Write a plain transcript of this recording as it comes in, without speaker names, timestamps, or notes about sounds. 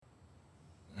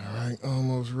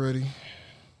ready.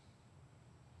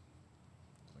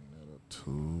 Clean that up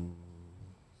too.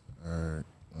 All right.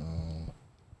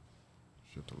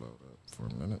 Shit to load up for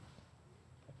a minute.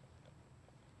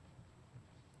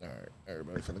 All right.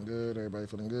 Everybody feeling good? Everybody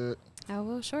feeling good? I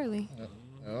will shortly.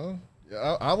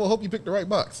 Yeah, I will hope you pick the right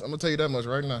box. I'm going to tell you that much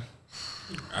right now.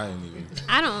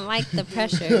 I don't like the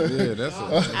pressure. Yeah, that's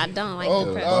it. I don't like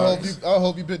the pressure. I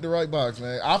hope you pick the right box,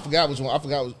 man. I forgot which one. I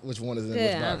forgot which one is in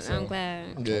which box. I'm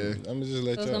glad. Yeah. I'm gonna just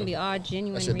let So it's gonna be all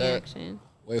genuine reaction.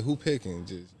 Wait, who picking?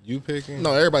 Just you picking?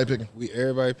 No, everybody picking.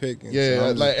 Everybody picking. Yeah,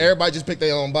 so like everybody just pick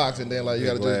their own box, and then like you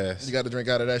gotta drink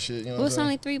out of that shit. You know. Well, it's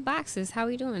only 3 boxes. How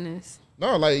we doing this?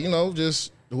 No, like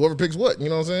just whoever picks what. You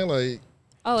know what I'm saying? Like.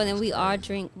 Oh, and then we all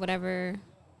drink whatever,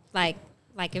 like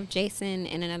if Jason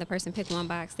and another person pick one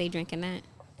box, they drinking that.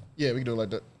 Yeah, we can do it like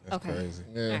that. That's crazy.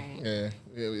 Yeah, right.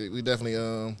 yeah. We definitely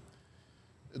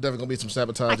gonna be some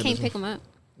sabotage. I can't pick them up.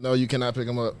 No, you cannot pick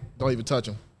them up. Don't even touch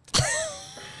them.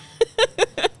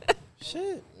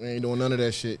 Shit. We ain't doing none of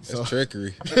that shit. That's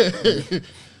trickery.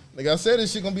 Like I said,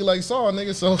 this shit gonna be like Saw,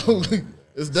 nigga. So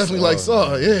it's definitely like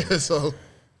Saw. Yeah. So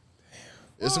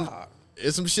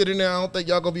it's some shit in there I don't think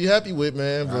y'all gonna be happy with,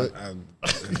 man. But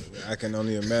I can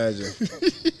only imagine.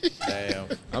 Damn.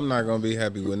 I'm not gonna be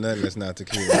happy with nothing that's not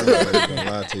tequila. I'm not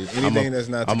gonna lie to you. Anything that's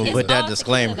not tequila. I'm gonna put that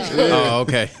disclaimer. Yeah. Oh,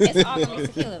 okay. It's all gonna be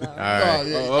tequila though. All right.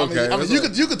 Yeah. Oh, okay. I mean,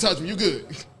 you could touch them. You good.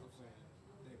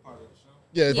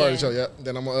 Yeah, it's part of the show. Yeah.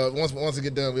 Then I'm once we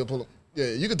get done, we'll pull them.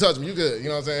 Yeah, you can touch them. You good. You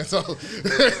know what I'm saying? So.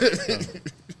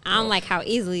 I don't like how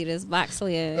easily this box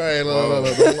slid. All right,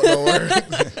 look, don't worry.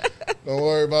 Don't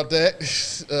worry about that.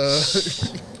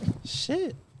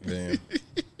 Shit. Damn.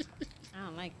 I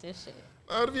don't like this shit.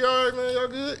 It'll be all right, man. Y'all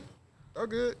good? Y'all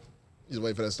good? You just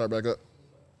wait for that to start back up.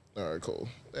 All right, cool.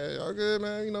 Hey, y'all good,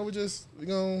 man? You know, we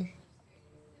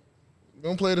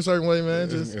gonna play it a certain way, man.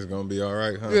 It's gonna be all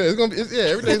right, huh? Yeah,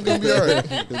 everything's gonna be all right.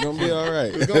 It's gonna be all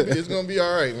right. It's gonna be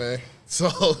all right, man.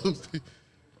 So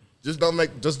just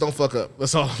don't fuck up.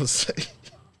 That's all I'm gonna say.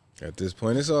 At this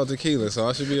point, it's all tequila, so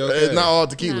I should be okay. It's not all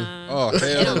tequila. Nah. Oh,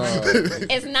 hell no.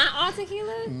 It's not all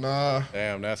tequila? Nah.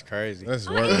 Damn, that's crazy. That's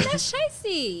worse. That's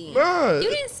shicey. Nah.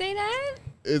 You didn't say that.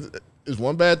 It's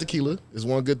one bad tequila. It's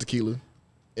one good tequila.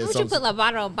 Would you put a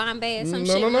bottle of Bombay or some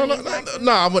shit?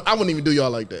 No. I wouldn't even do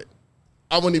y'all like that.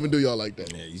 I wouldn't even do y'all like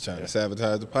that. Yeah, you trying to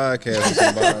sabotage the podcast with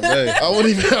some Bombay. I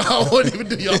wouldn't even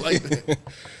do y'all like that.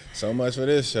 So much for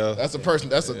this show. That's a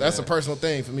personal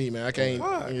thing for me, man. I can't.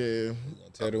 Why? Yeah.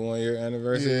 Tell the 1 year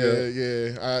anniversary.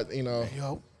 Yeah.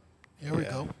 Here we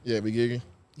go. Yeah, we gigging.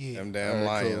 Yeah. Them damn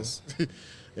lions. Cool.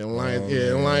 Them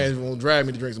lions won't drive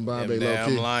me to drink some Bombay Them low damn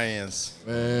key. lions.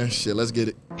 Man, shit, let's get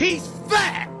it. He's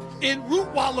fat en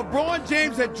route while LeBron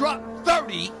James had dropped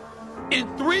 30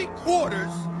 in 3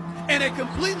 quarters and had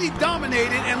completely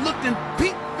dominated and looked in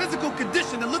peak physical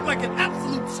condition and looked like an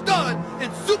absolute stud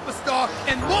and superstar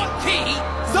and marquee,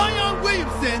 Zion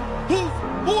Williamson, who's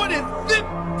more than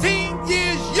 15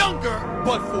 years younger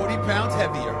but 40 pounds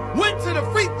heavier, went to the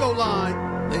free throw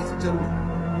line. Ladies and gentlemen,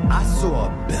 I saw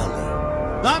a belly.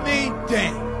 I mean,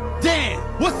 damn.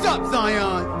 What's up,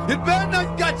 Zion? It better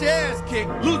not got your ass kicked,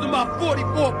 losing by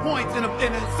 44 points in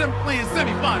playing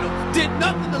semifinals. Did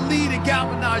nothing to lead and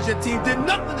galvanize your team. Did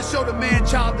nothing to show the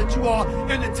man-child that you are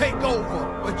and to take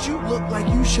over. But you look like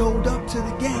you showed up to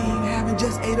the game having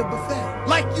just ate a buffet.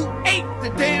 Like you ate the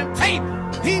damn table.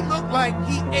 He looked like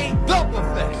he ate the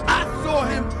buffet. I saw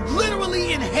him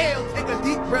literally inhale, take a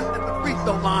deep breath at the free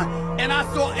throw line, and I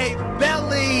saw a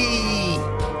belly.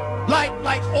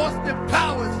 Like Austin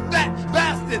Powers, fat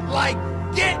bastard, like,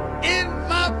 get in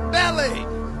my belly.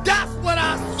 That's what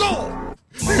I saw.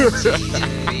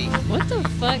 What the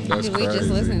fuck did we just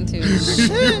listen to?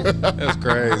 That's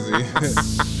crazy.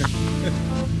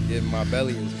 Getting my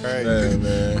belly is crazy.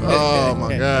 Man. Oh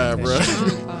my God, bro.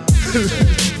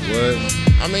 What?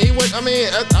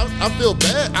 I feel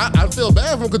bad. I feel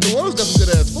bad for him because New Orleans got some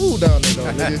good ass food down there,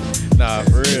 though, nigga. Nah,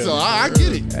 for real. So I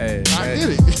get it. Hey, I get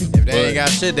it. If they ain't got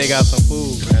shit, they got some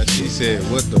food. And she said,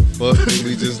 "What the fuck did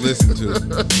we just listen to?"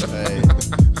 Hey.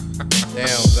 Damn,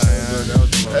 Zion.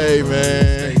 Hey,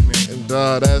 man. And,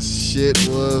 dog, that shit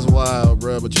was wild,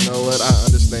 bro. But you know what? I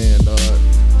understand, dog.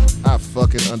 I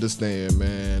fucking understand,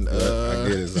 man. I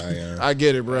get it, Zion. I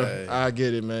get it, bro. Hey. I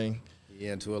get it, man. He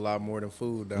into a lot more than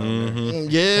food down there.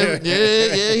 Yeah.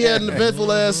 He had an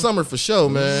eventful ass summer for sure,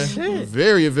 man.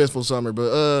 Very eventful summer.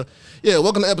 But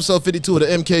welcome to episode 52 of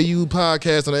the M.K.U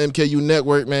podcast on the M.K.U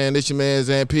network, man. This your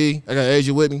man P. I got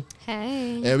Asia with me.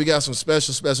 Hey. And we got some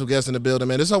special guests in the building,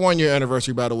 man. This is our 1 year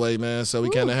anniversary, by the way, man. So we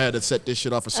kind of had to set this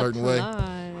shit off a certain way.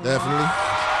 Definitely.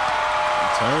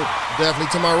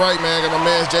 Definitely to my right, man. I got my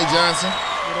man Jay Johnson.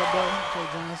 What up, though? Jay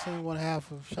Johnson, one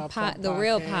half of Shop Talk The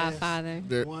real Podcast,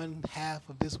 Podfather. one half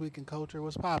of This Week in Culture.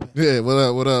 What's popping? Yeah,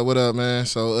 what up, man?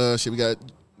 So, shit, we got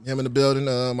him in the building.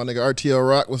 My nigga RTL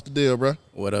Rock. What's the deal, bro?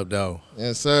 What up, though?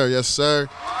 Yes, sir. Yes, sir.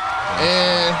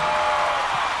 And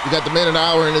we got the man of the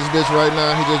hour in this bitch right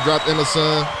now. He just dropped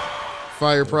Emerson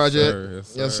Fire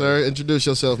Project. Yes, sir. Introduce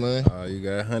yourself, man. You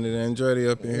got Hunnit Andretti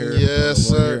up in here. Yes,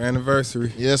 sir. Your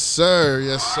anniversary. Yes, sir.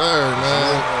 Yes, sir,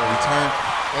 man.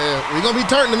 Yeah, we gonna be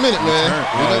turning in a minute,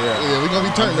 man. We gonna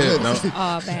be turning in a minute.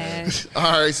 Oh, bad.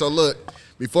 All right, so look,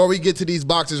 before we get to these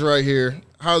boxes right here,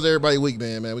 how's everybody week,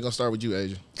 man? We're gonna start with you,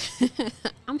 Asia.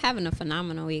 I'm having a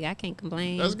phenomenal week. I can't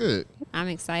complain. That's good. I'm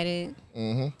excited.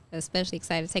 Mm-hmm. Especially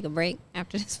excited to take a break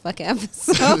after this fucking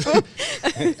episode.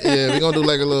 Yeah, we're gonna do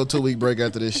like a little 2-week break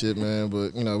after this shit, man.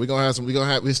 But you know, we still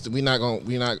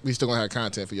gonna have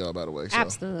content for y'all, by the way. So,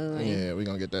 Absolutely. Yeah, we're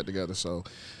gonna get that together. So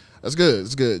that's good.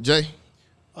 It's good. Jay?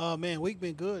 Man, week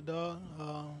been good, dog.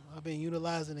 I've been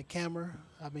utilizing the camera.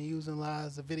 I've been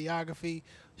utilizing the videography.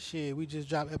 Shit, we just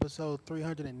dropped episode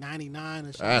 399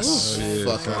 of That's shit.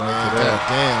 fucking goddamn,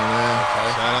 man.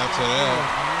 Shout out to that.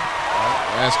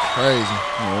 That's crazy.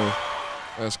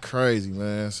 That's crazy,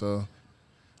 man. So,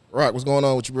 Rock, what's going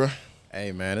on with you, bro?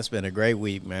 Hey, man, it's been a great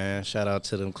week, man. Shout out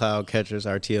to them Cloud Catchers,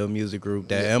 RTL Music Group.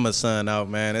 That Emerson out,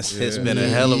 man. It's been a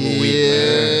hell of a week,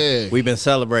 man. We've been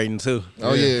celebrating, too.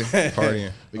 Oh, yeah.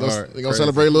 Partying. We're going to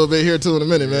celebrate a little bit here, too, in a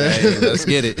minute, man. Hey, let's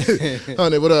get it.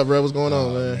 Hunnit, what up, bro? What's going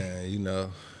on, man? Man, you know,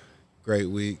 great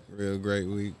week. Real great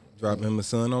week. Dropping him a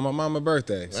son on my mama's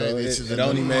birthday. So it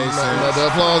only made sense. The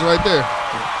applause right there.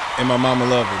 And my mama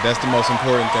loved it. That's the most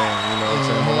important thing, you know what I'm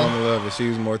saying? My mama loved it. She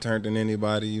was more turned than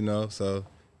anybody, you know, so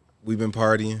we've been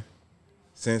partying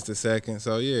since the second.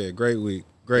 So, yeah, great week.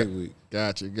 Great week.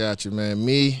 Got you, man.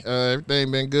 Me, everything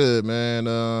been good,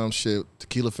 man. Shit,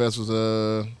 Tequila Fest was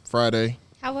Friday.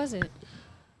 How was it?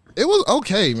 It was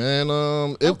okay, man.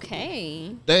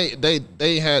 Okay. They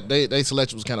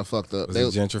selection was kind of fucked up. Was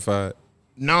it gentrified?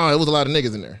 No, it was a lot of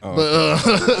niggas in there. Oh. But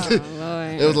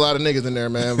Lord. it was a lot of niggas in there,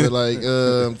 man. But like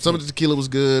some of the tequila was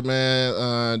good, man.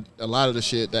 A lot of the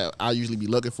shit that I usually be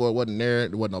looking for wasn't there.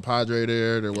 There wasn't no Padre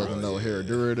there. There wasn't no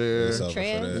Herradura there. It's over for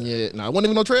Trez? that. Yeah, nah, wasn't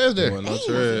even no trash there. There wasn't no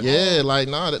tread. Yeah, like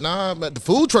nah, but the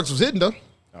food trucks was hitting though.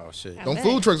 Oh, shit. I Them bet.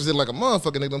 food trucks was hitting like a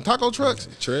motherfucker, nigga. Them taco trucks.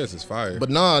 Trez is fire. But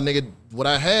nah, nigga, what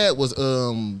I had was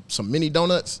some mini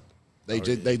donuts. Them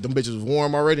bitches was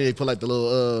warm already. They put like the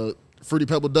little Fruity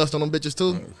Pebble dust on them bitches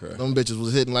too. Okay. Them bitches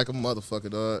was hitting like a motherfucker,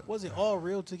 dog. Was it all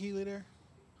real tequila there?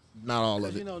 Not all of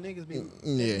Because, it. you know, niggas be,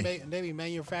 Yeah. they be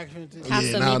manufacturing tequila.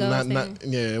 Casamigos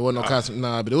Yeah, it wasn't no custom.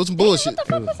 Nah, but it was some bullshit. What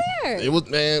the fuck was there? It was,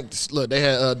 man. Look, they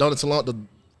had donuts along the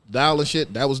dial and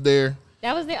shit. That was there.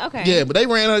 That was there? Okay. Yeah, but they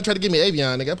ran out and tried to give me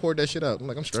Avion. Nigga, I poured that shit out. I'm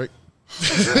like, I'm straight.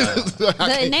 The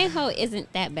anejo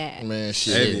isn't that bad. Man,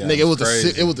 shit, Avion nigga, it was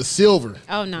crazy. it was the silver.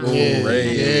 Oh, no. Yeah,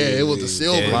 Crazy. yeah, it was the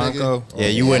silver. Yeah. nigga. Blanco. Yeah,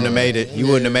 you wouldn't have made it. You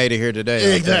wouldn't have made it here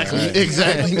today. Exactly,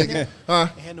 nigga. Huh?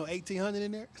 They had no 1800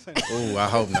 in there? Ooh, I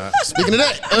hope not. Speaking of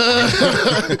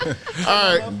that,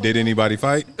 all right. Did anybody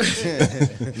fight?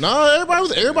 No,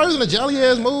 everybody was in a jolly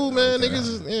ass mood, man.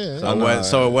 Niggas, yeah.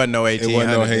 So it wasn't no 1800. It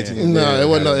wasn't no 18. No, it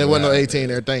wasn't no 18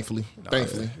 there. Thankfully, Thank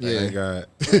yeah. God.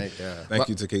 Thank God. Thank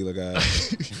you, tequila guys.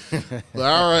 But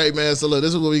all right, man. So look,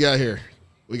 this is what we got here.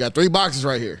 We got 3 boxes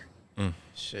right here.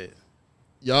 Shit.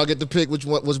 Y'all get to pick which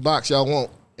box y'all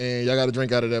want, and y'all got to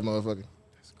drink out of that motherfucker.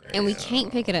 And we can't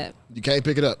pick it up. You can't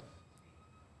pick it up.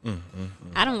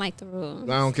 I don't like the rules.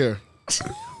 I don't care.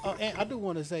 And I do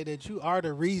want to say that you are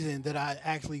the reason that I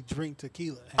actually drink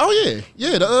tequila. Oh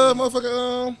yeah, the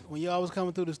motherfucker. When y'all was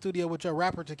coming through the studio with your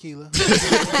rapper tequila,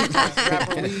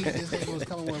 rapper weed, this nigga was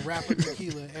coming with rapper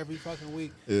tequila every fucking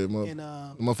week. Yeah, And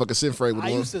motherfucker Sin Freight with I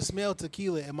one. used to smell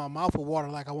tequila and my mouth would water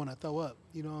like I want to throw up.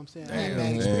 You know what I'm saying? I had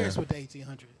bad experience with the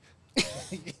 1800.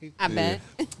 I bet.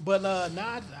 But nah,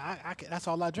 that's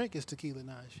all I drink is tequila.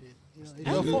 Nah, shit. You know, it's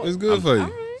your fault. It's good for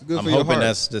you. It's good I'm for your hoping heart.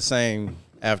 that's the same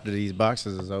after these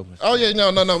boxes is open. Oh yeah,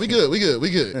 no, we good.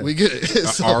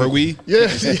 So, Are we? Yeah,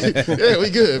 yeah, we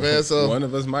good, man. So One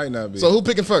of us might not be. so who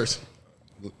picking first?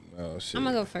 Oh shit. I'm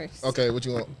going to go first. Okay, what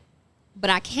you want? But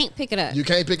I can't pick it up. You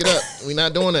can't pick it up. We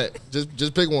not doing that.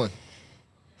 Just pick one.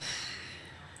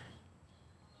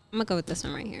 I'm going to go with this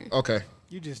one right here. Okay.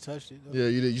 You just touched it. Though. Yeah,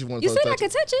 you did. You just want You to said I touch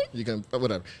could it? touch it? You can.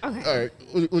 Whatever. Okay. All right.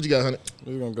 What you got, Hunnit?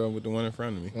 We're gonna go with the one in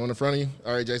front of me. One in front of you.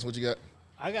 All right, Jason. What you got?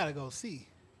 I gotta go see.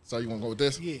 So you want to go with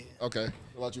this? Yeah. Okay.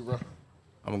 What about you, bro?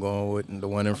 I'm going with the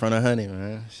one in front of Honey,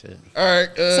 man. Shit. All right.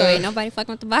 So ain't nobody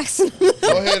fucking with the box. Go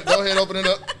ahead. Open it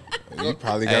up. You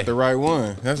probably got the right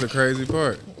one. That's the crazy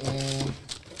part. You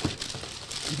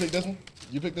pick this one.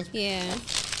 You pick this one. Yeah.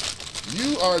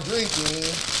 You are drinking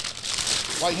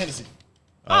White Hennessy.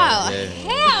 Oh, yeah.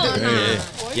 hell no. Yeah.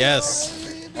 Yes.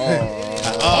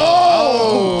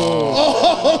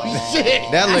 Oh shit!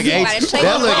 That look 1800ish.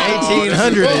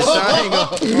 I ain't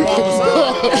gonna.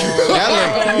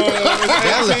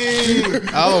 That look.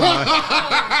 Oh my.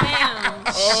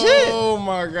 Damn. Oh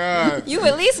my God. You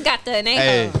at least got the name.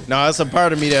 Hey, no, it's a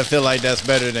part of me that feel like that's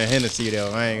better than Hennessy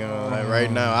though. I ain't gonna lie. Right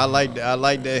now, I like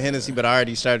the Hennessy, but I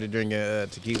already started drinking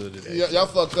tequila today. Y'all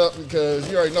fucked up because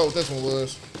you already know what this one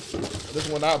was. This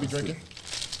one I'll be drinking.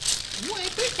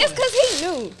 It's because he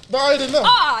knew. No, I didn't know.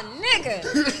 Oh, nigga.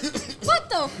 What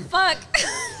the fuck?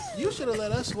 You should have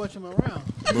let us switch him around.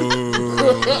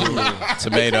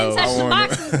 Tomatoes. Touch the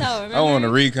boxes, though, I want to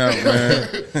recount, man.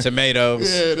 Tomatoes.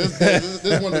 Yeah,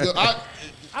 this one is good.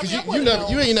 Cause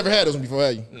you ain't never had this one before,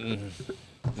 have you?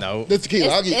 No. This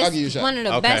tequila, I'll give you a shot. One of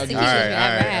the Okay. best tequilas All right, we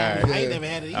ever had. all I ain't never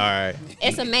had it either. All right.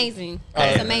 It's amazing.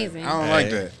 It's amazing. I don't like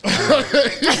that.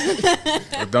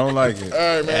 I don't like it. All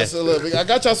right, man. So look, I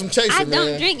got y'all some chaser, I man.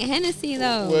 don't drink Hennessy,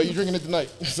 though. Well, you drinking it tonight,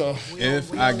 so.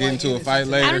 If I get into a fight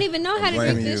later, I don't even know how to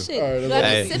drink this shit. All right, Do I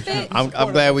Hey, just sip it? I'm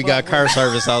glad we got car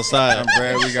service outside. I'm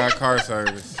glad we got car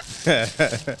service.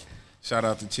 Shout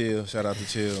out to Chill. Shout out to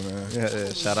Chill, man.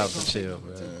 Yeah, shout out to Chill,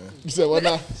 man. You said what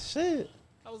now? Shit.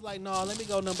 I was like, no, let me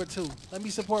go number 2. Let me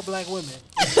support black women.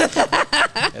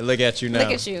 And look at you now.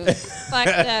 Look at you. Fucked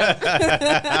up.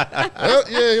 Well,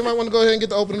 yeah, you might want to go ahead and get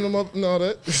the opening them up and all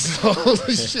that. So,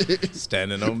 shit.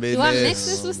 Standing on business. Do I mix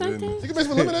this with something? You can mix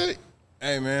with lemonade.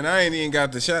 Hey, man, I ain't even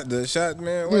got the shot,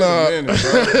 man. Wait Nah. a minute,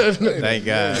 bro. Thank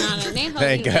God. No, they hope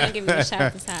Thank you God. can't give me a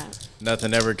shot this time.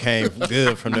 Nothing ever came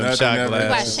good from them Nothing shot ever. Do I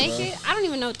glasses. shake it? I don't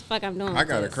even know what the fuck I'm doing. I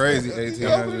got a with this. crazy You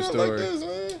open 1800 it up story. like this,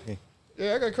 man.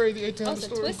 Yeah, I got crazy 1800 Oh, it's a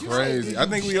stories. twist? Crazy. I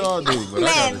think we all do, but Man,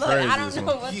 I got look, the I craziest don't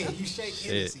know one. what Yeah, the you shake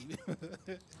Shit. Hennessy.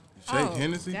 Shake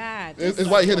Hennessy? God, It's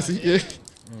white Hennessy, yeah.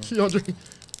 You don't drink.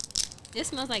 this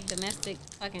smells like domestic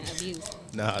fucking abuse.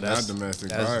 No, Not that's domestic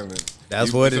that's- violence.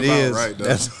 That's what It's it about is. right, though.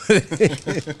 That's what it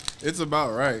is. It's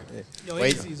about right. Yo,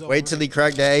 Wait, Hennessy's wait till he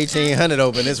crack that 1800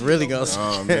 open. It's really gonna.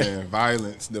 Oh man,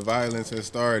 violence. The violence has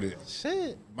started.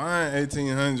 Shit. Buying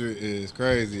 1800 is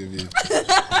crazy of you.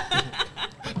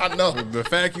 I know. The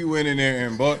fact you went in there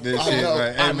and bought this I shit, know,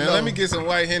 like, I hey man, know. let me get some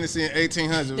white Hennessy in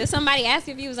 1800. Did somebody ask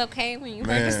if you was okay when you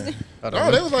Man. purchased it?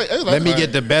 Oh, they was like, Let me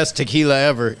get the best tequila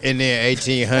ever in there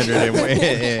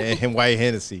 1800 and white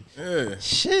Hennessy. Yeah.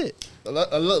 Shit. Look,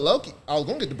 Loki. I was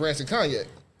gonna get the Branson cognac.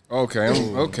 Okay,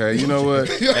 okay. You know what?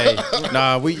 Hey,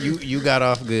 nah, you got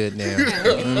off good now.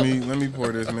 let me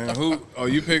pour this, man. Oh,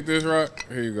 you picked this rock?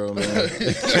 Here you go, man. Set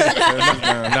this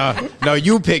down. No,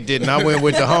 you picked it, and I went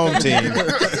with the home team.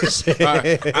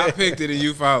 I picked it and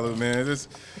you followed, man.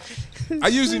 I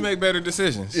usually make better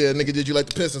decisions. Yeah, nigga, did you like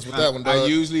the Pistons with that one, dog? I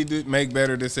usually do make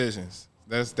better decisions.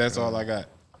 That's all I got.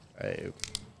 Hey,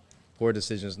 poor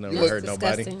decisions never look hurt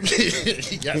nobody.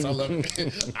 Disgusting. Yes, I love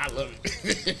it. I love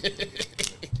it.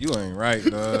 You ain't right,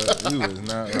 dog. You is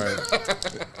not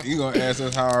right. You gonna ask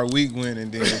us how our week went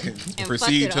and then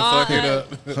proceed fuck it to all fuck it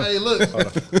up. up. Hey, look.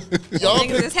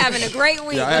 Niggas is having a great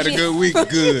week. Yeah, I had a good week.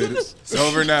 Good. It's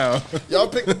over now. Y'all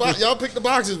pick the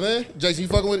boxes, man. Jason, you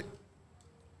fucking with it?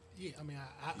 Yeah, I mean,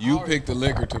 You already- picked the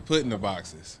liquor to put in the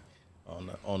boxes.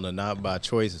 On the not by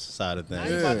choice side of Now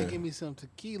things. you about to Yeah. give me some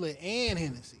tequila and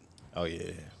Hennessy. Oh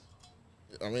yeah.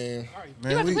 I mean, You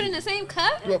Man, have to put it in the same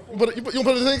cup? you want to put it in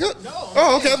the same cup? No.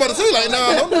 Oh, okay. I'm about to say, like,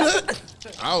 nah, don't do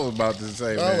that. I was about to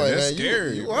say, I man, was like, that's man, you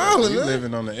scary. wildin', You man.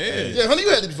 living on the edge. Yeah, honey, you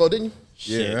had it before, didn't you?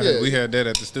 Yeah, Yeah. we had that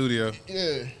at the studio.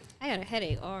 Yeah. I got a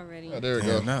headache already. Oh, there we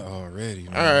go. Damn, not already,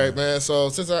 man. All right, man. So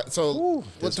what It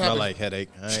smell topic? like headache.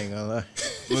 I ain't gonna lie.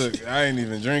 Look, I ain't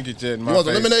even drink it yet. You want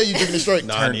the lemonade? You drinking it straight?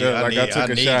 No, I Turned need, up I like need, I took I a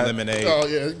need shot. lemonade. Oh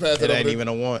yeah, you pass It over ain't there. even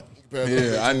a want. Pass it over Yeah,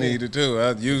 there. I need it too.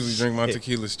 I usually drink my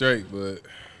tequila straight, but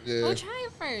Yeah. Well, try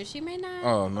it first. You may not.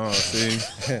 oh no, see,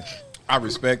 I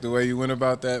respect the way you went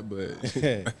about that,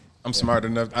 but I'm smart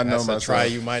enough. I know That's a myself. try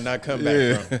you might not come back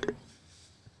Yeah. from.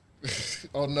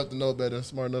 Old enough to know better,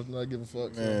 smart enough to not give a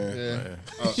fuck. So,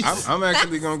 yeah. I'm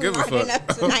actually gonna give a Smart enough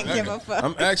fuck. to not give a fuck.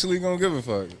 I'm actually gonna give a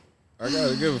fuck. I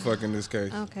gotta give a fuck in this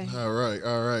case. Okay. All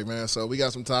right, man. So we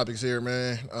got some topics here,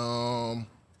 man.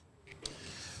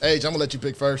 Age, I'm gonna let you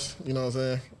pick first. You know what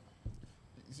I'm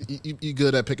saying? You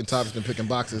good at picking topics and picking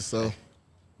boxes, so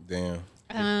Damn,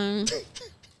 Um,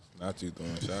 not you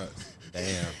throwing shots.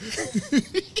 Damn.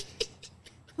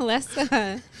 let's.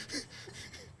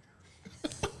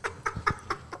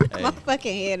 My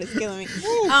fucking head is killing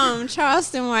me.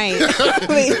 Charleston White. You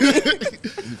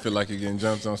feel like you're getting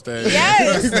jumped on stage?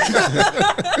 Yes.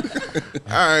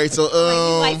 all right. So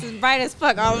Like, lights is bright as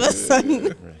fuck all of a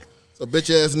sudden. So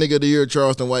bitch ass nigga of the year,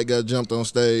 Charleston White got jumped on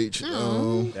stage.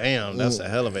 Damn, that's a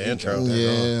hell of an intro. Yeah,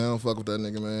 I don't fuck with that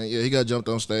nigga, man. Yeah, he got jumped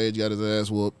on stage, got his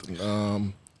ass whooped.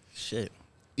 Shit.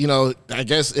 You know, I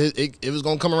guess it was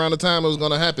gonna come around the time it was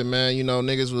gonna happen, man. You know,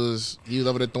 he was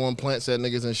over there throwing plants at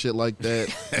niggas and shit like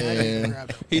that.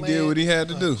 And He did what he had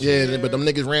to do. yeah, but them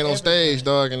niggas ran on stage,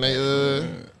 dog, and they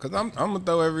Cause I'm gonna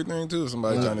throw everything too. If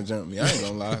somebody trying to jump me, I ain't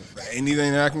gonna lie.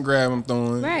 Anything that I can grab, I'm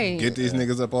throwing. Right. Get these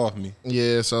niggas up off me.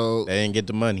 yeah, so They didn't get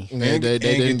the money. they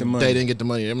get the money. They didn't get the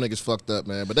money. Them niggas fucked up,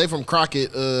 man. But they from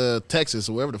Crockett, Texas,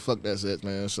 or wherever the fuck that's at,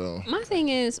 man. So My thing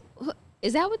is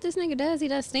that what this nigga does? He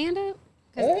does stand up?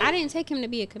 Because I didn't take him to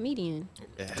be a comedian.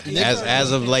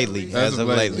 As of lately. As of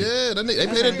lately. yeah, that nigga, they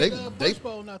paid it. They Punch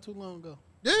Bowl not too long ago.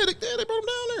 yeah, they brought him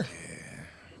down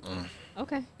there.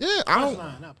 Okay. Yeah, I don't.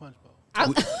 Punchline, not Punch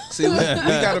Bowl. See, we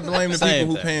gotta blame the Same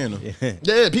people who thing. paying them.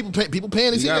 Yeah, people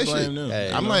paying to You see gotta that blame shit. them.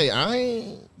 Hey, I'm like, I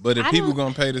ain't. But if I people don't-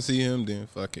 gonna pay to see him, then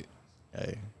fuck it.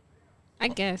 Hey. I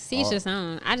guess. He's just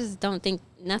on. I just don't think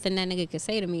nothing that nigga could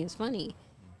say to me is funny.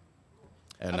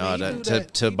 And I mean, all you that do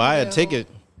to you buy do a that ticket.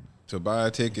 To buy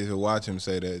a ticket to watch him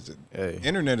say that, Hey.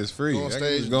 internet is free. Go on I can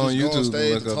stage, just go on just YouTube go on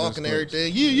stage, and look up talking his clips.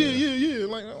 everything. Yeah.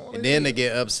 Like, oh, And then they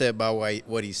get upset by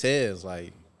what he says.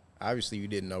 Like, obviously you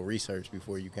didn't know research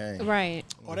before you came. Right.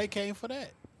 Or they came for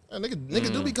that.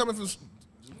 niggas do be coming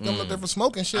up there for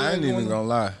smoking shit. I ain't Like, even gonna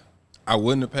lie. I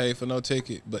wouldn't have paid for no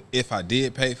ticket, but if I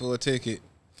did pay for a ticket,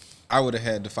 I would have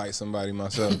had to fight somebody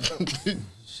myself.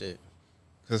 Shit.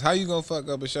 Cause how you gonna fuck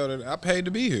up a show that I paid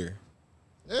to be here?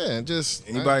 Yeah, just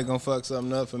Anybody gonna fuck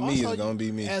something up for me Also, is gonna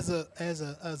be me. As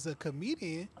a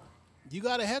comedian, you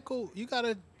gotta heckle. You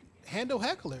gotta handle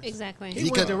hecklers. Exactly. He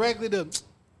went directly to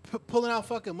pulling out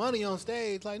fucking money on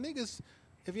stage. Like niggas,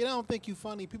 if you don't think you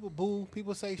funny, people boo.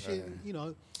 People say shit. You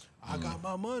know, I got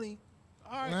my money.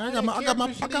 All right, Nah, I play got my- that I got my-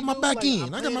 character I got my shit back he do.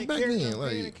 end. Like, I got my I'm back playing a end, character, I'm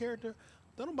playing like- a character.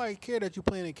 Don't nobody care that you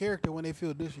playing a character when they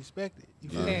feel disrespected. You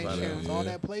feel Very me? true. So all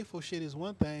that playful shit is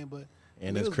one thing, but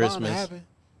And it it's was bound to Christmas. happen.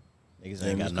 Niggas Yeah,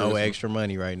 ain't got it's no Christmas. extra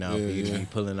money right now for you to be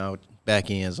pulling out back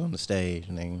ends on the stage,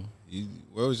 nigga.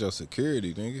 Where was your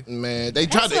security, nigga? man, they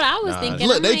tried That's what I to was thinking.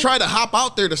 look. I'm They like, tried to hop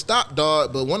out there to stop,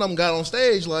 dog. But one of them got on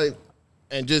stage like,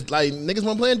 and just like niggas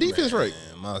weren't playing defense right.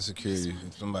 Man, my security,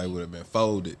 somebody would have been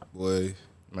folded, boy.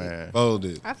 Man.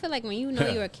 Folded. I feel like when you know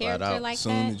you're a character out. like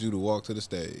Soon that, as you to walk to the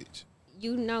stage,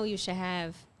 you know you should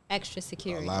have extra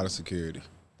security. a lot of security.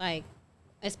 Like,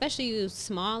 especially you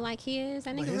small like he is.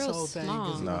 That But nigga his real whole thing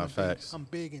small. is he Nah, wanna be, facts. I'm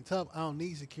big and tough. I don't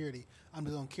need security. I'm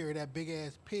just gonna carry that big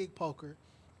ass pig poker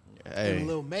and a Hey.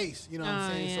 little mace. You know what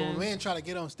I'm Oh, saying? So yeah. when man try to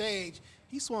get on stage,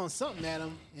 he swung something at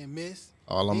him and missed.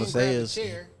 All I'ma Didn't say grab is- the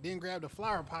chair, didn't grab the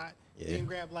flower pot, Yeah. didn't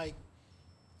grab like.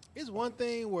 It's one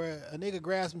thing where a nigga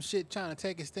grabbed some shit trying to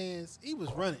take his stance. He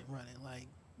was running like,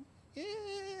 yeah,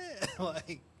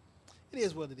 like it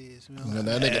is what it is. You know? And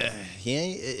that nigga, He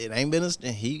ain't. It ain't been.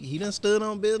 He done stood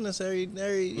on business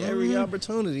every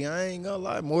opportunity. I ain't gonna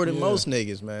lie, more than most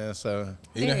niggas, man. So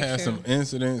He done Very had true. some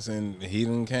incidents and he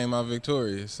done came out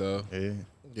victorious. So yeah.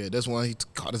 yeah, that's one he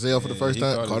caught his L for the first he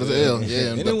time. Caught his L.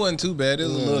 Yeah, and it wasn't too bad. It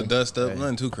was a little dust up,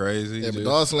 nothing too crazy. Yeah, but Just-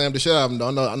 dog slammed the shit out of him.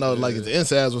 I know, like his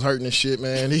insides was hurting and shit,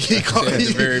 man. He caught At the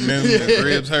very minimum, his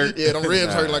ribs hurt. Yeah, them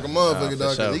ribs hurting like a motherfucker, for dog.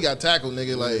 'Cause sure. he got tackled,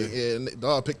 nigga. Like, yeah, and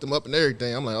dog picked him up and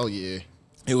everything. I'm like, oh yeah,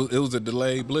 It was a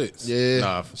delayed blitz. yeah.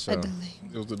 Nah, for sure.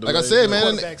 It was a Like I delayed said, blitz. man.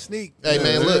 Quarterback sneak. Hey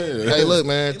man, look,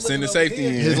 man. Send the safety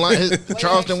in. His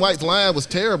Charleston White's line was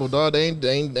terrible, dog. They ain't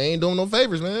doing no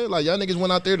favors, man. Like y'all niggas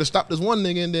went out there to stop this one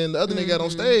nigga, and then the other nigga got on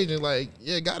stage and like,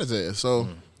 yeah, got his ass. So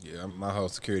Yeah, my whole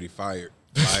security fired.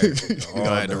 Fired. gonna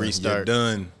have to restart. You're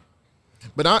done.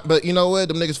 But you know what?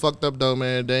 Them niggas fucked up though,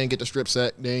 man. They ain't get the strip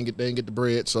sack. They ain't get the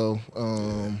bread. So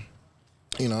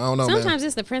you know, I don't know, man. Sometimes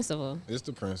it's the principle. It's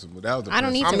the principle. That was the I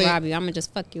don't need principle. to mean- rob you. I'm gonna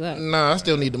just fuck you up. Nah, I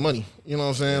still need the money. You know what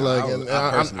I'm saying? Yeah, like, I and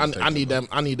personally I take need the that.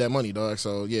 I need that money, dog.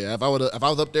 So yeah, if I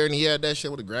was up there and he had that shit,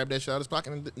 would have grabbed that shit out of his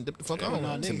pocket and dipped the fuck on.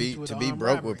 no, To niggas be with to the be armed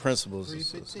broke robbery. with principles. is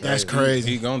 315. That's crazy.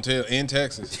 He gonna tell in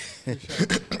Texas.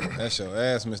 That's your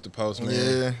ass, Mr. Postman.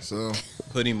 Yeah. So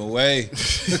Put him away.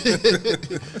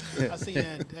 I seen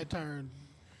that turn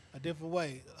a different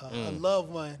way. A loved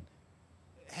one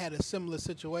had a similar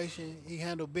situation. He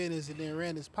handled business and then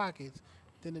ran his pockets.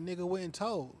 Then the nigga went and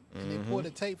told. And they pulled the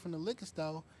tape from the liquor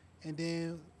store and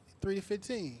then 3 to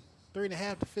 15.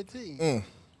 3.5 to 15.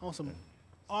 On some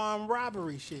armed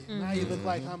robbery shit. Now you look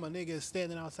like I'm a nigga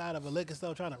standing outside of a liquor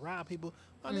store trying to rob people.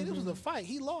 I mean, it was a fight.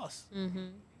 He lost.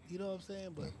 You know what I'm saying?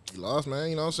 But he lost, man.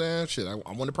 You know what I'm saying? Shit, I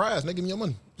won the prize. Nigga, give me your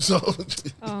money. So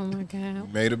Oh my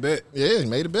god. Made a bet. yeah, he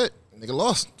made a bet. Nigga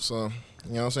lost. So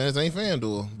You know what I'm saying? This ain't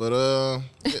FanDuel. But,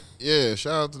 yeah,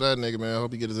 shout out to that nigga, man. I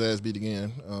hope he get his ass beat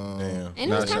again. Damn. And it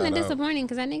was kind of disappointing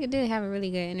because that nigga did have a really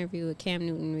good interview with Cam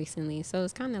Newton recently. So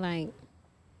it's kind of like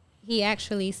he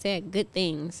actually said good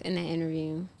things in that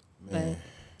interview. But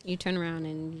you turn around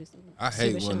and you just I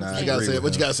hate when I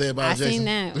What you got to say about it, Jason? seen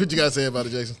that. What you got to say about it,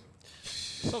 Jason?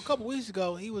 So a couple weeks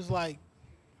ago, he was like,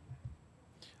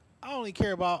 I only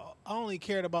cared about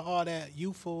all that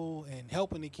youthful and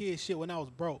helping the kids shit when I was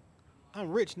broke.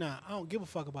 I'm rich now. I don't give a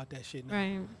fuck about that shit now.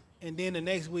 Right. And then the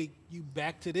next week, you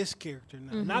back to this character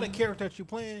now. Not a character that you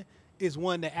playing is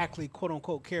one that actually, quote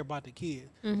unquote, care about the kids.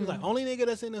 He's like, only nigga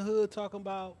that's in the hood talking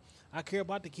about, I care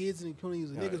about the kids and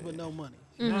including the niggas with no money.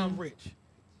 Now I'm rich.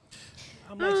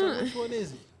 I'm like, so which one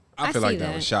is it? I feel see like that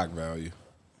that. was shock value.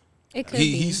 It could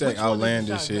be. He said Which one is outlandish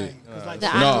the shock shit. value? 'Cause like,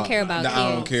 The I don't care about I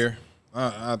don't kids. care.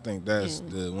 I think that's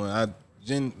the one.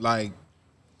 Like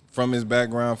from his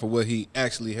background for what he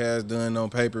actually has done on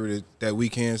paper that we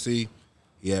can see,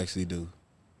 he actually do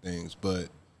things. But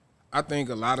I think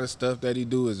a lot of stuff that he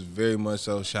do is very much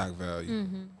so shock value,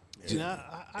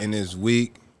 and it's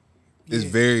weak. It's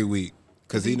very weak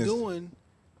because he doing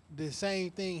the same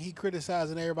thing he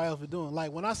criticizing everybody else for doing.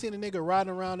 Like when I seen a nigga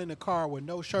riding around in the car with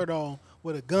no shirt on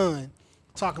with a gun,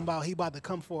 talking about he about to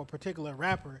come for a particular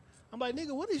rapper, I'm like,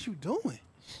 nigga, what is you doing?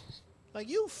 Like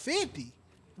you 50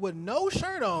 with no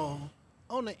shirt on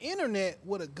the internet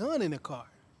with a gun in the car.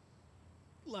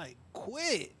 Like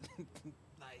quit.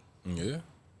 Like Yeah.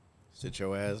 Sit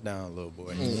your ass down, little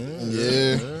boy.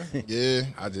 Yeah.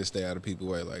 I just stay out of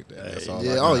people's way like that. That's all.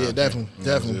 Yeah, definitely.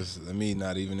 Just let me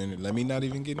not even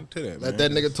get into that. Let man.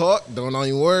 that nigga talk. Don't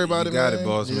even worry about it, got man. it,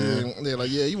 boss, man. They're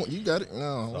like, yeah, you got it.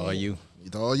 No. It's all you.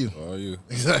 It's all you. All you.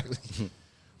 Exactly.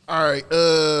 All right.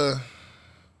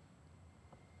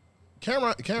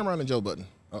 Cameron and Joe Budden.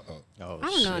 Oh, I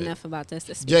don't know enough about this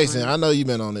to speak Jason, on I know you've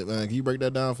been on it, man. Can you break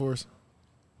that down for us?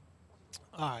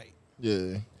 all right.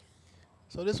 Yeah.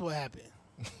 So this is what happened.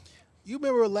 You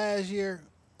remember last year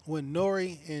when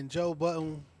Nori and Joe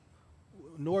Budden,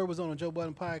 Nori was on a Joe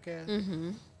Budden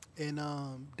podcast,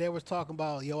 and they was talking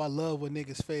about, yo, I love when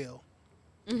niggas fail.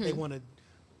 They wanted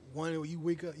one where you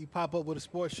wake up, you pop up with a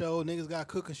sports show, niggas got a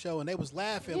cooking show, and they was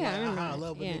laughing Yeah, I like, remember I that.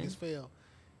 love when Yeah. niggas fail.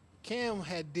 Cam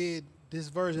had did this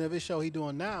version of his show he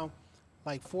doing now,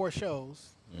 like 4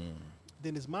 shows.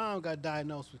 Then his mom got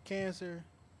diagnosed with cancer.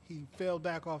 He fell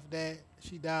back off that.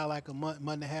 She died like a month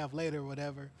and a half later or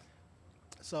whatever.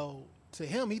 So to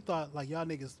him, he thought like y'all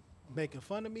niggas making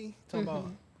fun of me, talking about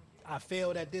I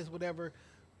failed at this, whatever,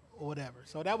 or whatever.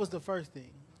 So that was the first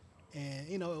thing. And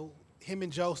you know, him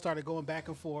and Joe started going back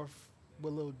and forth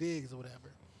with little digs or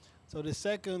whatever. So the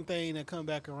second thing that come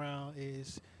back around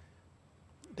is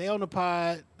they on the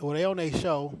pod or they on their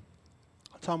show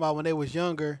talking about when they was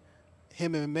younger,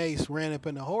 him and Mace ran up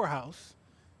in the whorehouse.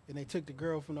 And they took the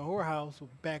girl from the whorehouse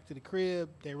back to the crib.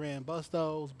 They ran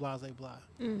bustos, blah, blah, blah.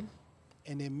 And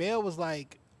then Mel was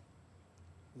like,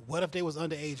 what if they was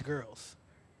underage girls?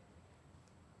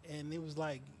 And it was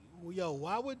like, well, yo,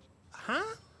 why would,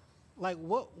 Like,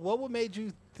 what would made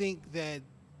you think that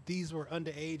these were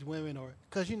underage women or,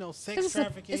 because, you know, sex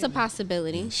trafficking? It's a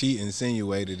possibility. She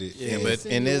insinuated it. Yeah, but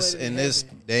in this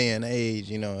day and age,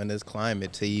 you know, in this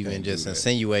climate, to even just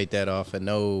insinuate that off of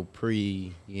no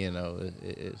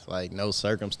it's like no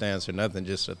circumstance or nothing,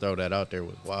 just to throw that out there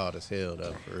was wild as hell,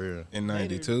 though, for real. In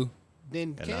 92? Then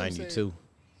In Cam 92. said,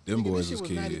 Them "Nigga, boys this was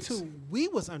shit kids. 92. We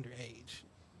was underage.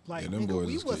 Like, Yeah, them nigga, boys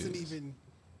we was wasn't kids. even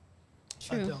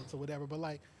True. adults or whatever. But,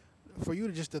 like, for you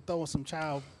to just to throw in some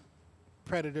child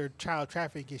predator, child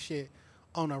trafficking shit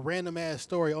on a random ass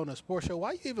story on a sports show,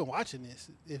 why you even watching this?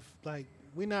 If, like,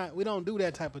 we don't do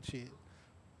that type of shit.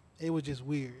 It was just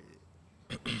weird.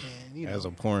 And, you know, As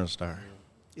a porn star.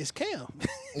 it's Cam.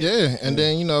 Yeah, and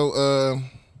then, you know,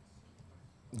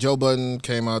 Joe Budden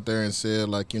came out there and said,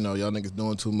 like, you know, y'all niggas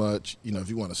doing too much. You know, if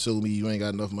you want to sue me, you ain't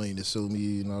got enough money to sue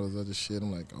me and all this other shit.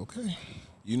 I'm like, okay.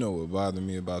 You know what bothered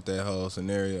me about that whole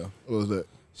scenario? What was that?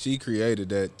 She created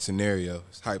that scenario.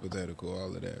 It's hypothetical,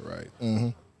 all of that, right? Mm-hmm.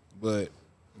 But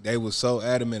they was so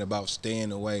adamant about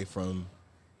staying away from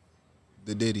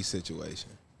the Diddy situation.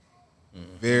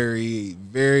 Very,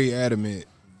 very adamant.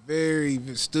 Very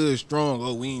stood strong.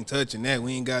 Oh, we ain't touching that.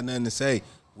 We ain't got nothing to say.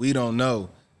 We don't know.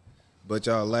 But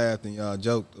y'all laughed and y'all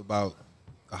joked about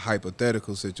a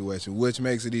hypothetical situation, which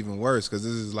makes it even worse because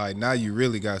this is like, now you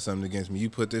really got something against me. You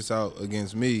put this out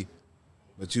against me,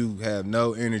 but you have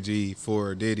no energy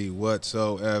for Diddy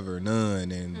whatsoever,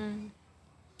 none. And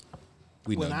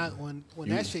when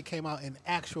that shit came out in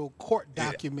actual court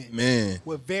documents, man,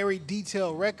 with very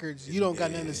detailed records, you don't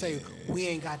got nothing to say. We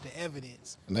ain't got the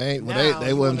evidence. And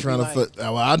they wasn't trying to fuck.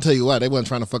 Well, I'll tell you why, they wasn't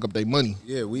trying to fuck up their money.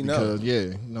 Yeah, we know. Because,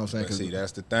 you know what I'm saying? See,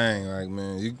 that's the thing. Like,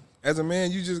 man, you as a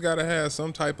man, you just gotta have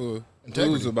some type of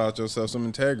rules about yourself, some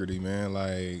integrity, man.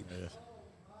 Like,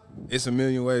 it's a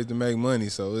million ways to make money,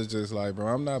 so it's just like, bro,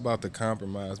 I'm not about to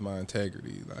compromise my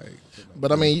integrity. Like,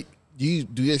 but I mean, do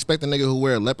you expect a nigga who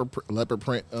wear a leopard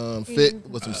print fit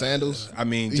with some sandals? I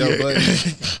mean, Joe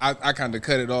Buttons. I kind of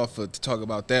cut it off to talk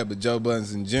about that, but Joe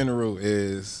Buttons in general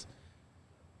is,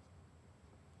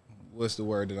 what's the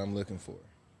word that I'm looking for?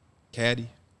 Caddy.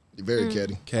 Very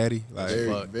catty. Caddy. Like,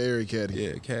 very catty.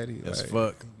 Yeah, caddy. That's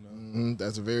like, fuck.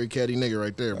 That's a very catty nigga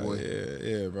right there, boy.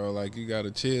 Yeah, bro. Like, you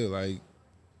gotta chill. Like,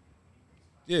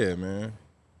 yeah, man.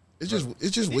 It's just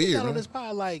Niggas weird. got on Man. this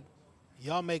pod like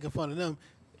y'all making fun of them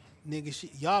niggas.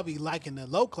 Y'all be liking the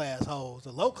low class hoes,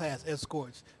 the low class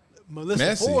escorts. Melissa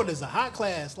Messy. Ford is a high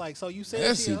class. Like, so you saying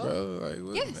Messy, she a hoe? bro. Like,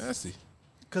 what messy?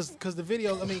 Cause the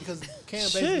video, I mean, cause Cam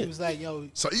basically was like, yo,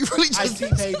 So you really just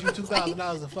IT paid you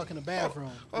 $2,000 to fuck in the bathroom.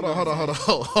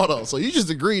 hold on. So you just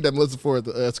agreed that Melissa Ford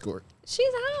is the escort? She's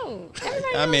a hoe.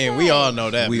 Everybody I knows mean, that. we all know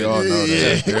that. We but- all know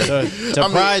that. To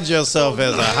pride yourself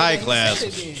as a high class,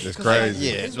 It's crazy.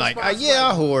 yeah, like I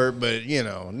whore, but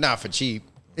not for cheap.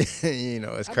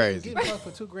 It's crazy. Getting fucked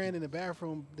for $2,000 in the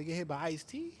bathroom to get hit by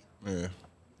Ice-T. Yeah.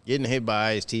 Getting hit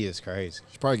by Ice-T is crazy.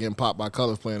 She's probably getting popped by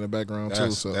colors playing in the background too.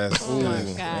 So Oh my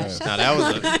gosh. Now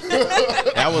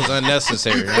that was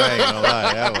unnecessary. I ain't gonna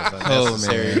lie, that was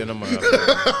unnecessary than a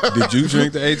motherfucker. Did you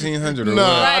drink the 1800 or nah, what?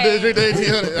 I didn't drink the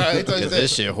 1800. I ain't tell you 'Cause that.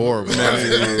 this shit horrible.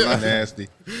 Nasty.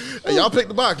 Hey, y'all picked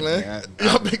the box, man.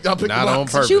 Y'all picked the Not on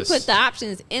box. purpose. You put the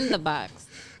options in the box.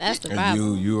 That's the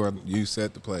problem. And you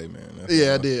set the play, man. That's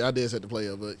Yeah, all. I did set the play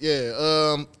up, but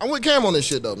yeah, I'm with Cam on this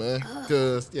shit though, man.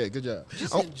 Cause good job.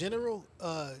 Just in general,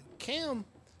 Cam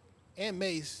and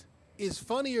Mace is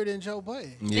funnier than Joe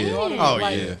Budden. Yeah. You know what I mean? Oh,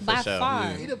 Like, yeah. By for sure.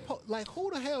 far. Like,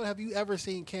 who the hell have you ever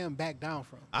seen Cam back down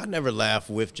from? I never laugh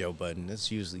with Joe Budden.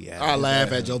 That's usually I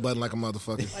laugh at Joe Budden like a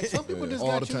motherfucker. Like, some people just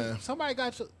All got the you. time. Somebody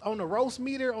got you on the roast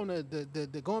meter, on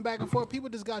the going back and forth. People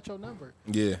just got your number.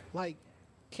 Yeah. Like,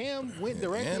 Cam went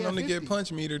directly And at on the 50. get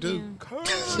punch meter too.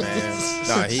 Man,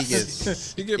 nah, he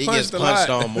gets He get punched punched a lot.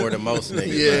 on more than most niggas.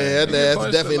 Yeah, man. that's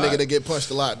punched definitely a a nigga lot. that get punched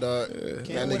a lot, dog.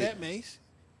 Cam with that Mace.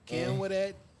 Cam with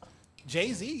that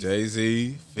Jay-Z.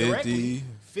 Jay-Z, 50. Directly.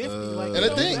 50. Like,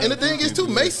 And the thing is too,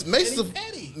 Mace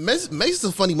petty. is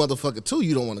a funny motherfucker too.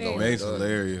 You don't want to go. Mace with, dog.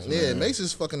 hilarious, Yeah, man. Mace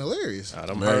is fucking hilarious. Nah,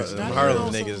 them Mace.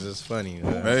 Harlem niggas is funny.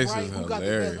 Man. Mace Right, is who got the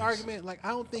hilarious. best argument? Like, I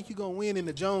don't think you're gonna win in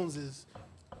the Joneses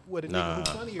with a nigga Nah. who's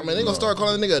funnier. I mean, they gonna start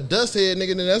calling a nigga a dust head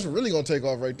nigga, then that's really gonna take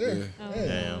off right there.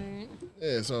 Damn.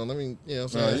 Yeah, so let me, you know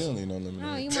what Nah, I'm you saying? don't need no limit.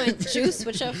 Oh, you want juice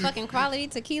with your fucking quality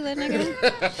tequila,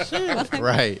 nigga?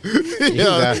 Right.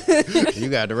 You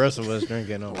got the rest of us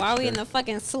drinking on. While we in the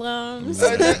fucking slums.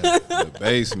 The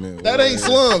basement. That ain't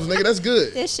slums, nigga. That's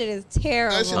good. This shit is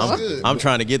terrible. That shit is good. I'm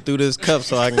trying to get through this cup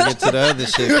so I can get to the other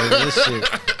shit. 'Cause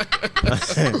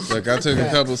this shit, Look, I took a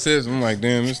couple sips. I'm like,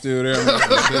 damn, it's still there. I'm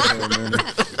like, "Sip for a minute."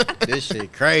 this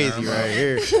shit crazy right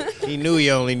here. He knew he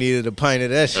only needed a pint of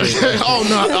that shit. Oh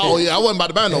no! Oh yeah, I wasn't about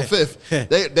to buy no fifth.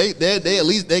 They at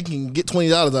least they can get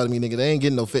 $20 out of me, nigga. They ain't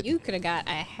getting no 50. You could have got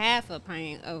a half a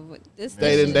pint of this.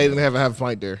 They didn't have a half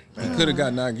pint there. You could have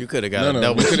got knocked. You could have got a No,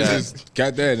 double we could shot. have just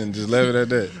got that and just left it at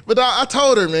that. But I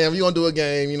told her, man, if you want to do a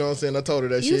game, you know what I'm saying? I told her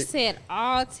that You shit. said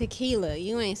all tequila.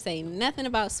 You ain't say nothing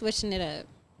about switching it up.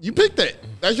 You picked that.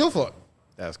 That's your fault.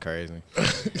 That's crazy.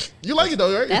 You like it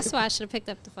though, right? That's why I should have picked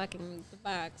up the fucking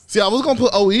box. See, I was gonna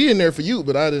put OE in there for you,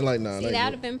 but I didn't like. Nah, See, that that ain't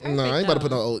would've been good. Nah, I ain't about to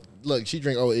put perfect, no. Look, she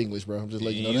drink old English, bro. I'm just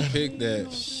letting you know You that. picked that.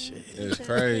 It's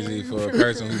crazy for a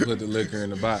person who put the liquor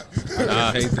in the box.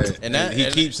 I hate that. And that- he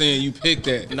and- keeps saying you picked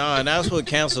that. No, and that's what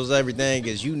cancels everything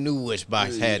is you knew which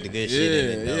box had the good shit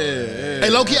in it. Though. Hey,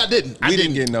 low key, I didn't. We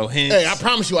didn't get no hints. Hey, I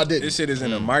promise you, I didn't. This shit is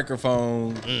in a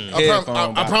microphone.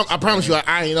 I promise you,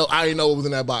 I ain't know what was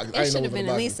in that box. I It ain't know should what have was in been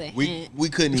the at box. least a We hint. we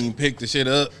couldn't even pick the shit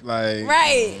up. Like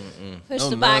Right. Push No,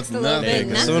 the box a little nothing.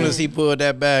 bit. As soon as he pulled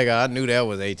that bag out, I knew that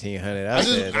was 1,800.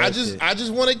 I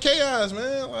just wanted chaos,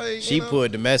 man. Like She you know.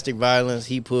 pulled domestic violence.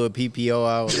 He pulled PPO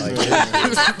out. Like,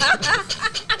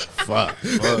 fuck.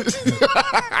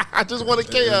 I just wanted it's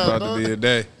chaos, about dog. to be a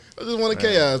day. I just wanted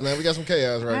chaos, man. We got some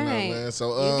chaos right All now, right. man.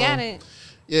 So You got it.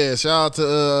 Yeah, shout out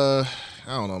to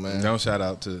I don't know, man. Don't shout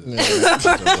out to.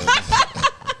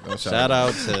 Don't Shout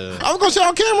out to. I was gonna shout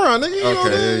out Cameron, nigga. You know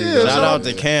what I mean? Okay, Shout out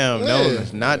to Cam. Yeah. No,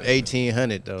 not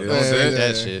 1800 though. Yeah, Don't say yeah.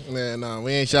 that shit. Man, no,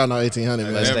 we ain't shouting out 1800, man.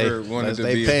 Unless Never they- wanted unless to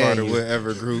they be a part of paying you.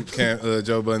 whatever group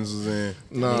Joe Buttons was in.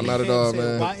 No, And not at Cam all, said,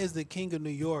 man. Why is the king of New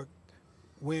York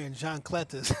wearing John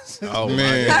Cletus? Oh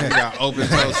Man, he got open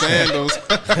toe sandals.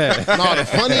 No, the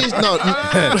funniest,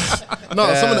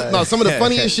 some of the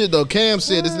funniest shit though. Cam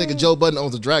said this nigga Joe Budden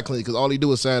owns a dry cleaner because all he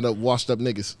do is sign up washed up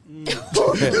niggas.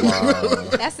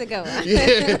 That's a good one.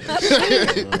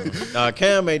 Nah,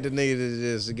 Cam ain't the nigga to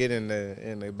just get in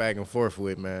the back and forth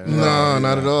with, man. No,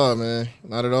 not at all, man.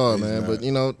 Not at all, man. not. But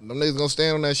you know, them niggas gonna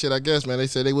stand on that shit, I guess, man. They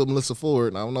said they with Melissa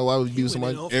Ford. I don't know why would you do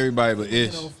somebody. Everybody but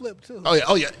Ish. Flip too.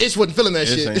 Oh yeah, Ish wasn't feeling that Ish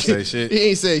shit. ain't say shit. He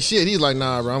ain't say shit. He's like,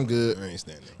 nah, bro, I'm good. I ain't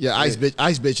standing. Yeah, ice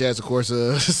bitch ass, of course,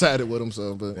 sided with him.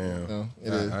 So, but Damn. you know,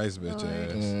 it is. Ice bitch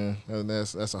ass. Yeah, and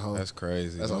that's a hoe. That's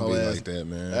crazy. That's a Don't hoe be ass. like that,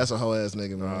 man. That's a hoe ass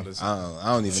nigga, man.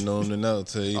 I don't even know him to know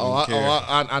till you care.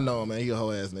 I know, man. He a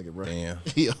hoe ass nigga, bro. Damn.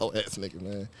 He a hoe ass nigga,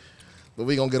 man. But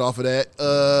we gonna get off of that.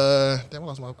 Damn, I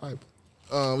lost my pipe.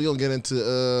 We gonna get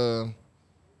into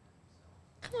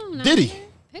Come on now, Diddy.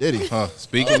 man. Diddy.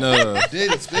 Speaking of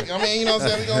Diddy. I mean, you know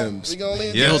what I'm saying? We gonna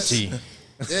lean Guilty.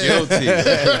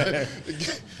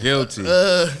 guilty.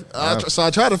 So I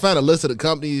tried to find a list of the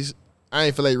companies. I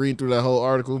ain't feel like reading through that whole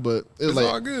article, but it was It's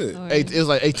all like good. it was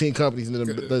like 18 companies.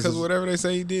 Because whatever they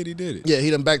say he did it. Yeah, he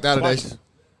done backed out of that. Twice.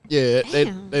 Yeah,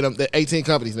 Damn. they 18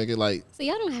 companies, nigga. Like, So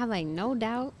y'all don't have like no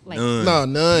doubt, like None. no,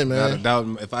 none, Not a man.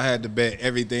 doubt. If I had to bet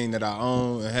everything that I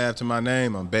own and have to my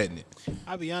name, I'm betting it.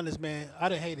 I'll be honest, man. I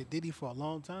done hated Diddy for a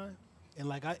long time, and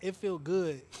like it feel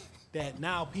good that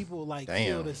now people like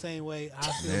feel Damn. the same way I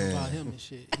feel about him and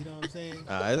shit. You know what I'm saying?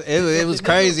 It was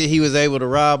crazy. He was able to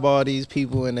rob all these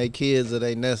people and their kids of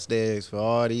their nest eggs for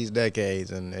all these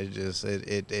decades, and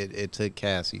it took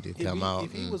Cassie to come out.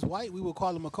 If he was white, we would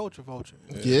call him a culture vulture.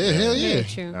 Yeah, hell yeah. very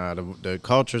true. Nah, the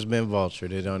culture's been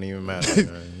vultured. It don't even matter.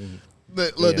 Man.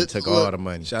 Look, He done this- took look, all the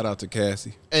money. Shout out to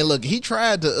Cassie. And look, he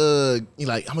tried to he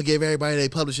like, I'm gonna give everybody their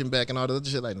publishing back and all that other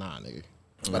shit. Like, nah, nigga.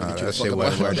 I'm about to get you that a shit fucking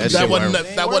wasn't money. worth- That shit wasn't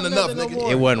wasn't- that wasn't enough, no nigga.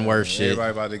 more. It wasn't worth shit.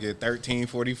 Everybody about to get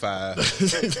 1345.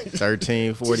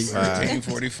 1345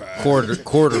 1345.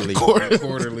 quarterly.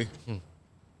 Quarterly.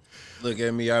 Look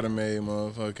at me, I done made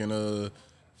motherfucking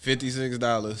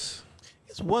 $56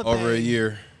 It's one over a thing.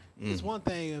 year. It's one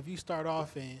thing if you start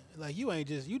off and like you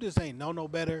just ain't know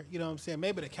better. You know what I'm saying?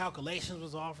 Maybe the calculations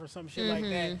was off or some shit like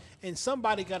that, and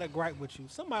somebody got a gripe with you.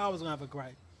 Somebody always gonna have a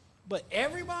gripe, but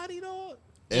everybody though.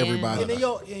 Everybody. And then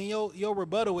your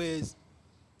rebuttal is,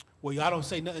 well, y'all don't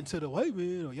say nothing to the white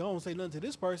man, or y'all don't say nothing to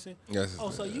this person. Yes,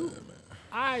 So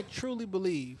I truly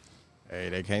believe Hey,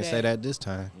 they can't say that this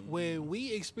time. when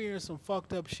we experience some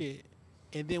fucked up shit,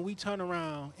 and then we turn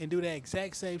around and do that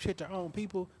exact same shit to our own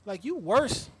people, like you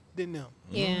worse than them.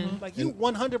 Yeah. Like you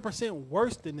 100%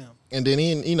 worse than them. And then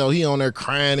he on there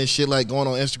crying and shit, like going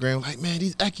on Instagram, like, man,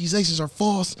 these accusations are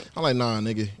false. I'm like, nah,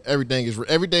 nigga, everything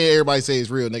everybody say is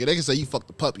real, nigga. They can say you fucked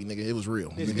the puppy, nigga. It was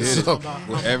real. This Nigga. nigga So, talking about,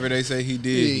 Whatever they say he you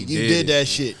did, he did that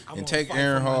shit. I'm And gonna take fight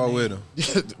Aaron for my Hall name. with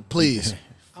him. Please,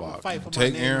 I'm gonna fight for my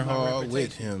Take name Aaron and my Hall with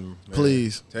reputation. him. man.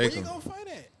 Please. Where Take you him. gonna fight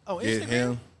at? Oh, Get Instagram.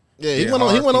 him. Yeah, he Get went on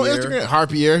Harpier. Instagram.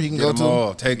 Harpier, he can Get go them to.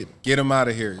 all. Get him out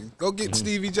of here. Go get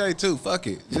Stevie J too. Fuck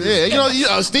it.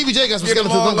 Yeah, Stevie J got some Get them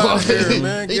skeletons all in out closet. of here,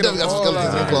 man. He Get them definitely got some all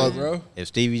skeletons out in of closet. here, bro. If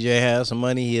Stevie J has some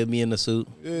money, he'll be in the suit.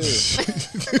 Yeah.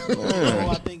 You know who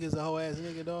I think is a whole ass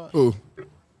nigga, dog? Who?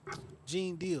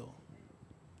 Gene Deal.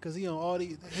 Cause he on all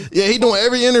these. Yeah, he doing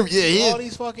every interview. Yeah, he all is.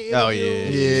 these fucking Oh,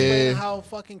 interviews. yeah. Yeah. How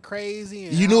fucking crazy.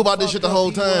 And You knew how about this shit fucked the whole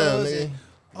up he time, was, nigga.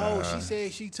 and, she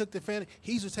said she took the fan.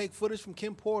 He used to take footage from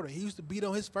Kim Porter. He used to beat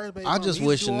on his first baby. I mama. just He used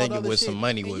wish to a do all nigga the other with shit. some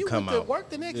money And would you come went to out. work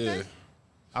the next day.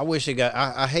 I wish it got.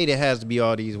 I hate it has to be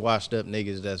all these washed up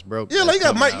niggas that's broke. Yeah, like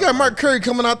that's you got Mark Curry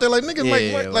coming out there, like nigga,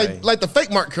 Yeah, like the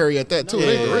fake Mark Curry at that too. No,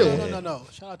 It ain't the real one. no.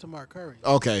 Shout out to Mark Curry.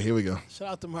 Okay, here we go. Shout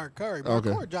out to Mark Curry. Mark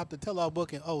Okay. Curry dropped the tell-all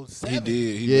book in 07. He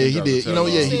did. Yeah, he drop did. the You know,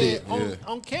 yeah, tell-all. he Said did.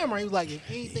 on camera, he was like, if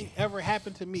anything ever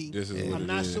happened to me, This is what I'm it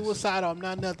not is. suicidal, I'm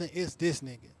not nothing, it's this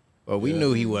nigga. Well, we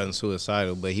knew he wasn't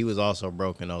suicidal, but he was also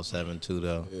broke in 07 too,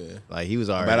 though. Yeah. Like he was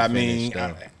already. But I mean, finished,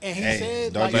 though. And he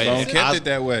said, don't like, be he gonna said- kept it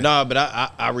that way. No, but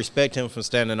I respect him for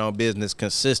standing on business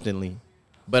consistently.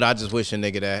 But I just wish a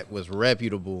nigga that was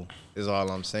reputable is all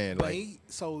I'm saying. But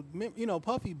Like,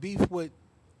 Puffy beef with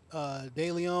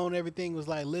De Leon, everything was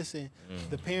like, listen,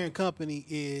 the parent company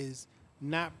is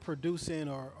not producing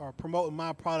or promoting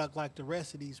my product like the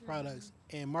rest of these products.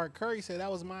 And Mark Curry said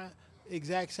that was my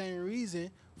exact same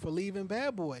reason for leaving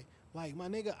Bad Boy. Like, my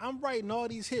nigga, I'm writing all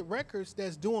these hit records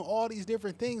that's doing all these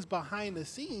different things behind the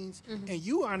scenes, and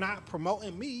you are not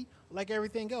promoting me like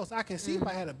everything else. I can see if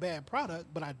I had a bad product,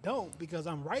 but I don't because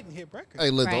I'm writing hit records. Hey,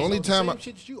 look, Right. the only So time the same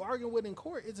shit that you arguing with in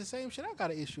court is the same shit I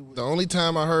got an issue with. the only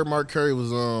time I heard Mark Curry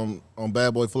was on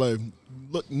Bad Boy Flav.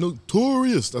 Look,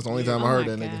 notorious. That's the only time I heard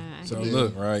my that nigga. God. So, So yeah.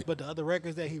 look, right. But the other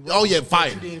records that he wrote, Oh, yeah, that fire.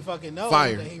 you didn't fucking know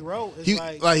Fire. that he wrote. It's He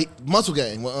like Muscle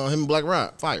Gang with him and Black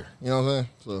Rob. Fire. You know what I'm saying?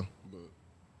 So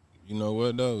You know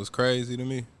what though? It's crazy to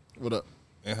me. what up?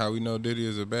 And how we know Diddy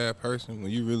is a bad person.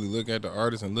 When you really look at the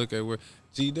artist and look at where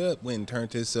G-Dub went and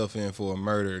turned himself in for a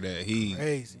murder that he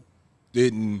crazy.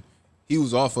 didn't. He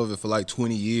was off of it for like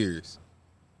 20 years.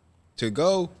 To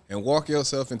go and walk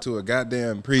yourself into a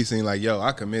goddamn precinct like, yo,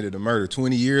 I committed a murder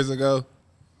 20 years ago.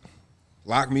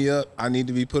 Lock me up. I need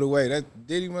to be put away. That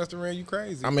Diddy must have ran you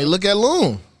crazy. I mean, look at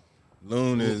Loon.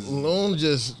 Loon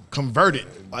just converted,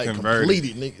 like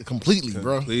completely,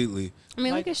 bro. completely. I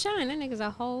mean, Like- look at Sean. That nigga's a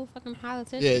whole fucking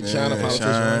politician. Yeah, China Yeah, politician.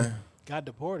 Shine. Right? Got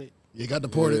deported. Yeah, got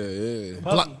deported.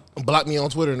 Yeah, Blocked me on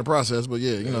Twitter in the process, but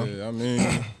yeah, you know. yeah. I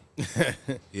mean,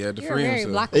 he had to You're free very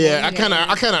himself. blockable. Yeah,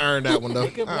 I kind of earned that one though.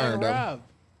 Look at I Black earned that one. Rob.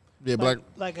 Yeah, Black.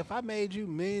 Like if I made you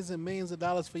millions and millions of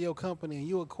dollars for your company and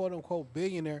you a quote unquote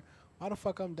billionaire, why the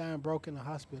fuck I'm dying broke in the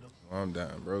hospital? I'm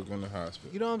dying broke in the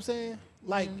hospital. You know what I'm saying?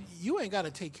 Like you ain't got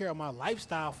to take care of my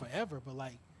lifestyle forever, but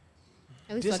like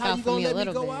At least this look how out you for gonna me a let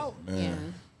me little go bit. out? Yeah.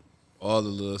 All the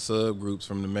little subgroups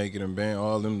from the Make It and Band,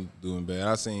 all them doing bad.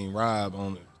 I seen Rob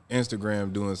on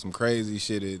Instagram doing some crazy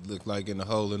shit. It looked like in the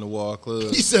Hole in the Wall club.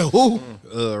 He said who?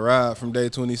 Rob from Day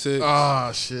 26.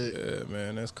 Ah, shit. Yeah,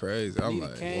 man, that's crazy. I'm Nita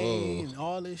like, Kane, whoa, and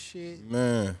all this shit.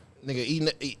 man,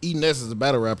 Nigga, E Ness is a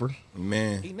battle rapper.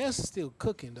 man. Ness is still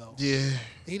cooking though. Yeah.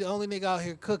 He the only nigga out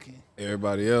here cooking.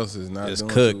 Everybody else is not Just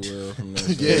doing cooked. too well from that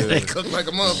Yeah, shit. they cook like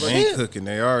a They motherfucker. ain't cooking.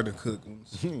 They are the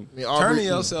cooking. Yeah, Aubrey- Turning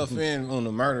yourself in on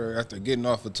the murder after getting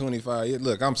off for 25 years.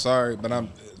 Look, I'm sorry, but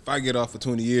if I get off for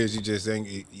 20 years, you just ain't,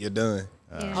 you're done.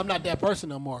 Yeah. I'm not that person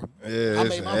no more. Yeah, I it's-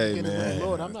 made my hey, beginning with man. the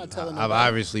Lord. I'm not telling I've nobody.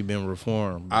 obviously been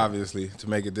reformed. Obviously, to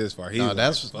make it this far. He No, was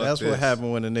that's like, fuck what this.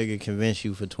 happened when a nigga convince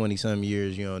you for 20-some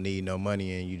years you don't need no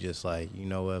money and you just like, you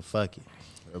know what, fuck it.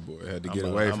 That boy had to I'm get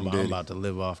about- away I'm from about- I'm Diddy. about to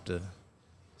live off the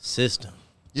system.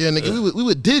 Yeah, nigga, we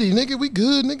with Diddy, nigga. We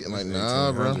good, nigga. Like,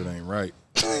 nah, bro. 1800 ain't right.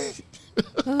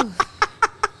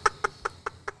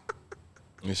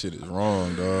 This shit is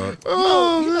wrong, dog. You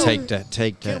know, Take that.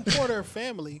 Kim Porter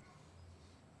family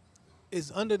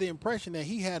is under the impression that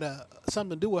he had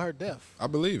something to do with her death. I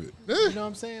believe it. You know what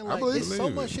I'm saying? Like, believe it's so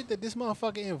it. much shit that this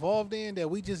motherfucker involved in that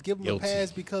we just give him Guilty. a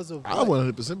pass because of I what?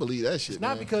 100% believe that shit. It's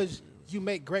not man. because you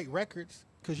make great records,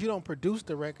 because you don't produce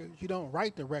the records, you don't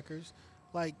write the records.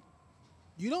 Like,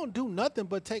 you don't do nothing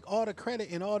but take all the credit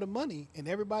and all the money. And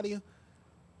everybody,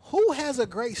 who has a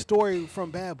great story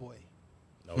from Bad Boy?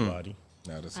 Nobody.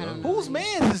 Not a I don't son. know. Whose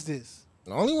man is this?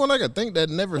 The only one I can think that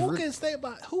never. Who can stay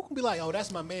by? Who can be like, oh,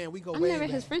 that's my man. We go I way never back.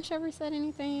 his French ever said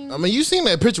anything. I mean, you seen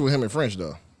that picture with him in French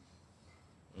though.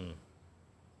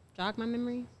 Jog my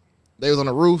memory. They was on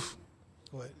the roof.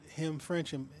 What, him,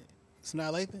 French, and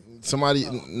Snide Lathan? Somebody,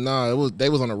 they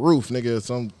was on the roof,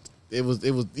 nigga. It was,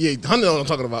 yeah, Hunnit know what I'm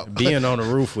talking about. Being on the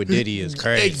roof with Diddy is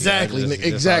crazy. Exactly, That's nigga,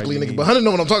 just exactly, all you nigga. need. But Hunnit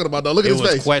know what I'm talking about, though. Look at It his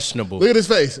was face. questionable. Look at his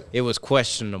face. It was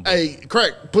questionable. Hey,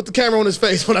 Crack, put the camera on his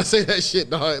face when I say that shit,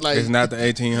 dog. Like, It's not the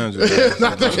 1800s.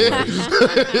 not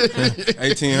the-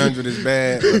 1800 is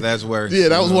bad, but that's worse. yeah,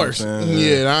 that was You know what worse. I'm saying?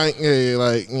 Yeah, I ain't, yeah,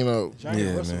 like, you know. Johnny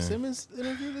Yeah, Russell man. Simmons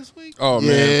interview this week? Oh, Yeah.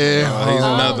 man. Oh, he's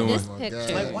Oh, another this one.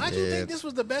 picture. Like, why'd you think this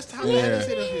was the best time to have this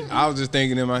interview? I was just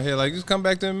thinking in my head, like, just come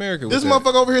back to America. This with that.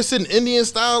 motherfucker over here sitting Indian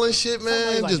style and shit, man.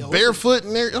 Somebody like, Just yo, barefoot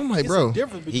and everything. I'm like, It's bro. a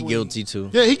difference He between guilty too.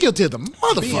 Yeah, he guilty as the being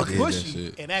motherfucker. that pushy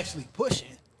shit. and actually pushing.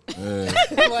 Yeah.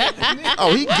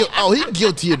 Oh, he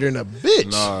guiltier than a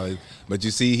bitch. No, but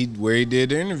you see, where he did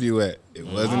the interview at, it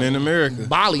wasn't in America.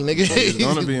 Bali, nigga. He's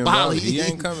gonna be in Bali. He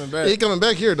ain't coming back. He coming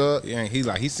back here, dog.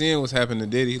 He's seeing what's happening to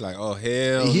Diddy. He's like, oh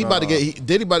hell, He about to no. get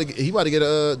Diddy about to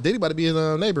get Diddy about to be his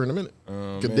neighbor in a minute.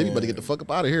 Cause Diddy about to get the fuck up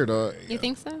out of here, dog. You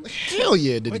think so? Hell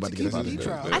yeah, Diddy Wait about to till get up out of KCD here.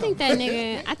 trial. I think that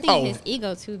nigga. I think Oh. his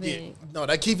ego too big. No,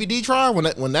 that Keefy D trial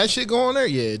when that shit go on there,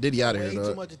 yeah, Diddy out of Way here, too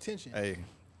dog. much attention. Hey,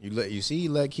 you see, he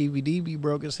let KVD be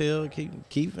broke as hell.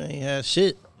 Keith ain't had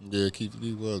shit. Yeah, Keith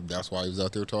Lee was. That's why he was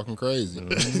out there talking crazy.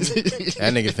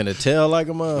 That nigga finna tell like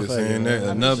a Just saying motherfucker. that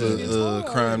another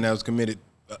crime that was committed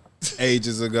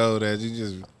ages ago that you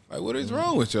just like, what is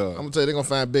wrong with y'all? I'm gonna tell you, they're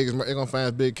gonna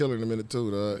find Big Killer in a minute too,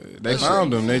 dog. They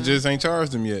found him. They just ain't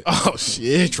charged him yet. Oh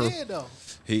shit, true. Yeah, though.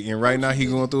 And right now he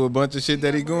going through a bunch of shit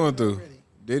that he going through.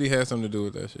 Diddy had something to do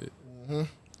with that shit.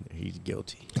 He's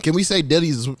guilty. Can we say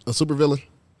Diddy's a supervillain?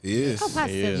 He is. Oh,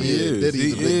 possibly. He is.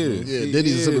 Diddy's He a is. yeah, He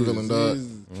Diddy's a is. supervillain, dog. He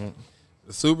is.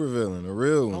 The supervillain, a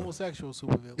real one. Homosexual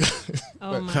supervillain.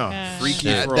 Oh my god. Freaky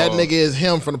That frog. nigga is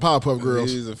him from the Powerpuff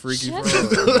Girls. He's a freaky Shut frog.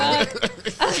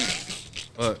 the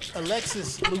fuck. What?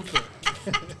 Alexis Luthor.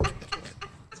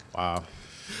 Wow.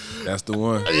 That's the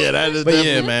one. Yeah, that is. But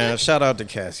yeah, man, shout out to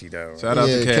Cassie though. Shout out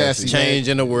to Yeah, Cassie. Cassie.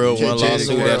 Changing the world one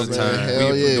Changing the lawsuit at world, a man. time.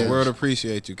 Hell yeah. The world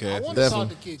appreciate you, I Cassie. want to talk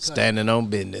Definitely. to Kid Cudi. Standing on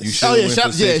business. You Oh should've yeah, went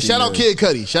for 60 shout out million. Kid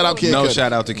Cudi. Shout out Kid No Cudi.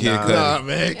 shout out to Kid Nah. Cudi. Nah,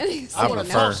 man. I want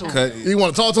to know prefer. something. You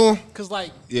want to talk to him? Cause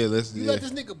like, Yeah, let's. you Yeah. let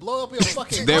this nigga blow up your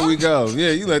fucking There car? we go.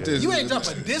 Yeah, you let this. You ain't drop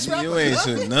a diss rap You or ain't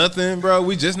nothing? said nothing, bro.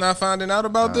 We just not finding out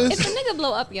about If this. a nigga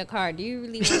blow up your car, do you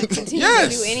really want to continue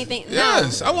Yes. to do anything?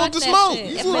 Yes. No, I want fuck the that smoke. shit.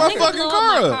 You If blew a my nigga fucking blow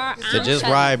car my up. car, To I'm just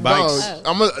shutting ride the bikes. fuck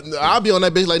up. I'll be on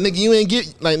that bitch like, nigga, you ain't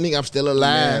get, like, nigga, I'm still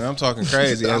alive. Man, I'm talking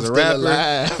crazy I'm as a still rapper.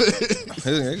 alive.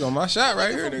 Here go my shot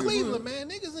right here, From nigga. Cleveland, man.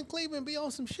 Niggas in Cleveland be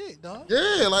on some shit, dog.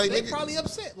 Yeah, like, They nigga. probably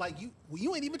upset. Like you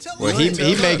ain't even telling Well, me.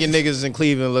 he making niggas in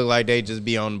Cleveland look like they just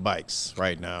be on bikes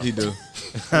right now. He do.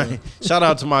 Shout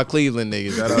out to my Cleveland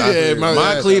niggas. Yeah,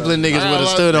 my Cleveland niggas would have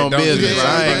stood on They don't business. do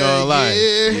I ain't gonna lie.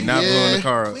 You're not blowing the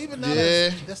car up. Cleveland, Yeah.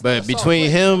 that's But not between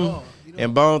soft him place at all, you know?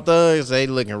 and Bone Thugs, they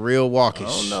looking real I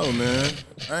walkish. don't know, man.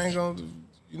 I ain't gonna.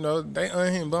 You know, they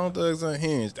unhinged. Bone Thugs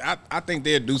unhinged. I think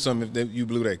they'd do something if you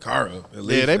blew that car up. At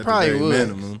least they at the probably very would.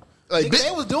 Minimum. Like, Nigga,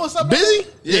 they was doing something. busy?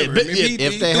 Yeah, but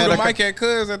if they had the a- mic at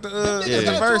Cuz at the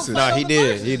Yeah. verses. No, No, he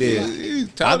did. He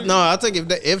did. Totally. I think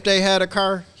if they had a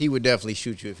car, he would definitely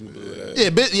shoot you if you blew it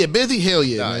up. Yeah, busy, hell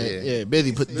yeah, Nah, man. yeah. Yeah,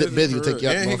 busy would take you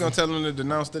out. And he the gonna tell him to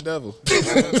denounce the devil.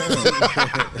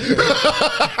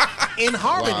 In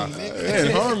harmony, nigga. Yeah,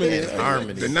 in harmony.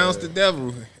 Harmony. Denounce the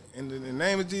devil. In the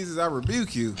name of Jesus, I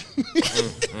rebuke you.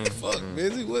 Fuck,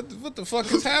 busy. What the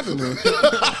fuck is happening?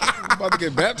 About to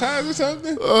get baptized or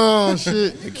something? Oh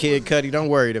shit. The Kid Cudi, don't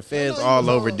worry. The feds he all was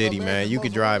over on Diddy, man. American You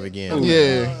could Most drive Wanted. again.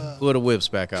 Yeah. Pull the whips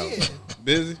back out. Yeah.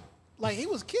 Busy? Like he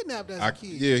was kidnapped as a kid.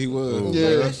 Yeah, he was. Yeah.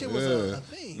 Like, that shit was a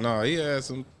thing. No, he had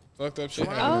some fucked up shit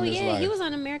happen Oh in his yeah, life. he was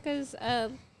on America's.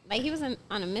 Like he was on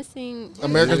a missing.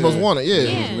 America's Most Wanted. Yeah.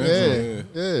 Yeah.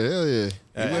 Yeah, hell yeah.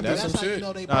 He went through That's some how you shit.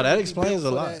 know they Nah, that probably explains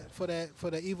built a lot. for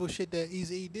the evil shit that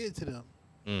Eazy-E did to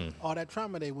them. All that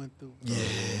trauma they went through.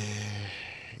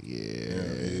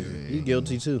 He's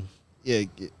guilty too. Yeah.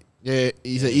 Yeah.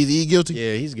 He said Easy guilty?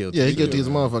 Yeah, he's guilty. Yeah, he guilty as a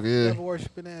motherfucker, yeah. Never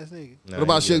worshiping ass nigga. Nah, What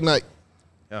about he Suge Knight?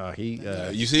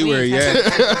 You see where he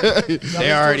at?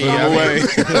 They already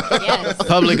Yes.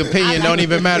 public opinion don't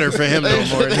even matter for him no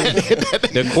more.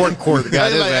 The court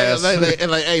got his ass.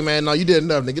 Like, hey man, no, you did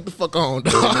enough. Nigga, get the fuck on,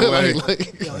 dog. away.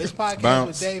 like, Yo, his podcast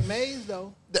Bounce. with Dave Mays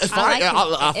though. it's I fire.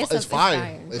 like it. It's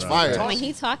fire. It's fire. When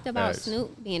he talked about Facts.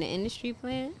 Snoop being an industry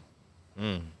plant,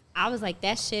 I was like,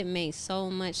 that shit makes so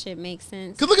much shit make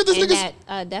sense. 'Cause look at this and nigga's-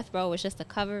 that Death Row was just a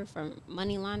cover for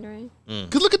money laundering.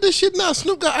 Cause look at this shit now.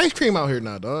 Snoop got ice cream out here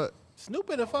now, dog. Snoop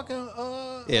in a fucking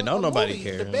Yeah, don't nobody movie,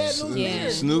 care. The Bad News Yeah.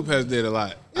 Bears. Snoop has did a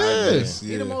lot. Yes.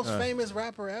 He the most famous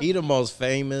rapper ever. He the most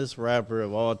famous rapper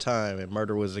of all time, and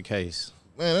murder was the case.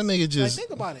 Man, that nigga Like, just think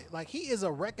about it. Like, he is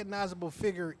a recognizable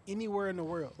figure anywhere in the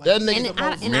world. Like, that And, nigga.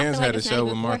 I feel Man's like had a it's not show even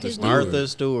with for Martha his Stewart. music. Martha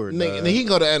Stewart. Nigga, and he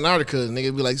go to Antarctica,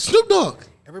 nigga be like Snoop Dogg.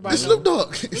 everybody It's know Snoop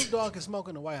Dogg. Snoop Dogg can smoke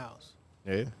in the White House.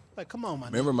 Yeah. Like, come on,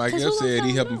 man. Remember Mike 'Cause Epps who said he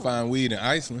don't helped him know? find weed in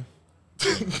Iceland.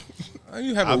 How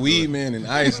you have a weed man in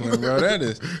Iceland, bro?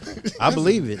 I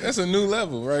believe it. That's a new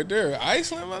level right there.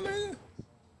 Iceland, my nigga.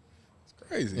 It's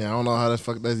crazy. Yeah, I don't know how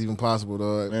that's even possible,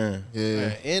 dog. Man.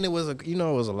 Yeah. And it was it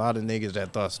was a lot of niggas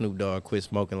that thought Snoop Dogg quit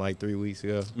smoking like 3 weeks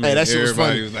ago. Hey, that shit was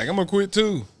Everybody funny. was like, I'm gonna quit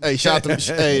too. Hey, shout out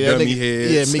to hey, that Dummy nigga,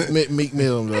 heads. yeah, Meek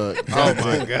Mill, dog. Oh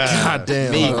my god. God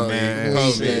damn, Meek, dog. man. Meek,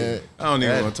 Oh, man. I don't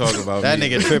even want to talk about That me.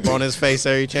 nigga trip on his face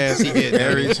every chance he get.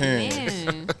 Every chance.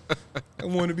 Man. I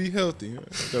want to be healthy.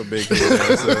 So big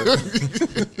ass up.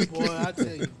 Boy, I tell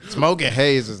you. Smoking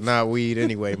haze is not weed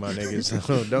anyway, my nigga.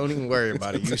 So don't even worry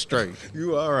about it. You straight.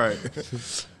 You all right?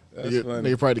 That's Nigga, funny.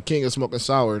 nigga probably the king of smoking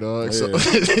sour, dog. So.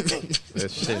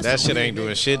 That shit ain't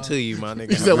doing shit to you, my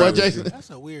You said nigga. what, Jason? That's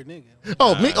a weird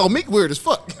nigga. Meek weird as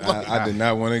fuck. I did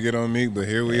not want to get on Meek, but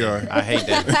here we are. I hate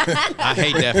that. I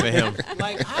hate that for him.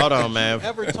 Like, Hold on, man.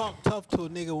 ever talk tough to a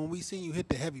nigga when we seen you hit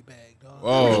the heavy bag, dog?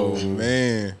 Oh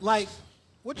man. Like,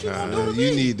 what you gonna do to You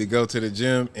me? need to go to the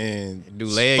gym and Do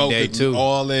leg focus day, too.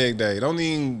 All leg day. Don't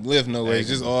even lift no weights,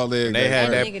 just all leg They day.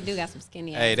 had that- Nigga do got some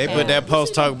skinny. Hey, ass they put calves. that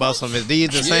post talk about some. Is these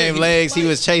the same he- legs he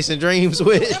was chasing dreams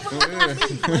with?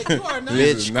 Like, you are not.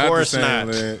 These is Bitch, not the course same not.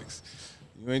 legs.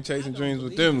 You ain't chasing dreams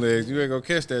with them legs. You ain't gonna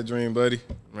catch that dream, buddy.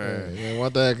 Man,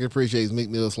 one thing I can appreciate is Meek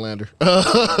Mill slander.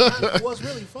 What's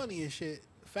really funny is shit.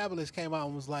 Fabulous came out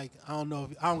and was like, I don't know,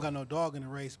 I don't got no dog in the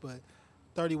race, but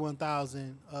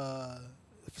 31,000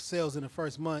 sales in the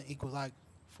first month equals like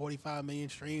 45 million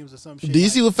streams or some shit. Do you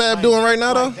see what Fab doing right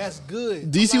now, though? That's good.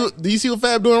 Do you see what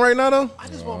Fab doing right now, though? I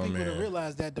just want people to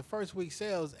realize that the first week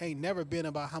sales ain't never been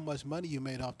about how much money you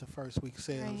made off the first week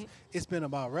sales. Right. It's been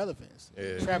about relevance.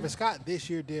 Yeah. Travis Scott this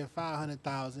year did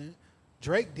 500,000.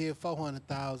 Drake did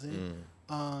 400,000.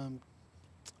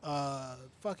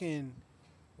 Fucking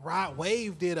Rod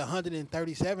Wave did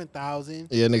 137,000.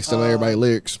 Yeah, niggas telling everybody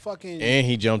lyrics. Fucking And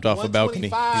he jumped off a balcony.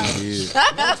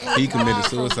 125. He committed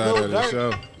suicide Lil at the Durk.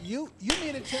 show. You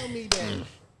mean to tell me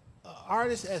that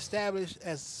artists established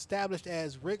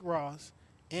as Rick Ross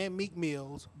and Meek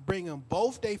Mills, bringing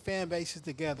both their fan bases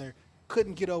together,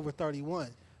 couldn't get over 31?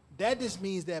 That just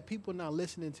means that people not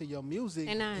listening to your music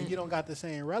and you don't got the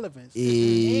same relevance.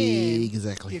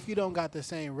 Exactly. And if you don't got the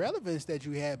same relevance that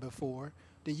you had before,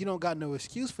 then you don't got no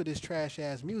excuse for this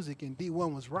trash-ass music. And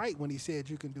D1 was right when he said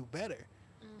you can do better.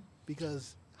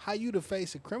 Because how you to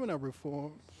face a criminal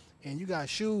reform and you got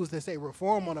shoes that say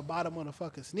reform on the bottom of the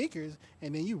fucking sneakers,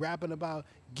 and then you rapping about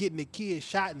getting the kids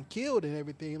shot and killed and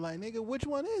everything. Like, nigga, which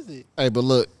one is it? Hey, but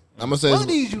look, I'm gonna say What of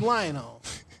these you lying on?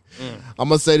 I'm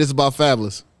gonna say this about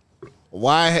Fabulous.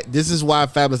 This is why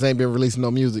Fabulous ain't been releasing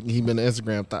no music. He been an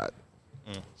Instagram thought.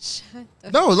 Shut the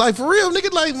No, like for real,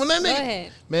 nigga. Like when that Go nigga,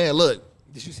 ahead. man, look.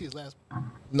 Did you see his last?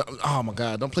 No, oh my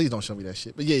God, please don't show me that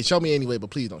shit. But yeah, show me anyway. But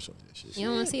please don't show me that shit. You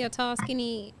don't want to see a tall,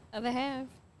 skinny other half?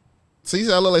 So you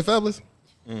see how I look like Fabulous?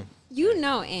 You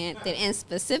know, Ant, that in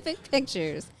specific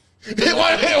pictures.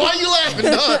 why you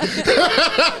laughing, dog?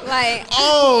 Like,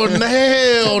 Oh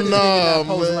hell no,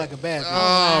 Posing man. like a bad bitch.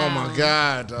 Oh my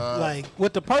God, dog. Like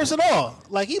with the person on.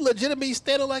 Like he legitimately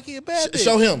standing like he a bad bitch.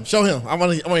 Show him. I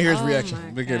want to hear his oh reaction.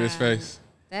 my Look at his gosh. face.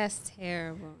 That's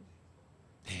terrible.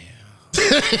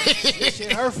 This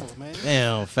shit hurtful, man.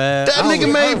 Damn, Fab. That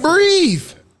nigga made Breathe.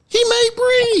 He made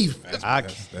Breathe.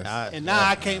 And now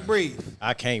I can't breathe.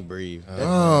 I can't breathe.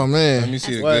 Oh Let man. me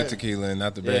see the What? good tequila and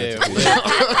not the bad Yeah. tequila.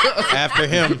 After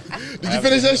him, Did you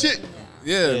finish that shit?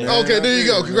 Yeah, man. Okay, there you I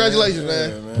go. did, Congratulations, man.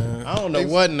 Yeah, man. I don't know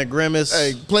what in the grimace.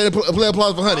 Hey, play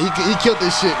applause for Hunnit. He killed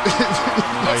this shit. It took you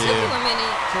a minute.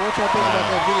 So what y'all think about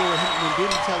that video when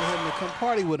Diddy telling him to come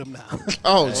party with him now?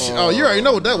 You already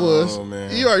know what that was. Oh,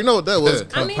 man. You already know what that was.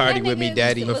 I mean, party that with me, nigga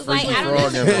daddy. was The like, freaky I don't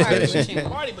frog know and if party with you.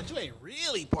 Party, but you ain't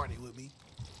really party with me.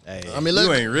 Hey, I mean, You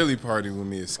look. ain't really partying with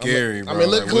me. It's scary, bro. I mean,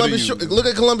 look, Like, Columbus Short. Look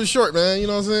at Columbus Short, man. You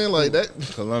know what I'm saying? Like that.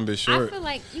 Columbus I Short. feel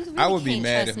like you really I would be can't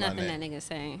mad trust if my nothing that name- nigga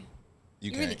say.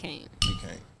 You really can't. You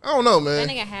can't. I don't know, That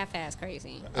man. nigga half-ass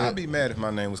crazy. I'd be mad if my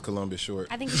name was Columbus Short.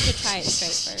 I think you should try it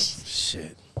straight first.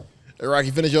 shit. Hey,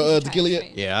 Rocky, finish your tequila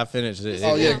yet? Yeah, I finished it.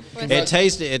 Oh, yeah. It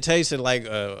tasted like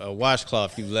a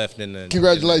washcloth you left in the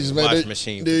Congratulations, man. wash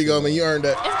machine. There you go, man. You earned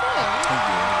that. It's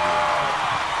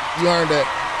good. You earned that.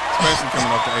 Especially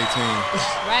coming off the 18.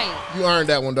 Right. You earned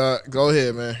that one, dog. Go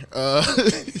ahead, man.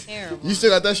 Terrible. You still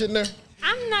got that shit in there?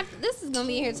 I'm not. This is gonna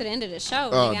be here to the end of the show.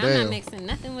 Oh, nigga. I'm damn. not mixing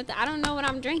nothing with. I don't know what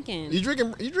I'm drinking. You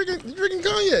drinking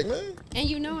cognac, man. And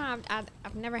you know,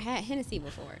 I've never had Hennessy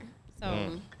before. So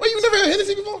Well, you never had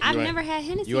Hennessy before? I've never had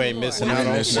Hennessy. you ain't before. missing I out on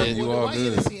wouldn't- shit. You all Why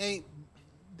good. Hennessy ain't?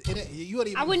 You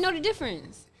wouldn't even, I wouldn't know the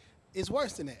difference. It's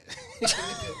worse than that.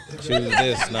 Choose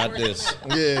this, not this.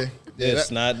 Yeah. This,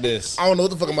 that- not this. I don't know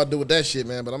what the fuck I'm about to do with that shit,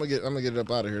 man. But I'm gonna get it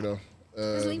up out of here though.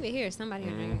 Just leave it here. Somebody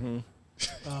will drink.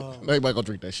 Everybody gonna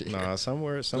drink that shit. Nah,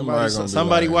 Somebody somebody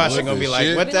gonna be watching like, gonna be "What like,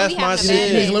 the what? shit?" That's We my gonna be You need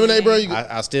having some shit. lemonade, bro? You,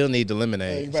 I still need the hey,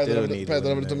 lemonade. you pass Still that need over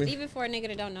the to me. lemonade. Leave it for a nigga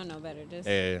that don't know no better. Just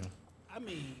Yeah, I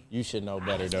mean, you should know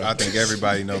better though. I think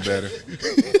everybody know better.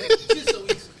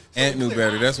 Ant knew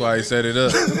better. That's why he set it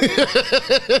up.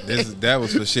 That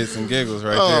was for shits and giggles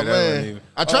right Oh there. That wasn't man, even.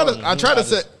 I tried to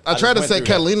set went through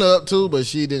Catalina up too, but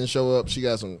she didn't show up. She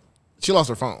lost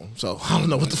her phone, so I don't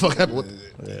know what the fuck happened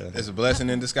with. Yeah. It's a blessing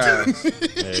in disguise. Yeah.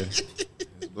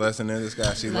 It's a blessing in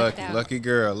disguise. She Lucked lucky. out. Lucky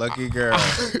girl. Lucky girl. All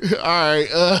right,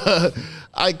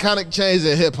 iconic change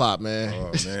in hip hop, man.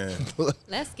 Oh man.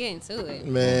 let's get into it.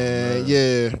 Man,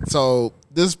 yeah. So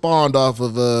this spawned off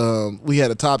of we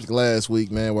had a topic last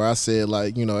week, man, where I said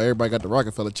like, you know, everybody got the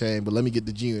Rockefeller chain, but let me get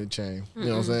the G-Unit chain. You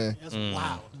know what I'm saying? that's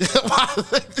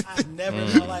wild. I've never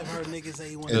in my life heard niggas say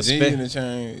he wanted The spin- G in the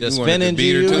chain. the You wanted spinning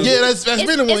beat her GU? too? Yeah, that's been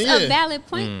the one. It's Yeah. a valid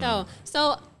point though.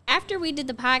 So after we did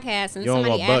the podcast and You don't somebody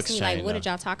want Bucks asked me like, chain, what though. did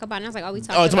y'all talk about? And I was like, oh, we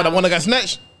talked Oh, it's about about the one that got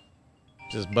snatched.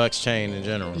 Just Bucks chain in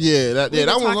general. Yeah, that we yeah,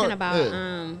 were that one. talking about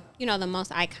Yeah. you know, the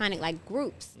most iconic like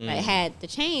groups that had the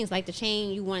chains, like the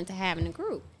chain you wanted to have in a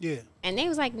group. Yeah. And they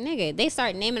was like, nigga, they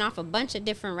started naming off a bunch of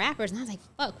different rappers. And I was like,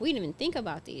 fuck, we didn't even think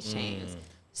about these chains.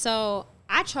 So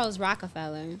I chose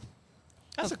Rockefeller.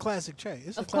 That's a classic chain.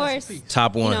 It's a Of classic course, piece.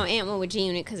 Top you one. know, Ant went with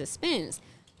G-Unit because it spins.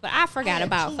 But I forgot had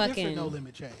about two different fucking... no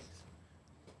limit chains.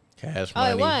 Cash Oh,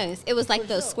 money. it was. It was like For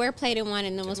the sure. square plated one,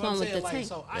 and then That's was what I'm one with saying, the like, tank.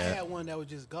 so I Yeah. had one that was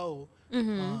just gold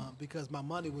because my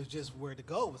money was just where the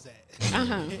gold was at.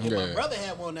 Uh-huh. And my Yeah. brother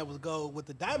had one that was gold with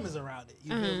the diamonds around it.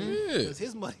 You feel me? Yeah. Because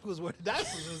his money was where the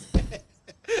diamonds was at.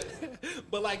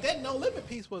 But like that No Limit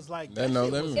piece was like That No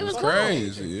shit Limit It was was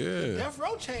crazy. major. Yeah. Death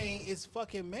Row chain is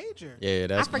fucking major. Yeah, I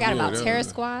that's forgot about that Terror was-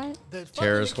 Squad. The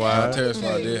Terror fucking Squad. Terror Squad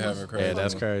chain did have was a crazy Yeah,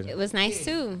 that's one. crazy. It was nice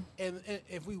Yeah. too. And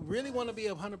if we really want to be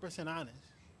 100%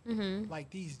 honest, like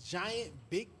these giant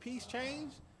big piece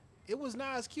chains, it was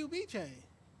Nas QB chain.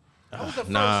 That was the first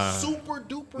Nah. super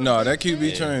duper. No, big that QB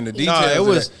chain. chain, the No, details. it of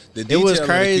was- that- the it was detail of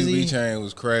crazy. The QB chain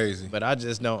was crazy. But I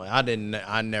just don't.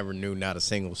 I never knew not a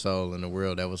single soul in the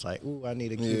world that was like, ooh, I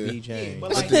need a QB Yeah, chain.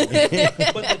 but like,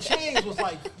 but the chains was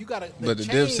like you gotta. But the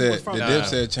chain Dipset, was from the the-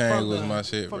 Dipset chain from was the- my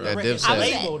shit, from bro. the That record Dipset- I was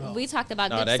label, at, though. we talked about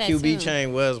No, Dipset that QB too.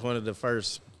 chain was one of the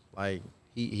first. Like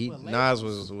he What, Nas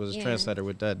labels? was a Yeah. trendsetter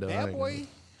with that though. Bad Like, Boy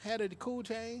had a cool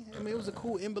chain. I mean, it was a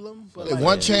cool emblem. But Like, like,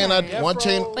 one chain, Death one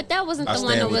chain. Row, But that wasn't I the one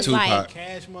stand that with was Tupac. like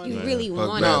Cash Money. you really Fuck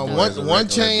wanted. Bad No, Boys one and one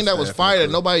Records chain that was staff fire that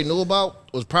and nobody knew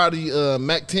about was probably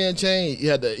Mac 10 chain.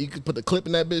 You could put the clip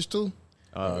in that bitch too.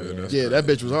 oh yeah. that's Yeah, that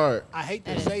bitch was hard. I hate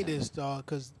to say this, dog,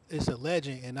 because it's a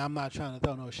legend, and I'm not trying to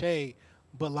throw no shade,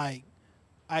 but like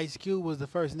Ice Cube was the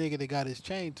first nigga that got his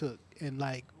chain took, and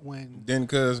like when Then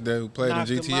cuz they played in Knocked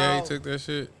him GTA out. took that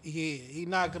shit. he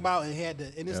knocked him out and had the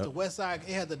and it's Yep. the West Side,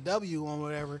 it had the W on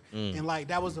whatever, and like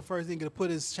that was the first nigga to put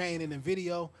his chain in the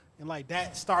video, and like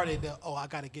that started the I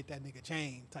gotta get that nigga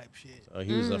chain type shit. So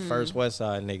he was the first West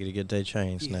Side nigga to get their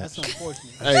chain Yeah, that's snatched.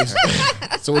 unfortunate.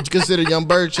 Hey, so would you consider Young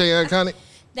Bird chain iconic?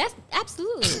 That's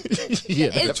absolutely. Yeah.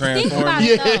 Think Transform. about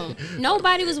it though.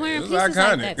 Nobody was wearing It was pieces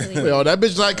like iconic. that. To leave. Yo, that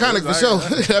bitch was iconic for was sure.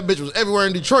 That bitch was everywhere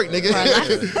in Detroit, nigga.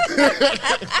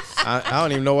 I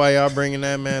don't even know why y'all bringing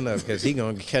that man up because he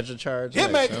gonna catch a charge. Yeah,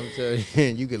 next. man. I'm telling you,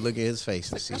 you could look at his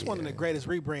face and see. That's one of the greatest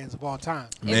rebrands of all time.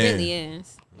 It Man. really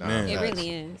is. Man. It facts. really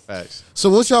is. Facts. So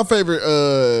what's y'all favorite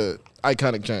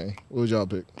iconic chain? What would y'all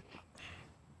pick?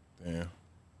 Damn.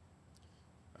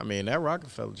 I mean, that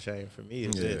Rockefeller chain for me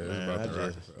is Yeah, it, it's man. about I the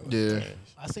just- Rockefeller. Yeah.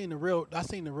 I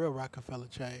seen the real Rockefeller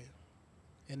chain,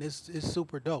 and it's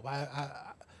super dope.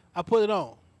 I put it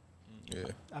on. Yeah.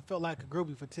 I felt like a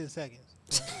groupie for 10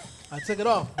 seconds. I took it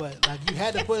off, but like you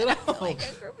had to put it on.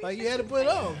 Like you had to put it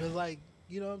on because like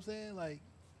you know what I'm saying. Like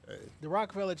the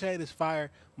Rockefeller chain is fire.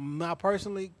 Not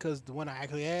personally, because the one I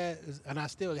actually had and I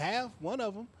still have one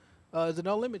of them is the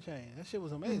No Limit chain. That shit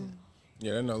was amazing.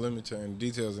 Yeah, that No Limit chain. The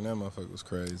details in that motherfucker was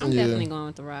crazy. I'm Yeah. definitely going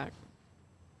with the Rock.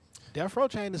 Death Row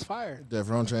chain is fire, Death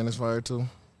Row chain is fire too.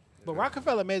 but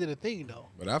Rockefeller made it a thing though.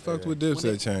 But I fucked with When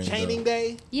Dipset it- chain. Chaining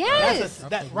day. Yes.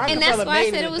 That And Rockefeller that's why I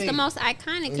made said a it was the thing. most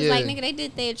iconic. Because, Yeah. like, nigga, they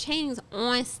did their chains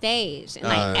on stage. And,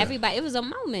 like, everybody, it was a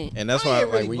moment. And that's I why, ain't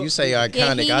like, really when you booked say it. Yeah,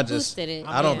 iconic, he I just, boosted it.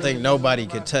 I don't Yeah. think nobody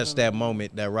could touch that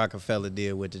moment that Rockefeller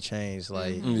did with the chains.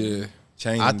 Like, Yeah.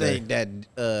 Chaining I day. think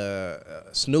that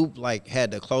Snoop like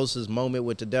had the closest moment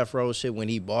with the Death Row shit when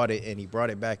he bought it and he brought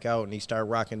it back out and he started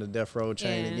rocking the Death Row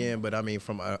chain Yeah. again. But I mean,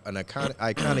 from an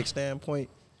iconic standpoint,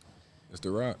 It's the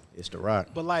Rock. it's the Rock.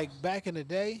 But like back in the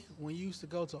day, when you used to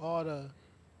go to all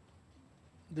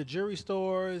the jewelry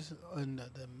stores and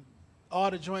all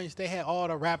the joints, they had all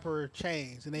the rapper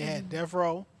chains, and they had Death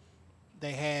Row,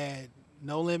 they had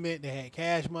No Limit, they had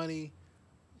Cash Money.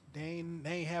 They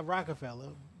ain't have Rockefeller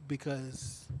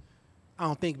because I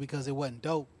don't think because it wasn't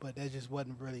dope, but that just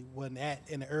wasn't at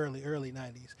in the early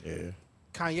 '90s. Yeah.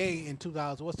 Kanye in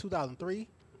 2003.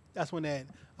 That's when that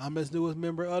I'm as new as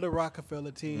member of the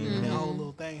Rockefeller team. And that whole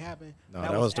little thing happened. No,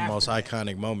 that was the most after that.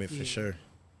 iconic moment for Yeah. sure.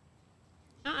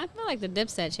 I feel like the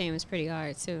Dipset chain was pretty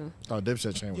hard, too. Oh,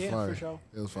 Dipset chain was Yeah, fire. for sure.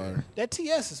 It was fire. That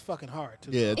TS is fucking hard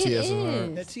too. Yeah, It TS is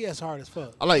hard. That TS hard as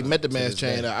fuck. I like Method Man's this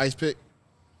chain, day. that ice pick.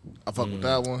 I fuck with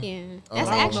that one. Yeah. That's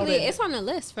I don't actually, know that- it's on the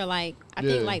list for, like, I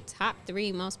Yeah. think, like, top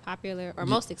 3 most popular or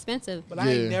most expensive. But I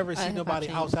ain't Yeah. never seen hip-hop nobody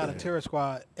chain. outside of Terror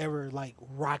Squad ever like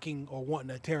rocking or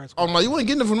wanting a Terror Oh Squad. no, you wasn't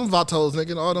getting it from them Vatos,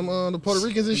 nigga. All them the Puerto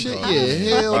Ricans and shit. Yeah,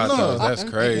 hell Vatos, no. That's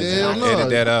crazy. Hell no. Edit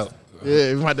that out.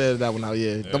 Yeah, we might edit that one out. Yeah,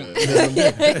 yeah, you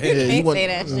Can't want- say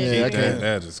that shit. Yeah, I can't.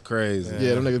 That is crazy.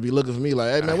 Yeah, them niggas be looking for me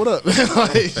like, hey man, what up? Like,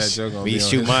 Fat Joe gonna Me be on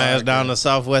shoot his my ass podcast. down to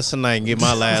Southwest tonight and get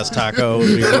my last taco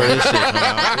before this shit come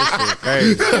out. This shit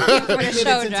crazy. For the Minutes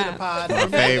show into the drop. pod, My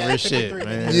favorite shit,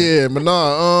 man. yeah, but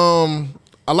nah,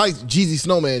 I like Jeezy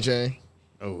Snowman chain.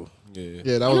 Oh, Yeah. Yeah,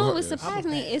 that You know what was. would surprise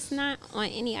me? It's not on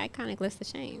any iconic list of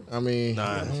chains. I mean,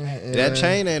 nah. yeah. That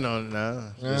chain ain't on, nah.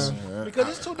 because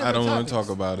it's two different I don't want topics. to talk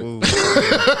about it. Ooh.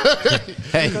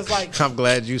 Hey, Because, like, I'm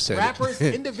glad you said Rappers,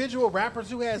 it. individual rappers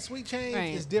who had sweet chains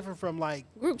Right. is different from like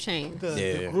Group chain. the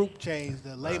Yeah. group chains,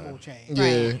 the label chains.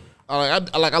 Yeah.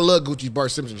 I love Gucci's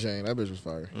Bart Simpson chain. That bitch was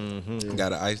fire.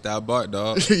 Got an iced out Bart,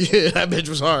 dog. Yeah, that bitch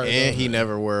was hard. And he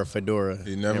never wore a fedora.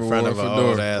 He never in front wore a of an fedora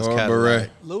old ass or a Cadillac. beret.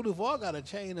 Lou Duval got a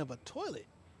chain of a toilet.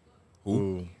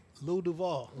 Who? Lou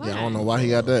Duval. Yeah, I don't know why he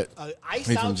got that. Iced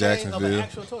He out from chain of an Jacksonville.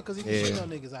 actual toilet because he can shit on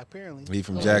niggas apparently. He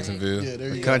from Jacksonville. Yeah, there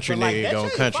you go. Country But, like, nigga that going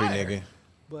chain country fire. nigga.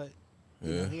 But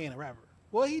you know, he ain't a rapper.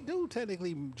 Well, he do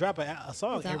technically drop a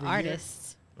song He's an every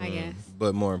artist, I guess.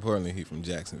 But more importantly, he from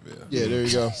Jacksonville. Yeah, there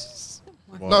you go.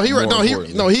 More He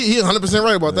 100%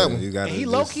 right about that one. You year. gotta And he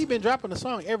low just- key been dropping a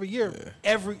song every year,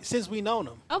 since we known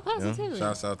him. Oh, positively.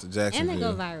 Shouts out to And they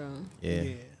go Jacksonville. viral. Yeah.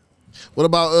 What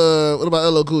about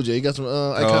LL Cool J? You got some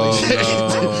iconic shit.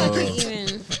 How could he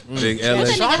even? Big That LA.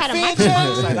 nigga had a Like,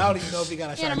 microphone. I don't even know if he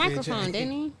got a He had a shark fin microphone, chain.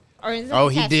 didn't he? Or is that Oh,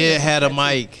 he tattoo? did had a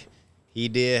mic. He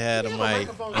did had a He had mic.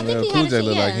 microphone. I think he Cool had a J shit,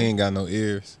 look like yeah. he ain't got no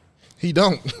ears. He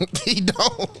don't. He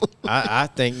don't. I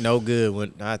think no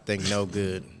good. I think no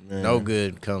good. No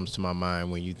good comes to my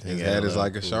mind when you think His head is LL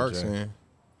like a Cool shark's J. fin.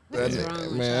 That What's nigga, wrong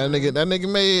with man, that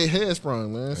nigga made head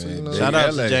sprung, man. So, you know, Shout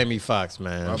out LA. to Jamie Foxx,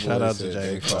 man. My Shout boy out to said Jamie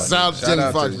Jamie Foxx. Shout out to Jamie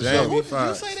Foxx for sure. Jamie Did you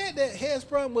Foxx. say that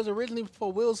Hairspray was originally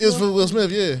for Will It's Smith? for Will Smith,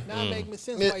 yeah. Now it make me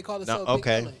sense Yeah. why he called No, himself Big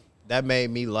okay. LA. That made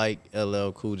me like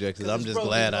LL Cool J because I'm his just brother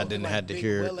glad I looked didn't like have to Big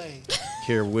hear Will A.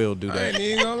 Will do I ain't that.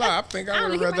 even gonna lie. I think I I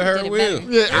would don't have know, rather he heard might have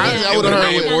Will. did it Yeah, I Yeah. would have It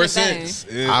heard made Will. more Better. sense.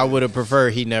 I would have preferred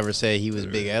he never said he was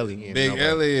Big Ellie. Big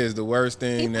Ellie is the worst He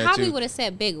thing that probably you. would have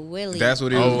said Big Willie. That's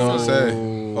what he was gonna say.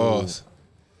 Oh. Pause.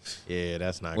 Yeah,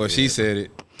 that's not Well, good. she said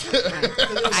it, I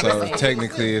so can say it.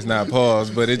 technically it's not pause,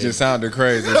 but it just sounded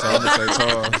crazy, so I'm gonna say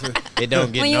pause. It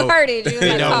don't get When you no. heard it, you was It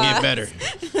like, don't pause. get better.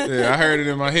 Yeah, I heard it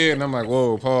in my head, and I'm like,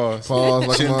 whoa, pause. Pause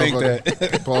like a Shouldn't think motherfucker.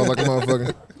 that. Pause like a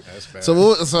motherfucker. That's bad.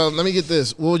 So let me get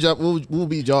this. What would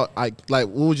be y'all what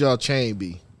would y'all chain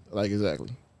be? Like exactly.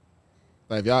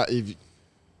 Like if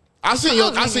I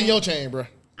seen your chain, bro.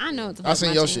 I know what the I fuck seen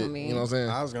my your chain shit. gonna be. You know what I'm saying?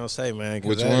 I was gonna say, man,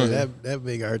 Which because one? that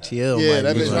big RTL, Yeah, might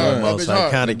that be bitch one of hard. the That most bitch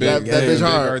hard. iconic. That bitch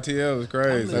hard. RTL is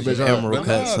crazy. That bitch hard. Emerald But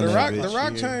cuts no, and the rock, that the bitch,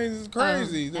 rock yeah. chains is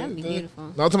crazy. That'd be beautiful.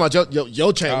 No, I'm talking about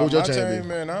your chain. What would your My chain be?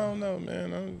 man, I don't know,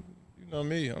 man. You know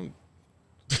me.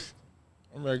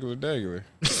 I'm regular.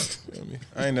 Feel me?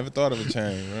 I ain't never thought of a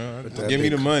chain, bro. Give me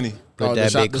the money. Put Oh,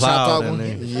 that the big shop top cloud in one?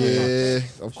 there.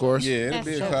 Yeah, of course. Yeah, it'll That's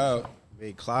be a true. cloud.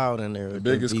 Big cloud in there. The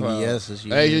biggest cloud. BBSs.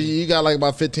 Hey, you got like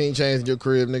about 15 chains in your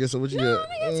crib, nigga. So what you got?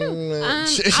 I got two. Man, I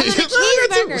shit. want a I got two.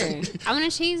 cheeseburger. I want a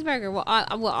cheeseburger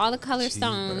with all the color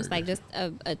stones, like just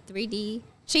a 3D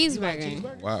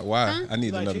cheeseburger. Why? Huh? I need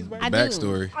You like another cheeseburger? I do.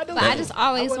 backstory. I do. But I just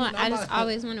always I want. I just not-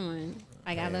 always wanted one.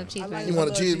 Like I love cheeseburgers. You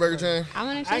want a I love cheeseburger cheeseburger. chain? I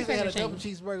want a I actually had a cheeseburger double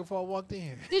chain. cheeseburger before I walked in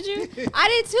here. Did you? I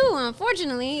did too.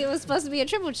 Unfortunately, it was supposed to be a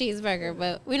triple cheeseburger,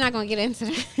 but we're not gonna get into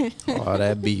that. All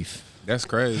that beef. That's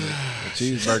crazy. A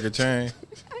cheeseburger chain.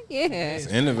 Yeah. It's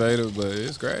innovative, but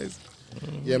it's crazy.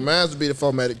 Yeah, mine's would be the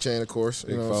Fomatic chain, of course.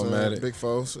 Big You know what I'm saying? Fomatic. Big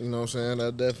Foes. You know what I'm saying?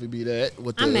 That'd definitely be that.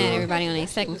 With I'm the, mad at everybody on their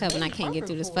second cup and I can't get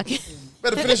through this fucking.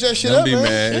 Better finish that shit Don't up, be man.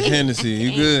 mad. It's Hennessy.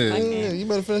 You good. Okay. Yeah, you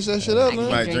better finish that shit up, I man.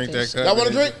 Might Drink drink that this cup. Y'all want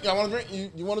to drink? Y'all want to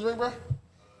drink? You want to drink, bro?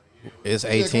 It's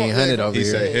come on, 1800 yeah, over He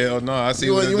here. said, hell no. I see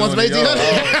You what want, it's you want some doing to y'all.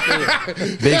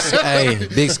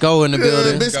 1800? Big Sko in the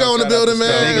building. Big Skull in the Shout out building, to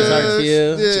man. Skull. Niggas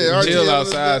Yeah, RTL Chill was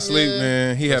outside, good, sleep, yeah.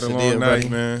 man. He had a Yes, it long did, night, buddy.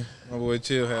 man. My boy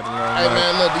Chill had a long Hey, night.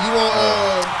 man, look, do you want,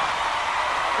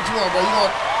 what you want, bro? You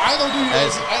want, I ain't gonna do you Hey,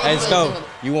 this. I ain't hey, gonna do Sko,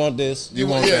 that. you want this? You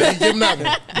want Yeah, that? give him that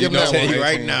one. Give him know that I'll tell one. you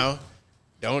right 18. now,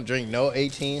 don't drink no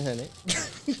 1800.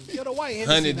 Yo, the white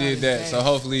Hennessy Honey not did as that, bad. so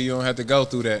hopefully you don't have to go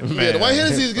through that. Yeah, the white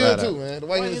Hennessy is good Flat too, man. The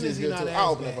white Hennessy is Hennessy good not too. as I'll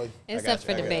open bad. it for you. It's up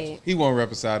for debate. He won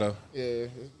Reposado. Yeah,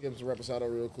 give him some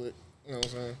Reposado real quick. You know what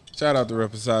I'm saying? Shout out to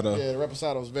Reposado. Yeah, the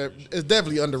Reposado is it's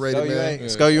definitely underrated, man.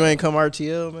 Sko, you ain't come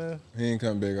RTL, man. He ain't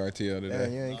come big RTL today.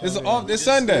 Damn, you ain't It's come off. It's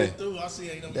Sunday.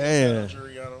 Damn.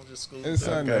 It's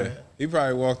Sunday. He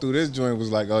probably walked through this joint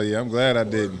was like, oh yeah, I'm glad I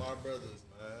didn't.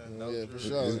 Yeah, for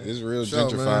sure. It's real Sure,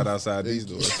 gentrified man. outside these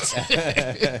doors.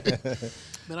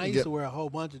 Man, I used to wear a whole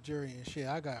bunch of jewelry and shit.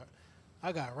 I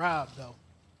got robbed though,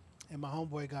 and my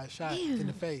homeboy got shot in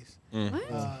the face.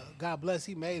 God bless,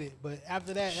 he made it. But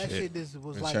after that, that shit just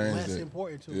was It like changed less it.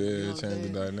 important to me. Yeah, you know it what I'm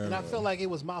changed the saying? And I dynamic. feel like it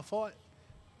was my fault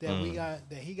that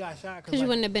he got shot. Because you like,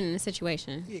 wouldn't have been in the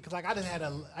situation. yeah, because like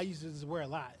I used to just wear a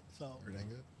lot, so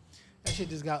that shit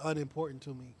just got unimportant to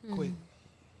me quick.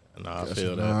 No, I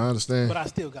feel No, that. I understand. But I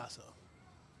still got some.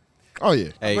 Oh yeah.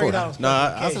 Hey, Bring it out no,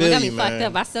 I special So feel it got me you, fucked man.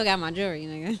 up. I still got my jewelry,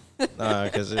 nigga. Nah,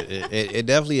 because it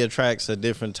definitely attracts a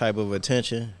different type of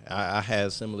attention. I had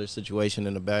a similar situation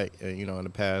in the back, in the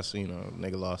past.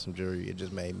 Nigga lost some jewelry. It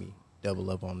just made me double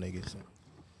up on niggas and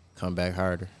come back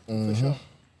harder. For sure.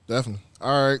 Definitely.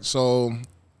 All right, so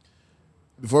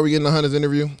before we get in the Hunnit's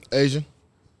interview, Asia,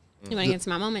 You want to get to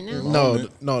my moment now? No, the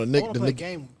I want to play a Nick.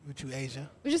 game with you, Asia.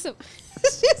 We're just so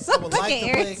I would like fucking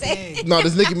to play a irritating. game. No,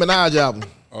 this Nicki Minaj album.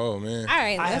 Oh man. All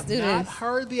right, I let's have do not this.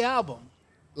 heard the album,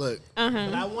 Look, but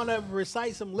I want to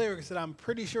recite some lyrics that I'm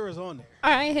pretty sure is on there.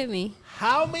 All right, hit me.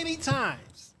 How many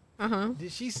times Uh-huh.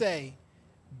 did she say,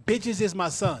 "Bitches is my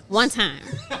son"? One time.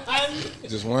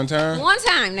 Just one time. One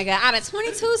time, nigga. Out of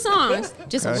 22 songs,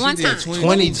 just Okay. one She did time.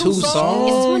 22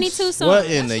 songs. It's 22 songs. What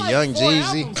in the That's like Young 4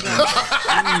 Jeezy?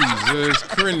 albums. Jesus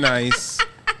Christ.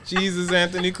 Jesus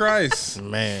Anthony Christ.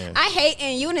 Man. I hate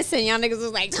in unison. Y'all niggas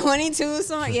was like 22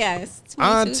 songs. Yes. 22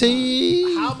 songs.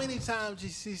 Auntie. How many times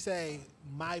did she say,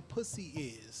 "My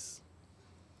pussy is"?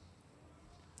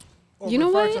 Or You know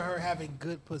refer what? to her having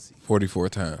good pussy. 44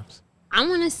 times. I'm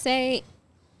going to say,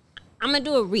 I'm going to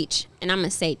do a reach, and I'm going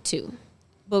to say 2.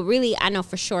 But really, I know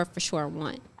for sure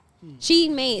 1. She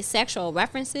made sexual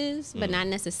references, but not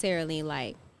necessarily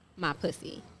like my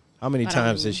pussy. How many But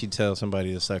times I mean- did she tell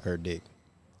somebody to suck her dick?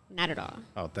 Not at all.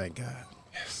 Oh, thank God.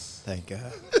 Yes. Thank God.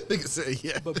 nigga said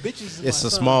yeah. But bitches is It's my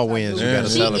the son. small I wins knew you it. gotta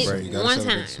She- celebrate. You gotta One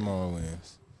celebrate time. small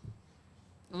wins.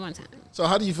 One time. So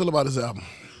how do you feel about this album?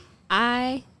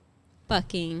 I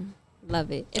fucking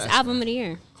love it. It's album of the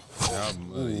year.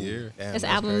 Album of the year. Damn, It's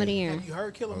that's album of the crazy. year. Have you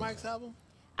heard Killer Mike's album?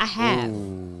 I have.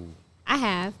 I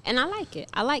have. And I like it.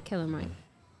 I like Killer Mike.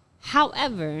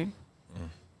 However,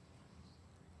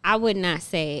 I would not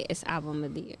say it's album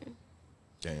of the year.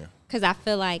 Damn. Because I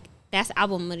feel like that's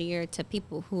album of the year to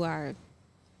people who are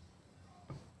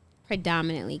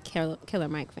predominantly Killer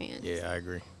Mike fans. Yeah, I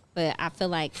agree. But I feel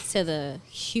like to the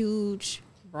huge,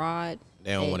 broad.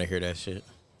 They don't want to hear that shit.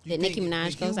 You That Nicki think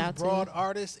Minaj the goes huge out to? broad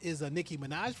artist is a Nicki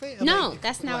Minaj fan? No, Like,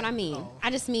 that's not what I like, mean. oh.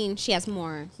 I just mean she has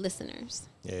more listeners.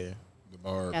 Yeah. The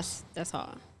barbs. That's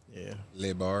all. Yeah.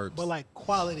 Le barbs. But like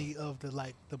quality of the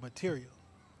material.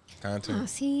 Oh, Content.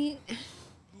 see.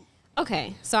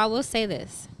 Okay, so I will say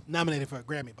this. Nominated for a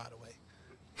Grammy, by the way.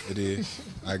 It is.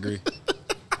 I agree.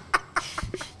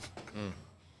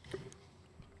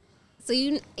 So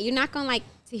you're not gonna like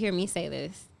to hear me say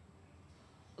this,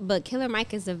 but Killer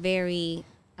Mike is a very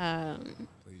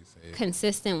Please say it.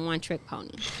 consistent one-trick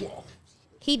pony.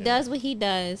 He does what he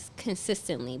does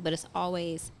consistently, but it's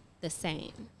always the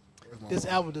same. This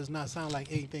album does not sound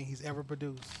like anything he's ever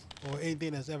produced or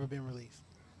anything that's ever been released.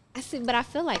 I see, but I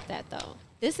feel like that though.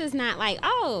 This is not like,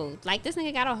 oh, like this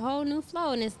nigga got a whole new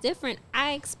flow and it's different.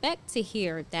 I expect to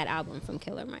hear that album from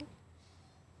Killer Mike.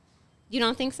 You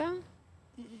don't think so?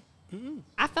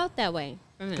 I felt that way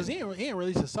from Because him. he ain't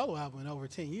released a solo album in over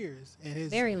 10 years. And his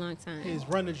Very long time. his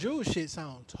Run the Jewels shit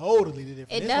sound totally different.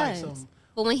 It It's does. like some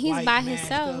But when he's white by mashed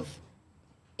himself,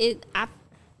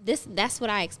 that's what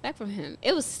I expect from him.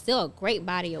 It was still a great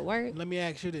body of work. Let me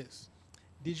ask you this.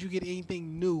 Did you get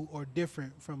anything new or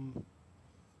different from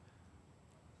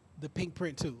the Pink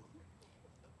Print 2?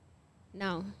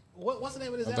 No. What's the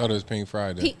name of this I album? thought it was Pink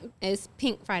Friday. It's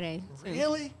Pink Friday. too.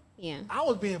 Really? Yeah. I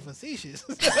was being facetious.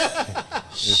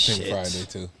 It's Pink Friday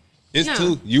too. It's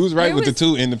No. 2. You was right There with was- the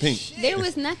 2 in the pink. There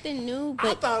was nothing new, I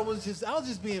but thought I was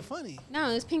just being funny. no,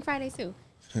 it was Pink Friday too.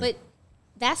 But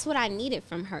that's what I needed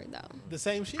from her though. The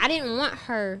same shit. I didn't want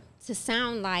her to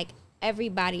sound like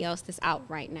everybody else that's out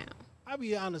right now. I'll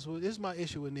be honest with you. This is my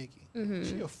issue with Nicki. Mm-hmm.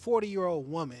 She a 40-year-old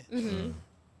woman.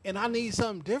 And I need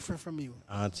something different from you.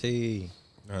 Auntie.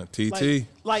 TT.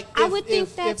 Like I would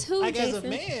think that too, Like as a Jason.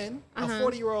 man, a Uh-huh.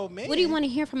 40-year-old man. What do you want to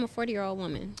hear from a 40-year-old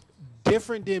woman?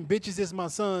 Different than bitches is my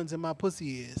sons and my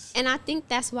pussy is. And I think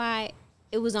that's why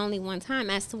it was only one time,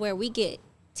 as to where we get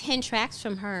 10 tracks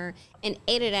from her, and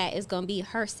 8 of that is going to be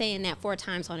her saying that 4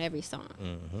 times on every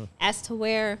song. As to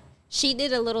where she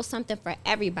did a little something for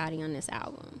everybody on this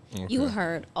album. You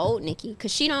heard old Nicki,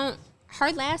 because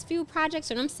her last few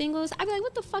projects or them singles, I'd be like,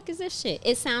 what the fuck is this shit?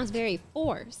 It sounds very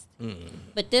forced.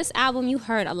 But this album, you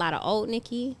heard a lot of old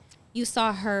Nicki. You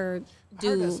saw her I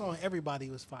heard that do, song Everybody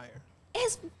Was Fire.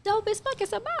 it's dope as fuck,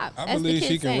 it's a bop. I as the believe she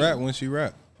kids can say. rap when she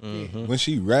rap. When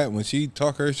she rap, when she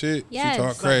talk her shit, Yes. she talk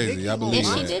Like crazy. Nicki I on believe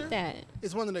And she that. did that.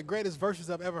 It's one of the greatest verses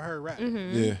I've ever heard rap.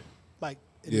 Yeah. Like,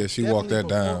 it Yeah, she walked that definitely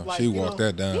down. performed, like, She you walked know,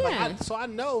 that down. Yeah. Like, so I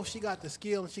know she got the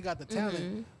skill and she got the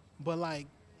talent, but like,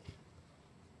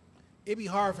 it'd be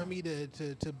hard for me to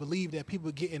believe that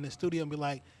people get in the studio and be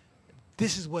like,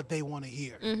 this is what they want to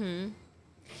hear.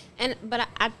 But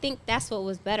I think that's what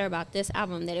was better about this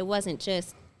album, that it wasn't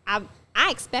just, I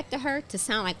expected her to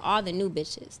sound like all the new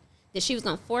bitches. That she was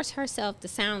going to force herself to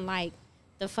sound like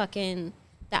the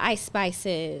Ice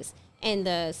Spices and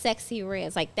the Sexy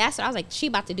Reds. Like, that's what I was like, she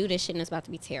about to do this shit and it's about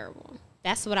to be terrible.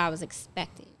 That's what I was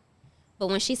expecting. But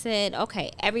when she said,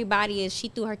 okay, she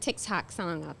threw her TikTok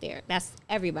song out there. That's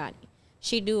everybody.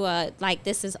 She do like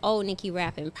This Is Old Nicki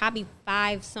rapping, probably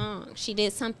 5 songs. She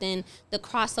did something, the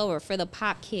crossover for the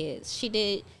pop kids. She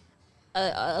did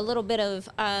a little bit of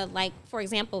like, for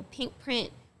example, Pink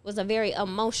Print was a very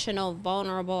emotional,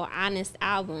 vulnerable, honest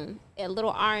album. A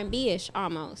little R&B-ish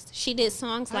almost. She did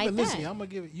songs like that. I'm gonna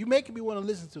give it. You making me want to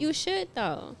listen to it. You should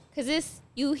though, because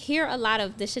you hear a lot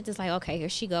of this shit that's like, okay, here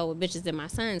she go with Bitches and My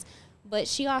Sons. But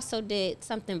she also did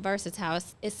something versatile.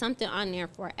 It's something on there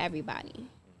for everybody.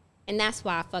 And that's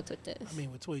why I fucked with this. I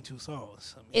mean, with 22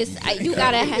 songs. you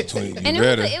gotta have. 20, And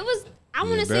it was. I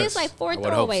want to say it's best. like 4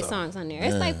 throwaway songs on there.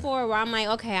 It's like 4 where I'm like,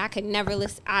 okay, I could never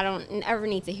listen. I don't ever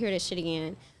need to hear this shit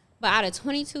again. But out of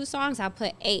 22 songs, I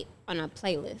put 8 on a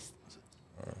playlist.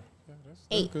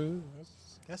 8.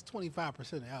 That's 25%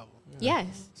 of the album.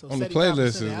 Yes. So On the 75% playlist of the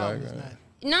is album like, is not.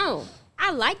 No,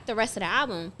 I like the rest of the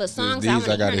album, but songs these I I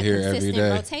want to gotta hear in hear a every consistent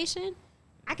day. rotation,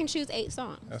 I can choose 8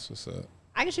 songs. That's what's up.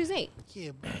 I can choose 8.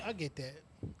 Yeah, but I get that.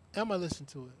 I'm gonna listen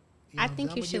to it. I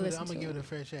think you should listen I'm gonna to give it. it a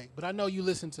fair shake. But I know you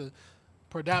listen to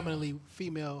predominantly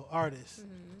female artists,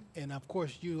 Mm-hmm. and of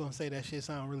course you're gonna say that shit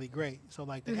sound really great. So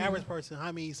like Mm-hmm. the average person,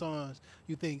 how many songs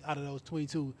you think out of those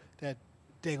 22 that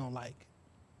they gonna like?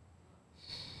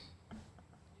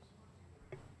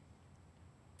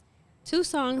 Two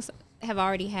songs have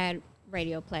already had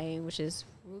radio play, which is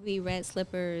Ruby Red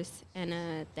Slippers and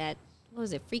that, what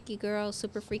was it, Freaky Girl,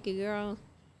 Super Freaky Girl.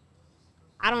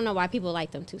 I don't know why people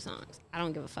like them 2 songs. I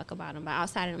don't give a fuck about them. But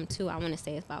outside of them 2, I want to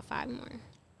say it's about 5 more.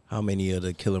 How many of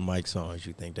the Killer Mike songs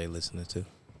you think they listening to?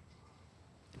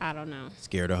 I don't know.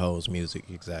 Scared of Hoes music,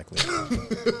 exactly.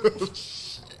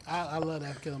 I love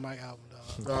that Killer Mike album,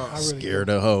 dog. I really Scared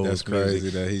do. of Hoes That's crazy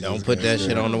music. that he Don't just put got that scared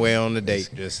shit of on the way on the date.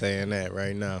 Just saying that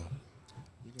right now.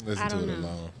 You can listen I to don't it know.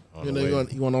 alone. On You the know, way. you want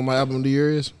to know what my album of the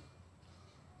year is?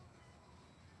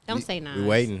 Don't say Nas. We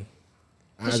waiting.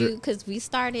 Because we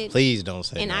started Please don't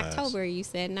say in Nas. October. You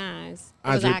said Nas. It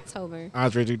was October.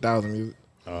 Andre 3000 music.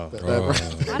 Oh, Why the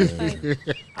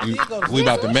fuck? I did go to We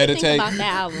about to What you think meditate. about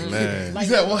that album? man. Like,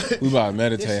 what? We about to this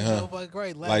meditate, is huh? so fucking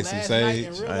great. Light some Last night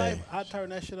in sage. real life, Hey. I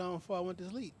turned that shit on before I went to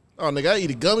sleep. Oh, nigga, I eat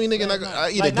a gummy, nigga, and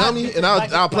I eat a Like, not gummy, because- and I'll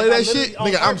like, play I that literally shit, on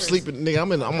nigga. I'm purpose. sleeping, nigga.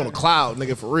 I'm on a cloud,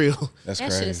 nigga, for real. That's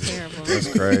That shit is crazy. terrible.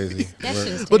 That's crazy. That shit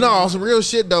is But no, terrible. on some real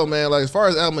shit though, man. Like as far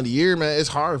as album of the year, man, it's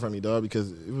hard for me, dog,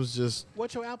 because it was just.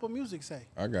 What your Apple Music say?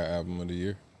 I got album of the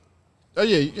year. Oh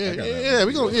yeah.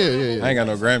 We gonna I ain't got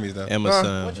no Grammys though.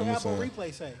 Emerson. What your Apple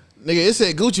Replay say? nigga. It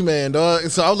said Gucci Man, dog.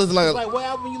 So I was listening It's like. like what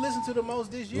album you listen to the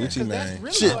most this year? Gucci 'Cause that's Mane.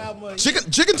 really Shit, your album of the year.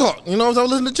 chicken talk. You know what I'm saying? I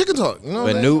was listening to Chicken Talk. You know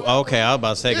what But I'm new, okay, I was about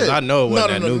to say, because I know it wasn't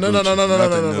that new no, Gucci. no, no, no, no, no,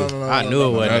 Nothing no, new. no, no, no. I knew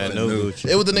it wasn't that Nothing new new. Gucci.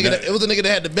 It was the nigga. It was the nigga that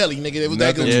had the belly, nigga. It was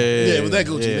that Nothing. Gucci. Yeah, it was that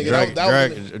Gucci, nigga. Drug, That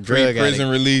was drug Prison addict.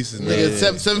 releases. nigga.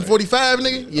 7:45,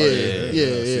 nigga.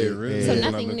 Yeah, really. So When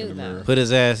I nothing look new, in the mirror. though. Put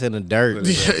his ass in the dirt.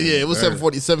 yeah. It was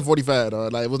 7:45,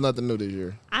 dog. Like it was nothing new this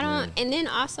year. I don't. And then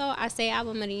also, I say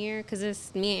album of the year because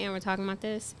it's me and Aaron were talking about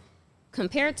this.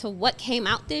 Compared to what came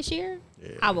out this year,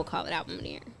 I will call it album of the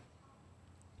year.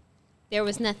 There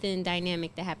was nothing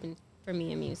dynamic that happened for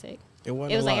me in music. It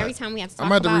wasn't It was a like lot. every time we had to talk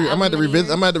I'm about to. about I'm about to album of the revisit.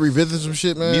 year. I'm about to revisit some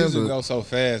shit, man. Music but- goes so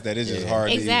fast that it's just hard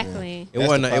to Exactly. It That's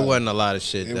wasn't. the It problem. wasn't a lot of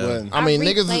shit It though. wasn't. I mean, I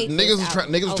niggas replayed was this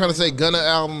trying album to say over. Gunna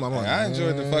album. I'm like, I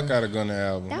enjoyed the fuck out of Gunna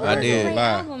album. That I was I a did. great lie.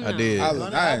 album, I though. did.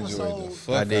 Gunna I album enjoyed sold the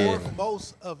fuck I did. more for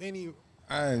most of any.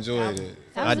 I enjoyed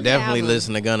it. That I was a good definitely album.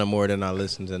 listened to Gunna more than I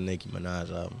listened to Nicki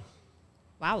Minaj album.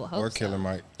 Wow, I would hope Or so. Killer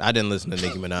Mike. I didn't listen to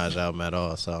Nicki Minaj album at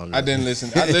all, so I don't know. I didn't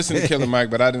listen. I listened to Killer Mike,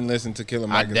 but I didn't listen to Killer I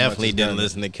Mike. as much definitely as didn't Gunna.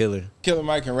 listen to Killer. Killer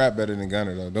Mike can rap better than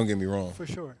Gunna, though. Don't get me wrong. For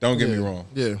sure. Don't get me Yeah. wrong.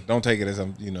 Yeah. Don't take it as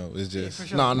I'm. It's just. For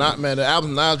sure. No, not man. The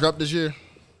album Nas dropped this year.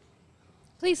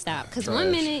 Please stop. Because Trash. one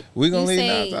minute We gonna you leave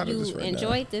say Nas out of this you right now.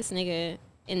 enjoyed this nigga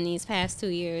in these past 2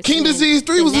 years. King and then Disease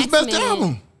 3 the was his next best minute-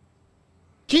 album.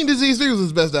 King Disease 3 was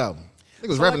his best album. Nigga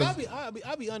was So, rapping. like, this-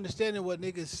 I be understanding what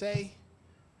niggas say,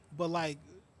 but like,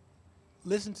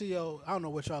 listen to I don't know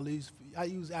what y'all use. I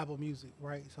use Apple Music,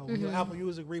 right? So Mm-hmm. your Apple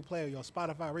Music replay or your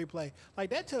Spotify replay, like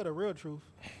that tell the real truth.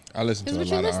 I listen to a That's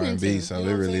what lot you're of listening R&B, to. so You it know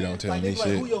what I'm really saying? don't tell like, me they be like,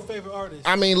 who shit. your favorite artist?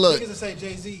 I mean, look. Niggas will say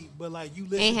Jay-Z, but like you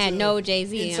listen Ain't had to no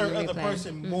Jay-Z on insert the other replay. Mm-hmm.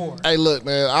 person more. Hey, look,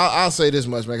 man. I'll say this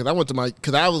much, man,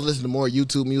 because I was listening to more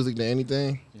YouTube music than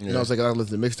anything. You know what I'm saying? 'Cause I was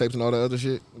listening to mixtapes and all that other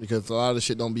shit because a lot of the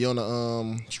shit don't be on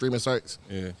the streaming sites.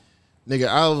 Yeah.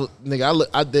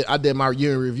 I did my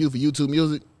year in review for YouTube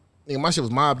Music. Nigga, my shit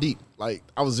was Mobb Deep. Like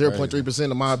I was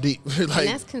 0.3% of Mobb Deep. And like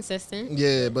that's consistent.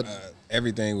 yeah, but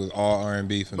Everything was all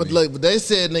R&B for but me. look, but they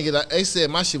said nigga, they said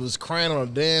my shit was crying on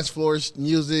the dance floor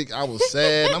music. I was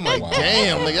sad. And I'm like,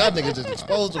 damn, nigga, y'all niggas just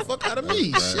exposed the fuck out of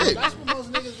me. Shit. That's what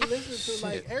most niggas be listening to.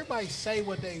 Like everybody say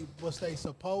what they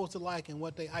supposed to like and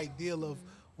what they ideal of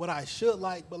what I should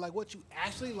like, but like what you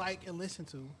actually like and listen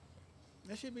to.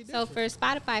 That should be So different. for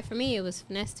Spotify, for me, it was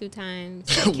Finesse 2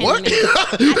 times. What?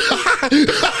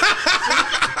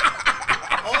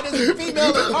 All this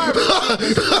female empowerment.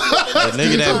 The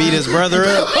nigga that beat his brother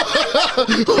up.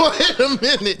 Wait a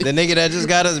minute. The nigga that just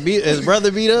got his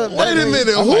brother beat up. Wait a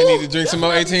minute. I might need to drink some more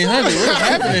 1800. What's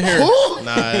happening here? Who?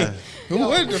 Nah,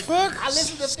 What the fuck? I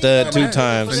listen to stud 2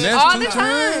 times. Finesse All 2 the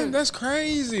time. That's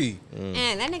crazy.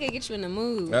 Man, that nigga get you in the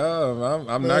mood. Oh,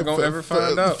 I'm not gonna ever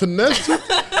find out. Finesse.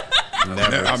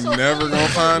 Never. I'm never gonna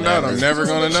find out. I'm never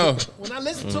gonna know. When I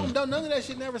listen to him, none of that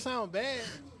shit never sound bad.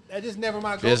 That just never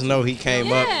my go-to. Just know he came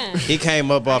up. Yeah. He came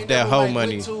up off that hoe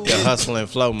money, went to- the hustle and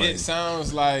flow money. It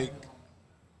sounds like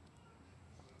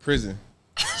prison.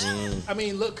 I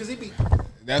mean, look, cause he be.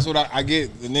 That's what I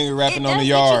get. The nigga It rapping does on the get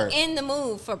yard. you in the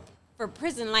mood for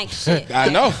prison like shit. I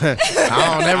know. I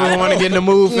don't ever want to get in the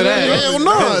mood for that. Hell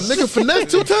no, nigga.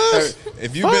 Finesse 2 times.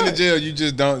 If you've been to jail, you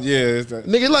just don't. Yeah,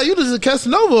 Nigga, like you just a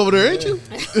Casanova over there, ain't you?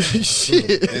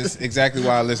 Shit. it's exactly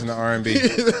why I listen to R&B.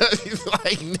 He's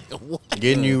like, nigga, what?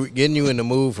 Getting you in the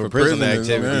mood for prison Prisoners,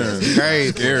 activities. man.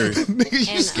 Crazy. Scary. Nigga,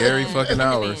 you And, Scary fucking Ken the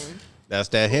hours. Man. That's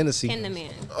that Hennessy. Ken the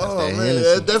Man. Oh that man, Hennessy.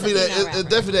 it's definitely that. That's a It's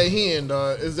definitely that hen,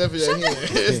 dog. It's definitely that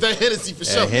hen. It's that Hennessy for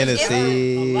sure. That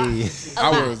Hennessy. A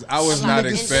lot. I was A not lot.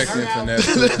 expecting Her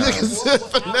finesse. What albums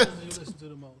do you listen to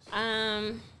the most?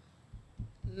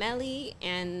 Melly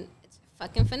and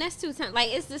fucking Finesse 2 times. Like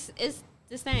it's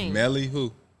the same. Melly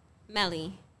who?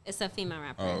 Melly. It's a female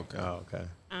rapper. Oh, okay. Oh, okay.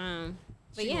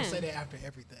 But She yeah. gonna say that after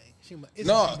everything. It's a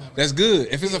No, female that's good.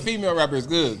 If it's a female rapper, it's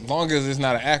good. As long as it's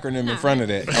not an acronym in Nah. front of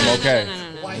that, I'm okay.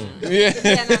 No. white. Yeah.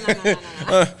 Yeah,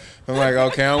 no. I'm like,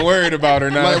 okay, I'm worried about her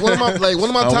now. Like one of my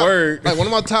I'm top worried. like one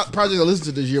of my top projects I listened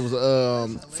to this year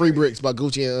was Free Bricks by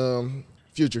Gucci and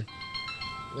Future.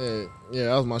 Yeah,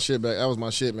 that was my shit back. That was my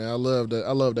shit, man. I love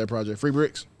that project. Free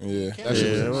Bricks. Yeah. That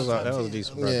shit Yeah, was that was a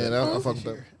decent yeah, project. I fuck with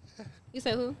that. You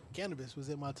said who? Cannabis was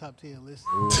in my top 10 list.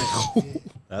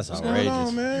 That's What's going outrageous.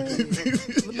 on, man?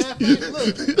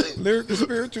 Look, Lyrical,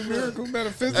 spiritual, miracle,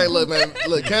 metaphysical. Hey, look, man.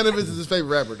 Look, Cannabis is his favorite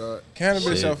rapper, dog.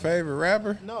 Cannabis Shit. your favorite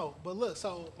rapper? no, but look.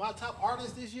 So my top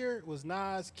artists this year was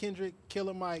Nas, Kendrick,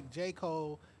 Killer Mike, J.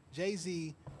 Cole,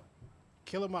 Jay-Z,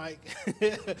 Killer Mike.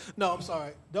 No, I'm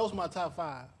sorry. Those were my top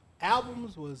 5.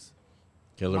 Albums was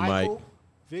Killer Michael, Mike.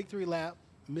 Victory Lap,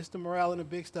 Mr. Morale and the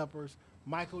Big Steppers,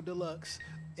 Michael Deluxe,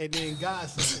 and then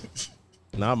Godson.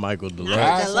 Not Michael Deluxe.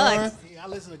 Godson? Deluxe. Yeah, I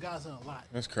listen to Godson a lot.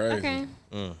 That's crazy. Okay.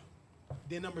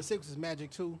 Then number 6 is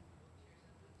Magic 2,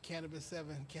 Cannabis 7,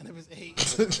 Cannabis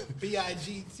 8,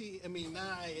 B.I.G.T. 9,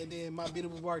 and then My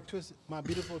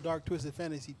Beautiful Dark Twisted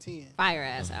Fantasy 10. Fire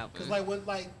ass album. Cause like when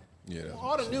Yeah.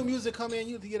 all the new music come in,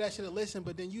 you have to get that shit a listen,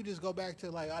 but then you just go back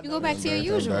to like I You know go back this- to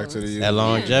your usual. Back to the That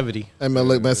longevity. Hey man,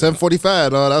 look, man,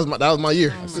 745, dog. That was my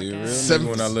year. See a real Seven- nigga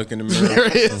when I look in the mirror. There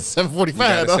it is,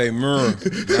 745, You gotta dog. say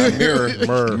mirror, not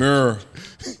mirror. Mirror.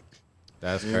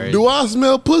 That's crazy. Do I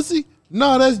smell pussy?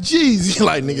 No, that's Jeezy.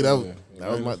 Like nigga,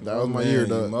 that was my year, You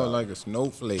dog. more like a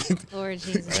snowflake. Lord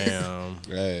Jesus. Damn.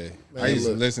 Hey, Man, I used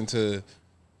to look. listen to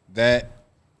that,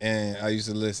 and I used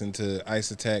to listen to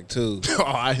Ice Attack too. Oh,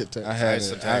 I hit that. I had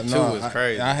Ice a- Attack I- 2 no, is I-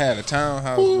 crazy. I had a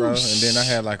townhouse, Ooh, bro, and then I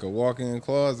had like a walk-in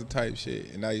closet type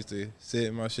shit, and I used to sit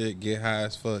in my shit, get high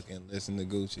as fuck, and listen to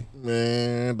Gucci.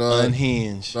 Man, dog.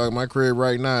 Unhinged. Dog, my crib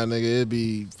right now, nigga, it'd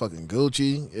be fucking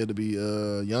Gucci. It'd be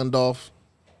Young Dolph.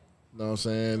 You know what I'm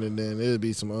saying? And then it'd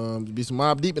be some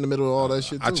Mobb Deep in the middle of all that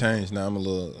shit too. I changed now. I'm on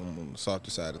the softer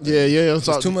side of things. Yeah.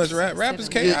 It's too much rap. Rap is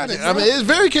Yeah, chaotic. I mean, it's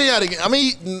very chaotic. I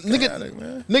mean, Chaotic,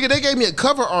 man. nigga, they gave me a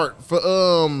cover art for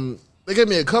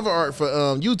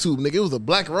YouTube, nigga. It was a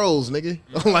black rose, nigga.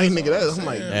 I'm like, nigga, I'm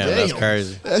like, Damn, damn, that's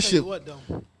crazy. That Tell you shit. what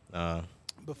though,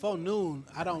 before noon,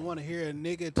 I don't want to hear a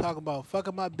nigga talk about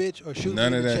fucking my bitch or shooting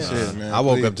None me of in the that chest. shit, man. I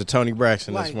woke Please. up to Tony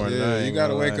Braxton this Like, morning. I Yeah, ain't you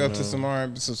gotta gonna wake lie, up to man. some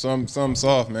R&B, something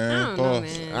soft, I man. don't know,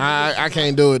 Pause. man. I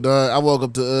can't do it, dog. I woke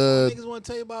up to Niggas want to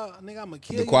tell you about nigga, I'ma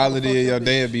kill The you. quality I'ma of your fuck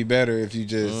day bitch. would be better if you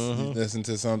just listen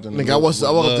to something. nigga.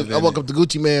 I woke up to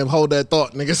Gucci Man. Hold that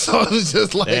thought, nigga. So it was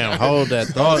just like, Damn, hold that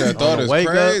thought. That thought On the is wake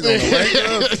crazy. up. On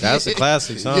the wake up. That's a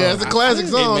classic song. yeah, it's a classic It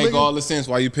song. make Nigga. all the sense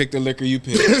why you picked the liquor you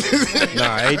picked.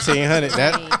 Nah, 1800.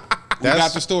 We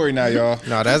got the story now, y'all.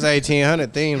 That's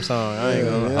 1800 theme song. I ain't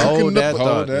gonna Yeah. hold Cooking that up-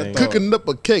 thought. hold that nigga. thought. Cooking up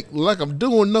a cake like I'm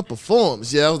doing a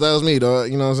performance. Yeah, that was me,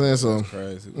 dog. You know what I'm saying? So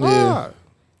Crazy. yeah.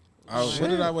 What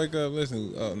did I wake up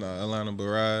listening? Oh no, Alana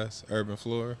Baraz, Urban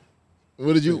Flora.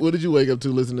 What did you wake up to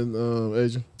listening,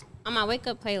 Asia? On my wake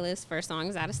up playlist, first song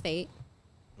is Out of State.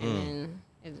 And then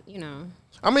You know,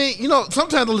 I mean,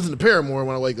 sometimes I listen to Paramore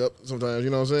when I wake up. Sometimes,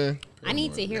 you know what I'm saying? I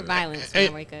need to hear violence when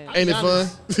I wake up. Ain't it fun?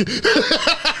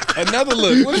 Another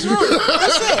look. What's wrong?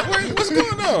 What's up? What's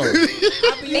going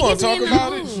on? You want to talk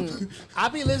about it? I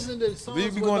be listening to songs. Do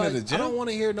you be going to the gym? I don't want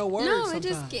to hear no words. No,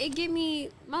 sometimes. it get me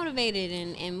motivated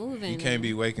and moving. You can't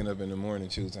be waking up in the morning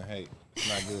choosing hate. It's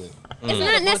not good. It's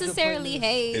not necessarily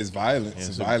hate. It's violence.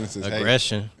 Violence is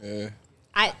aggression. Hate.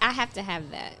 Yeah. I have to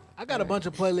have that. I got a bunch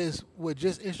of playlists with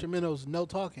just instrumentals, no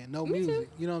talking, no music.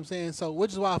 You know what I'm saying? So,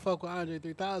 which is why I fuck with Andre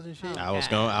 3000 shit. I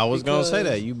was gonna say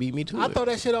that. You beat me to I it. throw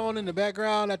that shit on in the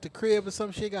background at the crib or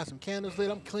some shit. Got some candles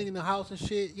lit. I'm cleaning the house and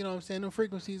shit. You know what I'm saying? Them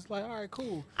frequencies, like, all right,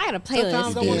 cool. I got a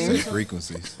Sometimes playlist. I wanna hear some-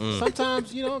 frequencies.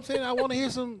 Sometimes, you know what I'm saying? I want to hear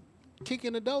some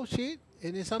kicking the dough shit.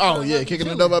 And then sometimes Oh, yeah, Kicking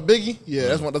the Dough by Biggie? Yeah,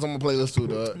 that's on my playlist, too,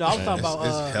 dog. No, I was talking about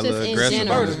It's hella Just in aggressive on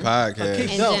general. this podcast.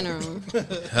 kick In dough.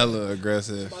 general. Hella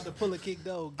aggressive. about to pull a kick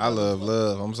dough. I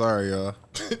love. I'm sorry, y'all.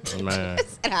 Man.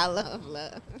 I love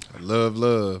love.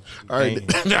 Love. All right.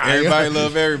 Everybody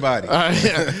love everybody. All right.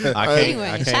 I Anyway,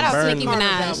 can't shout out to burn Nicki it.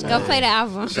 Minaj. Go play the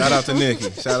album. Shout out to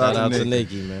Nikki. Shout out to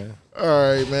Nikki, man. All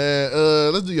right,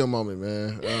 man. Let's do your moment,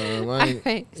 man.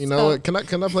 right, you know so- what?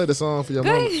 Can I play the song for your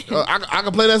Go moment? ahead. I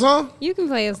can play that song? You can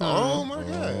play a Oh, song. my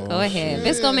God. Go ahead. If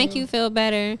it's gonna make you feel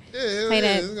better, Yeah, play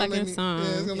that it's gonna fucking make me- song. Yeah,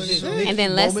 it's gonna make me Is it feel- Nicki And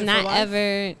then let's moment not for life?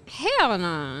 ever. Hell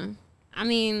no. I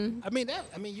mean,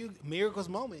 you miracles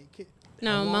moment.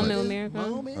 no, moment with miracle.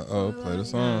 Moment. Uh-oh, play the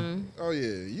song. Oh,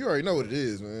 yeah. You already know what it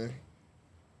is, man.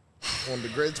 One of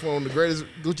the greatest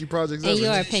Gucci projects In ever.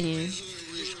 your opinion.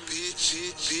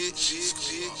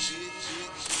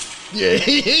 Yeah,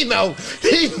 he know.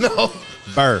 He know.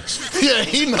 Burr. Yeah,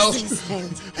 he know.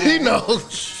 He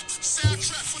knows.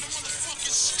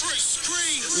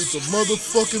 It's a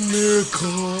motherfucking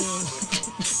miracle.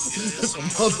 It's a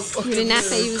motherfucking You did not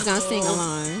say you was gonna sing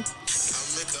along.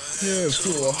 Yeah, to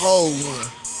a whole one.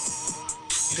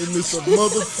 And it's a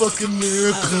motherfucking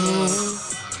miracle.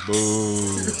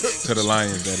 Boo. To the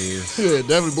Lions, that is. Yeah,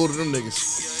 definitely booted them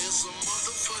niggas.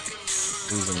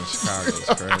 Losing in Chicago is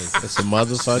crazy. It's a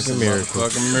motherfucking miracle.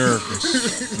 Fucking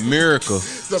miracle. Miracle.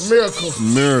 It's a miracle.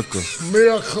 Miracle.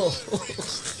 Miracle.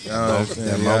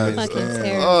 That moment. Fucking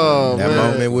terrible. Oh, That man.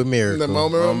 moment with miracle. That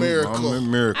moment of miracle.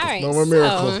 Miracle. All right, Moment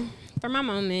miracle. so for my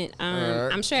moment, right.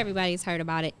 I'm sure everybody's heard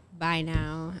about it by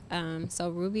now.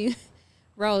 So Ruby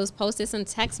Rose posted some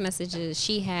text messages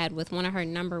she had with one of her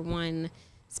 #1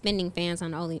 spending fans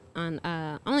on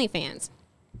OnlyFans.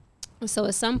 So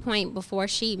at some point before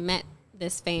she met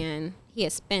this fan, he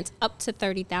had spent up to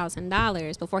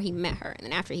 $30,000 before he met her. And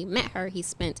then after he met her, he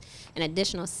spent an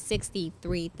additional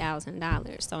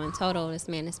 $63,000. So in total, this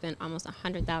man has spent almost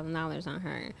 $100,000 on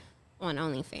her on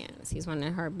OnlyFans. He's one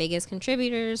of her biggest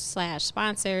contributors /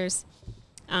 sponsors.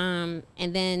 And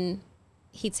then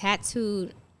he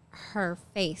tattooed her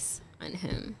face on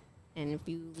him. And if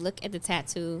you look at the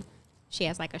tattoo, she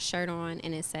has like a shirt on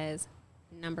and it says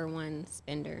 #1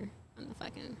 spender on the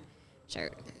fucking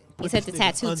shirt. He said the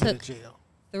tattoo under took the jail.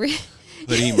 3.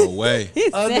 Put him away.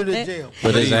 Under the jail.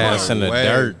 Put his ass in the Away.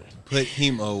 dirt. Put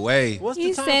him away. What's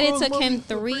He the Tom said it Cruise took movie him for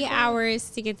 3 Freak Out? hours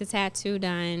to get the tattoo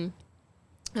done.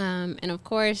 And of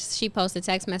course, she posted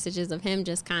text messages of him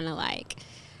just kind of like,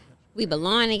 we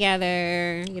belong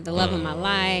together, you're the love of my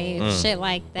life, shit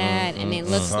like that. And it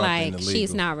looks Something like illegal.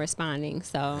 she's not responding.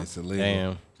 So It's illegal.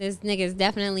 Damn. this nigga's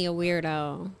definitely a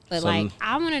weirdo. But Some- like,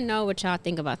 I want to know what y'all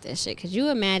think about this shit. Could you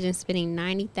imagine spending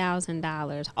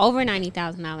 $90,000, over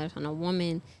 $90,000 on a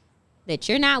woman that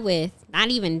you're not with, not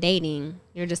even dating,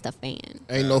 you're just a fan?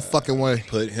 Ain't no fucking way.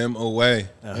 Put him away.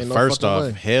 Ain't no First fucking off,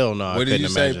 way. hell no. I What did couldn't you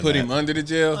say? imagine Put that. him under the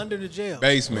jail? Under the jail.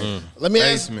 Basement. Let me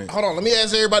ask. Basement. Hold on. Let me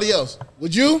ask everybody else.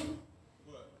 Would you?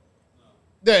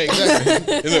 Yeah,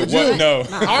 exactly. Is it what? No.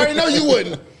 I already know you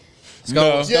wouldn't.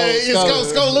 No. Yeah,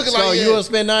 it's go looking like you yeah. would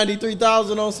spend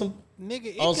 $93,000 on some. Nigga,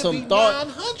 it On could some be thought.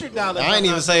 $900. I ain't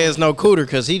even say it's no cooter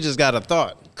because he just got a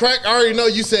thought. Crack. I already know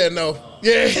you said no.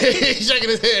 Yeah, he's shaking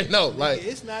his head no. Like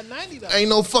It's not $90. ain't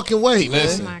no fucking way, man.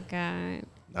 Listen. Oh my God.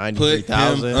 Put him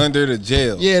 $93,000. under the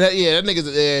jail. Yeah, that nigga's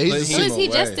Put he's So him is he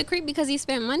just away. a creep because he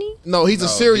spent money? no, he's a No,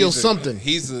 serial he's something.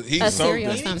 He's A something.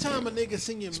 serial Anytime something. a nigga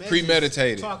send you a message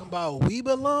premeditated. talking about we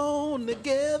belong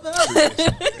together,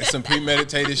 It's some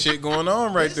premeditated shit going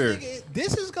on right there.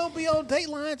 this is gonna be on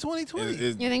Dateline 2020.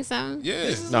 It- You think so? yeah.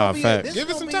 This is Nah, gonna be facts. this Give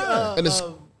is it some gonna be, time. And it's-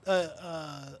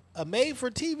 a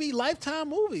made-for-TV Lifetime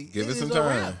movie. Give it is some a time.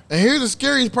 wrap. And here's the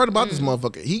scariest part about this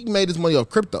motherfucker. He made his money off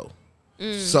crypto.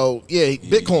 So yeah,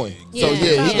 Bitcoin. Yeah. So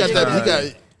yeah, he got Yeah. that. He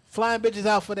got Flying bitches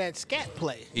out for that scat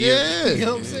play. Yeah. You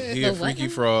know what I'm saying? He a The what? freaky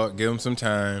fraud. Give him some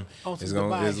time. On some It's gonna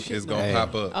goodbye it's shit, gonna man.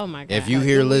 pop up. Oh my God. If you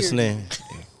here weird. listening,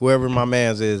 whoever my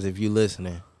man's is, if you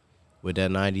listening, with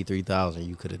that 93,000,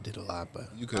 you could have did a lot better.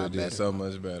 You could have did so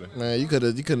much better. Man, you could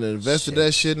have invested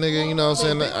that shit, nigga. You know what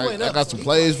I'm saying? I got some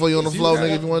plays for you on the floor,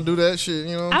 nigga. If you want to do that shit,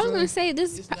 you know what I I'm was saying? gonna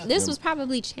say this was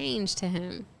probably changed to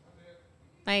him.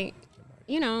 Like,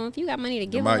 you know, if you got money to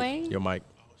give away, Your mic.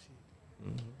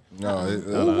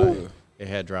 No, It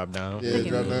had dropped down. Yeah,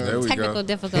 drop down. there we technical go.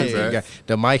 difficulties. Yeah.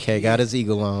 The mic had got his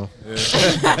eagle on.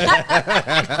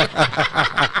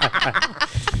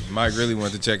 Mike really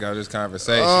wanted to check out this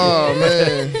conversation. Oh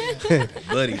man,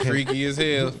 Buddy, freaky as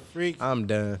hell. I'm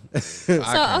done.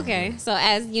 So okay, so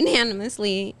as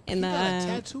unanimously in the You got a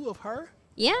tattoo of her?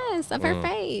 yes of her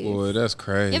face. Boy, that's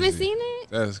crazy. You haven't seen it?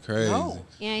 That's crazy. No.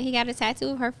 Yeah, he got a tattoo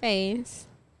of her face.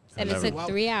 Said it took Wow.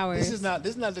 3 hours. This is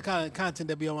not the kind of content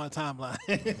that be on my timeline.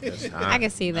 I can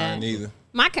see that. Neither.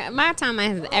 My timeline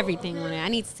has everything on it. I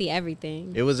need to see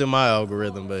everything. It was in my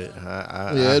algorithm, but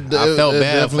I it felt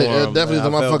bad for him. It definitely is I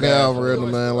in my felt fucking bad for algorithm,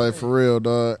 him. man. Like for real,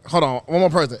 dog. Hold on, one more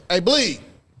person. Hey, Bleed.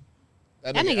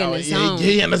 That nigga in the zone.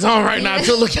 He in the zone right now.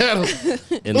 Too. Look at him.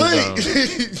 In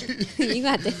the zone. You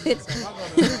got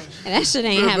the and that shit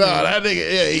ain't Nah, happening. that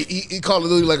nigga, yeah, he Call of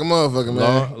Duty like a motherfucker,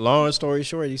 man. Long story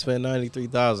short, he spent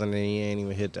 93,000 and he ain't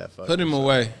even hit that fuck. Put him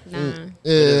away. Nah. Put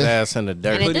his Yeah. ass in the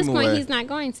dirt. And at Put this him point, away. he's not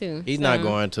going to. He's so. not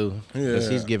going to because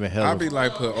he's giving hella. I be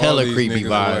like, put all hella these creepy niggas vibes.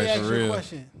 Let away me ask for you a real.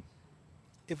 question.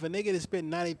 If a nigga that spent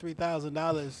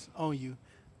 $93,000 on you,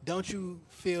 don't you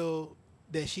feel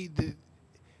that she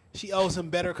owes him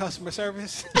better customer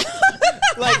service?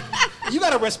 Like, you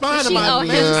gotta respond to She my owe him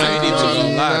message. I ain't even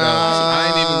gonna lie, though. I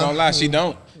ain't even gonna lie. She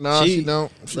don't. Nah, she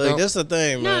don't. She Look, don't. this the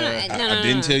thing, No, man. no, I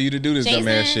didn't tell you to do this Jason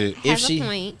dumbass shit. has If she- a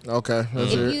point. Okay,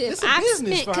 that's If it. It's a I've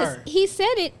business spent, for 'cause her. he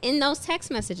said it in those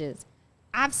text messages.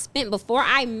 I've spent before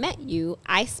I met you.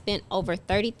 I spent over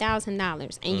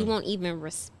 $30,000, and you won't even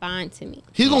respond to me.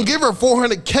 He's gonna give her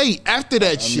 $400K after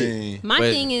that I shit. mean, My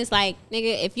But- thing is like,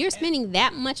 nigga, if you're spending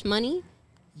that much money,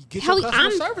 Get hell, your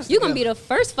customer service you gonna be together. the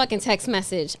first fucking text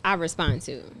message I respond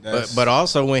to. But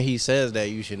also when he says that,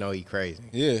 you should know he crazy.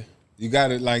 yeah, you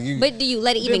got it. Like you. But do you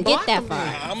let it even Then get that block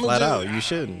him far? then. Flat out, you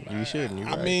shouldn't. You shouldn't. You're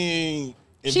I right. mean,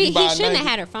 if He you buy shouldn't 90 have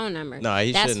had her phone number. No,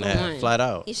 he That's shouldn't for have. one. Flat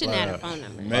out. He shouldn't Flat have her out. phone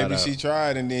number. Maybe Flat she out.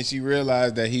 tried and then she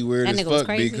realized that he weird That as nigga was fuck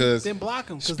crazy. because Then block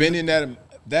him. 'cause spending that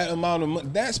amount of money,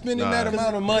 that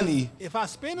amount of money. If I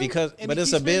spend him, Because, and but he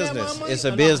it's a spend that amount business. of money, It's a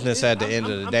no, business at the I'm- end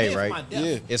of the I'm day, paying for right? my death.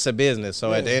 Yeah. It's a business.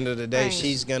 So at the end of the day, Right.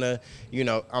 she's gonna,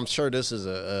 I'm sure this is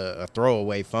a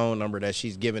throwaway phone number that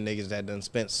she's giving niggas that done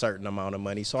spent certain amount of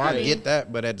money. So I Agreed. get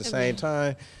that, but at the same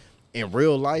time, in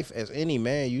real life, as any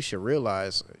man, you should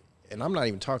realize, and I'm not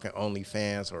even talking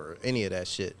OnlyFans or any of that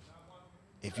shit.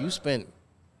 If you spent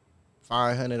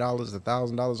 $500,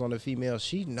 $1,000 on a female,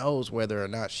 she knows whether or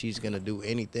not she's gonna do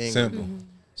anything. Simple.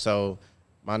 So,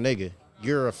 my nigga,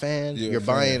 you're a fan. You're You're a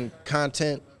fan. buying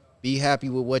content. Be happy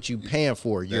with what you paying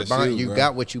for. You're That's buying. you, You bro.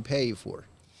 got what you paid for.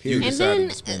 You And decided then,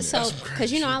 to spend it. so,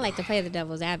 because I like to play the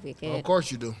devil's advocate. Of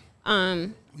course you do.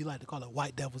 We like to call it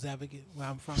white devil's advocate where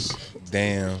I'm from.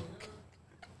 Damn.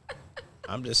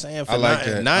 I'm just saying. For I like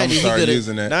that. 90, I'm he start coulda-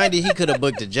 using that. 90, he could have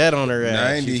booked a jet on her ass.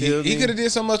 90. You feel He me? could have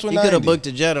did so much with He 90. could have booked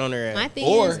a jet on her My ass. thing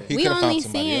Or is, he we could have only found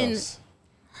somebody seeing else.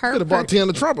 her. Could have bought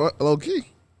Tiana Trump low key.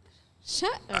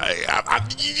 Shut up.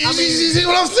 You see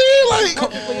what I'm saying? Like, To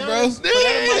be honest, for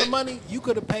that amount of money, you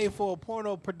could have paid for a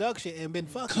porno production and been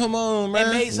fucking. Come on, And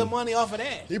man. made some money off of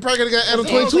that. he probably could have got Adam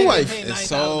They don't 22 think wife. they paying It's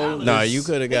so- $9,000. No, you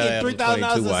could have got They Adam get $3,000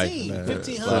 22 a wife. scene, man.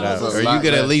 $1,500 Flat out. a Or scene. you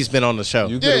could at least been on the show.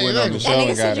 You could have went on the exactly. show That and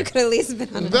nigga said got you it. could at least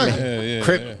been on the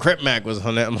Exactly. Crip Mac was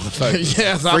on that motherfucker.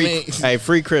 Yes, I free, mean, hey,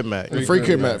 free Crip Mac. free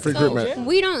Crip Mac, free Crip So Mac.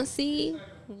 we don't see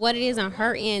what it is on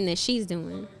her end that she's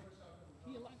doing.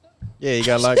 Yeah, he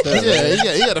got locked up. Yeah,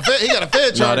 he got a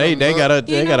fed charge. No, they got a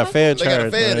You know? fair They got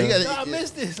a charge. fed. man. He No, I got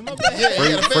missed this. My bad. yeah,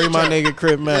 he got a Free fed my charge. nigga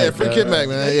Crip Mac. Yeah, free dog. Crip Mac,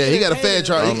 man. Yeah, he got a fed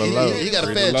charge. On the low. He got a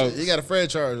Free fed. the low. He got a fed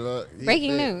charge. Dog. He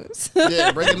Breaking fed. news.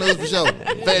 Yeah, breaking news for sure.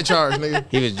 Fed charge, nigga.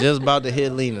 He was just about to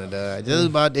hit Lena, dog. Just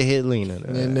about to hit Lena,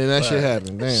 dog. And then that shit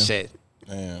happened. Damn. Shit.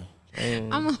 Damn.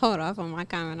 I'm gonna hold off on my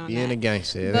comment on Being that. a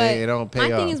gangster, it But ain't- it don't pay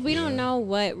my off. thing is, we don't know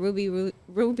what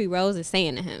Ruby Rose is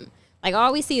saying to him. Like,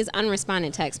 all we see is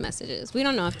unresponded text messages. We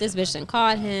don't know if this bitch done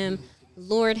called him,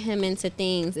 lured him into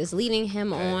things, is leading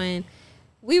him on.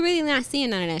 We really not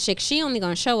seeing none of that shit. She only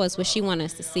gonna show us what she want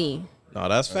us to see. No,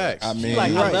 that's facts. I mean,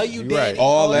 Like, you I right. love you, You daddy. right.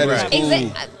 All that is Right.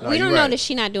 cool. We you don't know right. that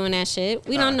she not doing that shit.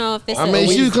 We don't know if it's. I mean,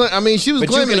 she was but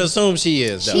you claiming. can assume she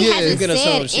is, though. She Yeah. hasn't You can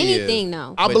assume said she anything is.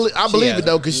 though. I but believe she it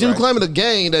though, because she was right. claiming a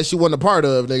game that she wasn't a part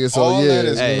of, nigga. So All yeah, that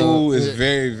is Hey. cool is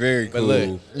very, very But cool.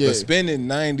 look, yeah. But spending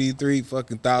 $93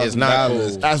 fucking It's not cool.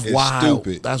 $1,000 that's is wild.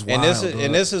 stupid. That's wild.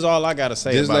 And this is all I gotta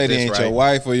say This about lady this, ain't right? your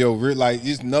wife or your like.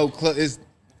 It's no. It's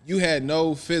You had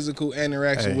no physical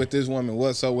interaction with this woman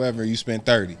whatsoever. You spent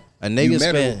 30. A nigga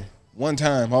spent one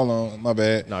time. Hold on, my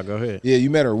bad. No, go ahead. Yeah, you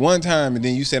met her one time, and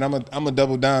then you said, I'm a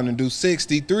double down and do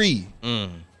 63.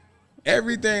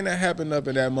 Everything that happened up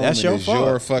in that moment is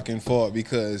your fucking fault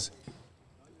because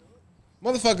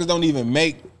motherfuckers don't even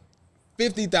make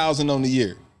 $50,000 on the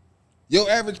year. Your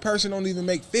average person don't even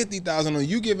make $50,000 on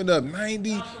you giving up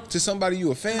 90 to somebody you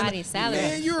a fan. Somebody's salary.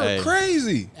 Man, you're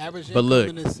crazy. Average But look,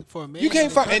 income for a man You can't in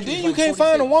the find, and country then is you like can't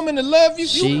find a 46. woman to love you.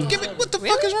 She- You give it. What the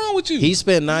fuck is wrong with you? He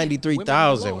spent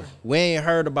 93,000. lower. We ain't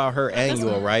heard about her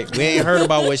annual, right? We ain't heard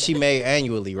about what she made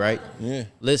annually, right? Yeah.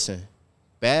 Listen,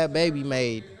 Bad Baby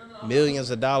made millions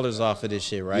of dollars off of this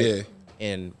shit, right? Yeah.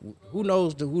 And who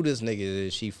knows who this nigga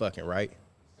is she fucking, right?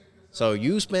 So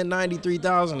you spent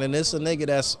 93,000 and it's a nigga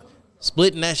that's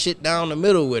splitting that shit down the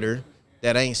middle with her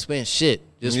that ain't spent shit.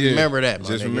 Just remember that, my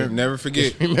Just nigga. remember, never forget.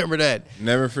 Just remember that.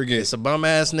 Never forget. It's a bum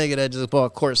ass nigga that just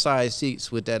bought courtside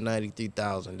seats with that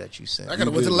 93,000 that you sent. I gotta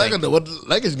went to the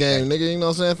Lakers game, nigga. You know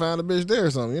what I'm saying? Found a bitch there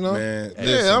or something. You know? Man, yeah.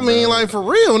 listen, I mean, bro. like for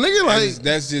real, nigga. Like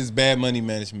That's just bad money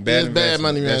management. It's Bad bad investment.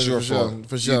 money That's your management, for fault. sure,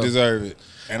 for sure. You deserve it.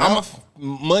 And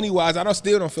money wise,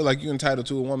 still don't feel like you're entitled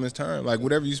to a woman's time. Like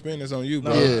whatever you spend is on you,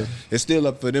 bro. Yeah. It's still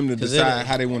up for them to decide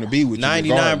how they want to be with you.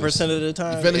 99% of the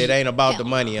time, it ain't about the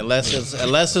money. Unless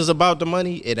it's about the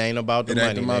money, it ain't about the It money.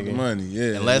 ain't about nigga. the money. Yeah.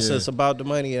 Unless yeah. it's about the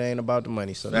money, it ain't about the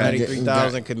money. So Right.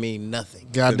 93,000 could mean nothing.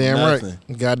 goddamn nothing.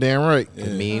 right. Goddamn right.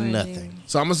 Could mean nothing.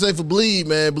 So I'm gonna say for Bleed,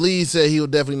 man. Bleed said he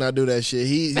would definitely not do that shit.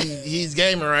 He's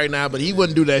gaming right now, but he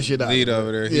wouldn't do that shit. Lead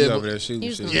over there. He's Yeah, over but- there shooting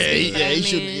He's shit. gonna Yeah, speak for that he's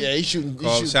shooting. man. Yeah, he's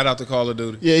shooting. Shout out to Call of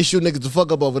Duty. Yeah, he's shooting niggas the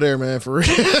fuck up over there, man. For real.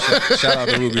 Shout out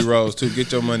to Ruby Rose too.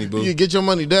 Get your money, boo. You get your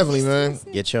money, definitely, man.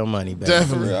 Get your money back.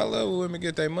 Definitely. I love when women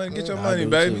get their money. Get your I money, do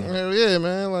baby. too. Hell yeah,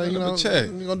 man. Like, you Look know, at the check.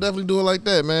 you gonna definitely do it like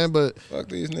that, man. But Fuck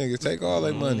these niggas. Take all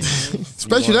their money.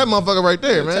 especially that motherfucker right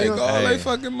there, man. Take all Hey. their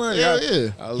fucking money. Hell I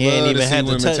yeah. love He ain't to even see had to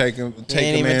women touch. take He a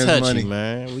ain't even man's touch money. you,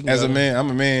 man. We can As go. a man, I'm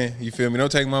a man. You feel me?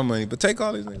 Don't take my money, but take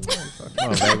all these niggas' money. Fuck.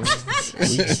 Come on,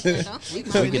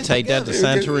 baby. We can take that to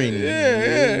Santorini.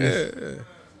 Yeah.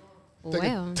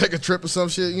 Well, Take a trip or some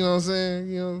shit, you know what I'm saying?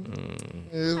 You know,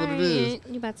 it is what it is. alright,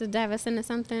 you about to dive us into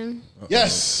something?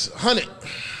 Yes, Hunnit.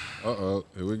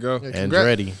 Here we go.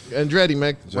 Andretti. Andretti,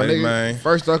 man. My Dre, nigga, man.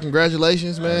 First off,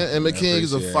 congratulations, man. M.K.U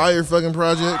is a appreciate it. fire fucking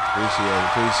project. Appreciate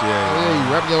it. Yeah,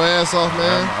 you rapping your ass off,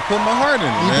 man. I put my heart in it,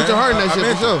 You man. put your heart in that I shit,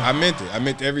 meant for sure. it. I meant it. I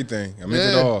meant everything. I meant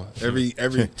it Yeah. all.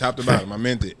 Every top to bottom. I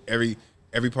meant it.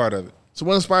 Every part of it. So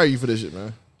what inspired you for this shit,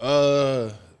 man?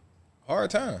 Hard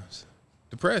times,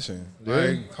 depression,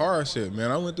 like hard shit,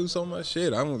 man. I went through so much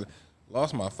shit.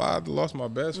 Lost my father, lost my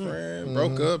best friend,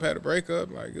 broke up, had a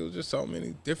breakup. Like it was just so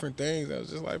many different things. I was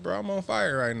just like, bro, I'm on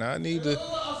fire right now. I need to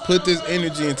put this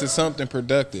energy into something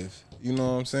productive. You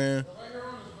know what I'm saying?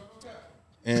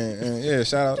 And yeah,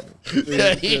 shout out.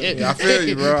 Yeah, I feel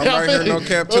you, bro. I'm right here, no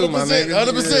cap too, my 100%, nigga.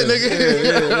 100%,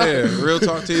 nigga. Yeah. Real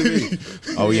Talk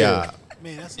TV. Oh, yeah.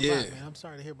 Man, that's a Yeah. lot, man. I'm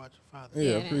sorry to hear about your father.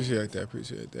 Yeah,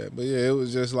 appreciate that. But yeah, it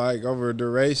was just like over a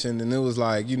duration, and it was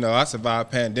like, you know, I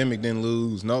survived pandemic, didn't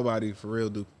lose nobody for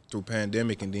real through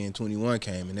pandemic, and then 21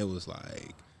 came, and it was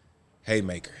like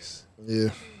haymakers. Yeah.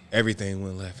 Everything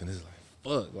went left, and it's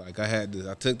like, fuck. Like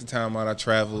I took the time out, I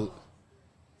traveled,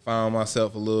 found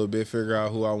myself a little bit, figure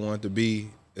out who I wanted to be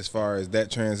as far as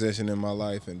that transition in my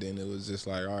life, and then it was just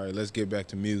like, all right, let's get back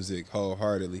to music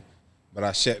wholeheartedly. But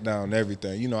I shut down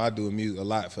everything. You know, I do a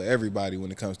lot for everybody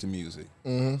when it comes to music.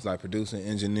 It's like producing,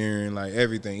 engineering, like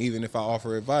everything. Even if I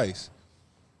offer advice,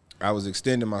 I was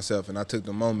extending myself, and I took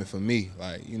the moment for me.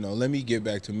 Like, you know, let me get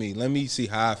back to me. Let me see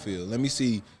how I feel. Let me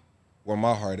see where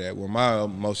my heart at, where my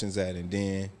emotions at. And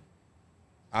then,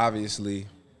 obviously,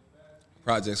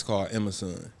 project's called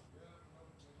Emerson.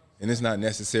 And it's not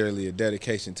necessarily a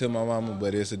dedication to my mama,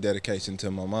 but it's a dedication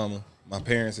to my mama, my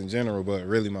parents in general, but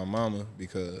really my mama,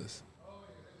 because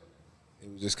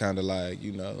it was just kind of like,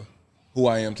 you know, who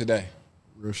I am today.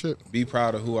 Real shit. Be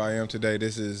proud of who I am today.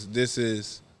 This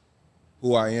is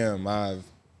who I am. I've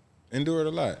endured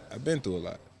a lot. I've been through a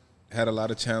lot. Had a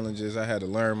lot of challenges. I had to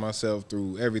learn myself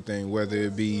through everything, whether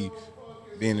it be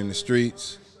being in the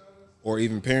streets or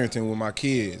even parenting with my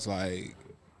kids, like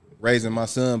raising my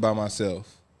son by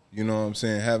myself. You know what I'm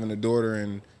saying? Having a daughter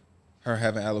and her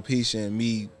having alopecia and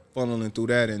me funneling through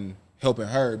that and helping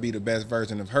her be the best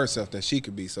version of herself that she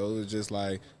could be. So it was just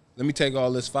like, let me take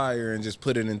all this fire and just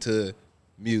put it into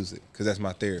music, because that's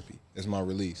my therapy. That's my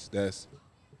release. That's,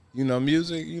 you know,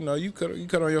 music, you know, you cut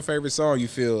on your favorite song, you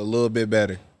feel a little bit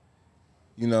better.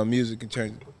 You know, music can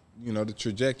change, you know, the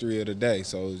trajectory of the day.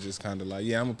 So it was just kind of like,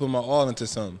 yeah, I'm going to put my all into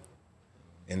something.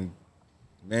 And,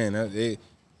 man,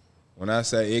 when When I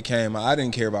say it came out, I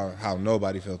didn't care about how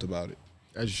nobody felt about it.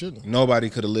 As you shouldn't.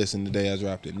 Nobody could have listened the day I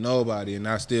dropped it. Nobody. And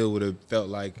I still would have felt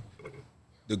like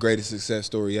the greatest success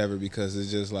story ever because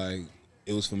it's just like,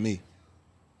 it was for me.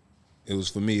 It was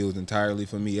for me. It was entirely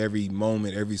for me. Every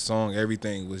moment, every song,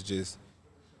 everything was just,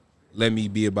 let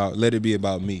it be about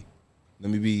me.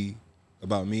 Let me be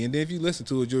about me. And then if you listen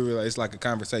to it, you'll realize it's like a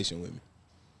conversation with me.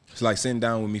 It's like sitting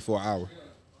down with me for an hour.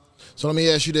 So let me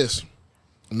ask you this.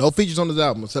 No features on this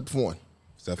album except for one.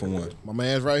 Except for one. My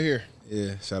man's right here.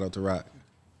 Yeah, shout out to Rock.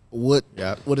 What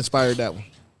inspired that one?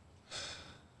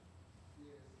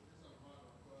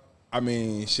 I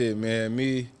mean, shit, man,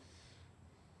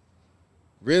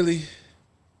 really,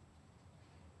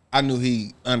 I knew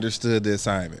he understood the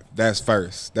assignment. That's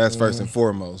first. That's first and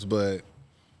foremost. But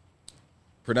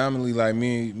predominantly, like,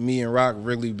 me and Rock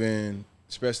really been,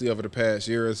 especially over the past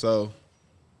year or so,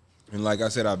 and like I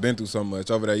said, I've been through so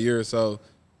much. Over that year or so,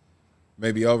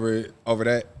 maybe over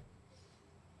that,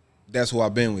 that's who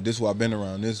I've been with. This is who I've been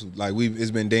around. It's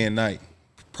been day and night.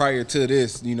 Prior to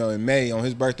this, you know, in May, on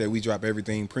his birthday, we dropped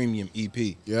Everything Premium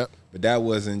EP. Yep. But that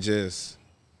wasn't just,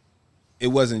 it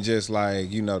wasn't just like,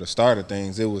 you know, the start of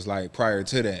things. It was like prior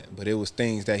to that. But it was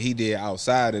things that he did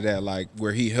outside of that, like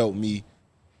where he helped me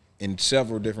in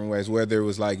several different ways, whether it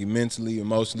was like mentally,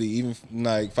 emotionally, even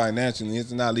like financially.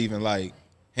 It's not even like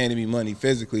handing me money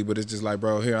physically, but it's just like,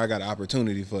 bro, here, I got an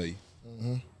opportunity for you.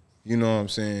 Mm-hmm. You know what I'm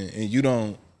saying? And you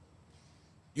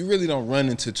really don't run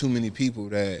into too many people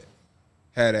that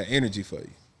have that energy for you.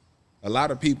 A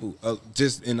lot of people,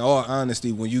 just in all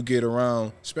honesty, when you get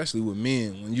around, especially with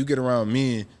men, when you get around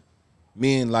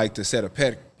men like to set a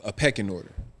pecking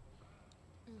order.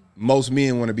 Most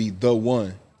men want to be the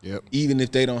one, even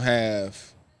if they don't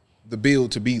have the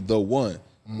build to be the one.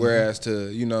 Mm-hmm. Whereas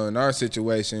in our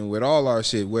situation, with all our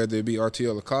shit, whether it be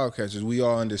RTL or Call Catchers, we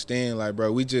all understand, like,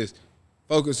 bro, we just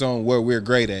focus on where we're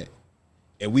great at.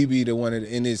 And we be the one,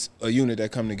 and it's a unit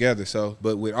that come together. So,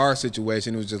 but with our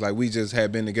situation, it was just like we just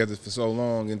had been together for so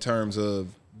long in terms of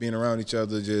being around each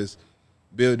other, just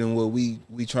building what we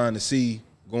trying to see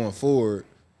going forward,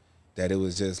 that it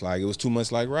was just like, it was too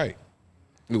much like right.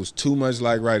 It was too much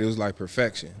like right. It was like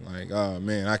perfection. Like, oh,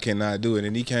 man, I cannot do it.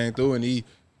 And he came through, and he,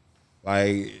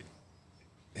 like,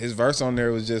 his verse on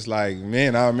there was just like,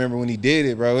 man, I remember when he did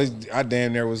it, bro. I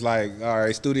damn near was like, all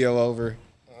right, studio over.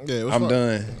 Yeah, I'm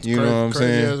done. You know what I'm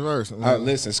saying? Verse.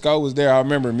 Listen, Sco was there. I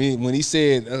remember me when he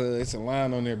said, it's a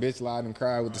line on there, bitch lied and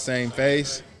cried with the same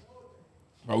face.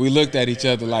 Bro, we looked at each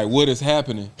other like, what is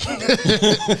happening?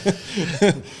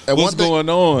 What's going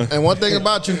on? And one thing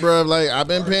about you, bro, like, I've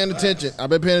been paying attention.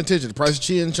 The Price of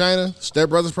Chi in China, Step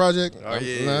Brothers Project. Oh,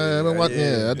 yeah. I've been watching.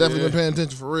 Yeah, I definitely been paying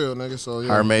attention for real, nigga. So, yeah.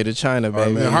 Heart Made in China,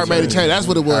 baby. Heart Made in China. That's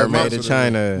what it was. Heart Made in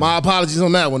China. My apologies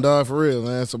on that one, dog, for real,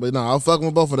 man. So, but no, I'm fucking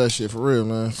with both of that shit, for real,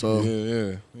 man. So,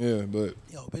 yeah, but.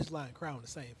 Yo, bitch lying crying with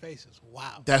the same faces.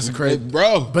 Wow. That's crazy,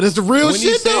 bro. But it's the real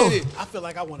shit, though. I feel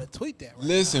like I want to tweet that. Right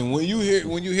Listen, now. when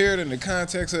you hear it in the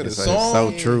context of the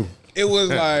song, it's so true. It was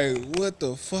like, what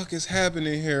the fuck is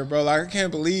happening here, bro? Like, I can't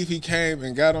believe he came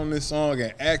and got on this song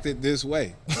and acted this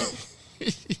way.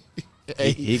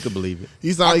 He could believe it.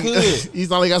 He's not like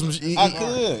got some. I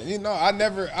could. You know,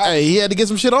 he had to get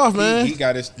some shit off, man. He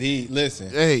got his. Listen.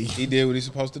 Hey, he did what he's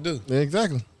supposed to do. Yeah,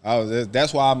 exactly.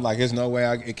 That's why I'm like, there's no way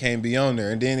it can't be on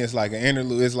there. And then it's like an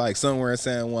interlude. It's like Somewhere in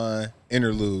San Juan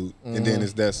interlude, and then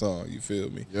it's that song. You feel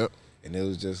me? Yep. And it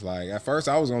was just like, at first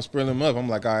I was gonna sprill him up. I'm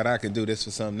like, all right, I can do this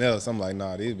for something else. I'm like,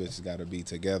 nah, these bitches gotta be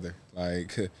together.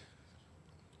 Like,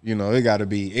 you know, it gotta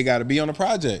be on the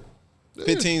project.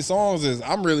 15 songs is,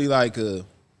 I'm really like a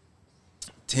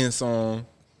 10 song.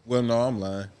 Well, no, I'm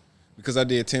lying. Because I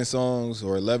did 10 songs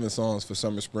or 11 songs for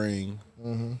Summer Spring.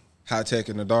 Mm-hmm. High Tech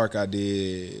in the Dark, I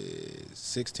did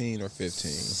 16 or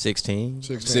 15. 16?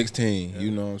 16,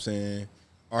 you know what I'm saying?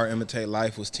 Art Imitate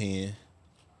Life was 10.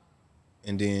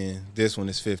 And then this one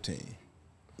is 15.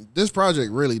 This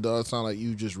project really does sound like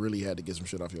you just really had to get some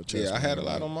shit off your chest. Yeah, I had a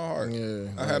lot on my heart. Yeah,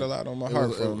 I had a lot on my heart.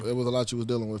 It was a lot you was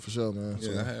dealing with for sure, man.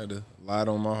 Yeah, so. I had a lot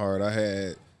on my heart.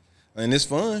 And it's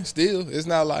fun still. It's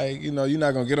not like, you know, you're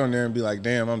not going to get on there and be like,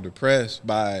 damn, I'm depressed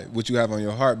by what you have on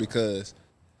your heart, because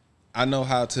I know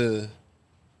how to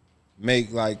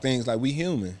make like things like we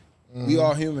human. Mm-hmm. We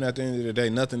all human at the end of the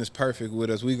day. Nothing is perfect with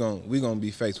us. We gonna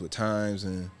be faced with times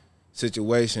and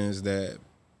situations that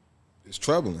is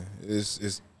troubling.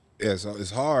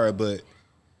 It's hard, but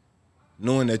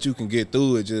knowing that you can get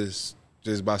through it just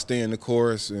by staying the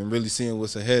course and really seeing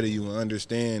what's ahead of you and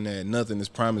understand that nothing is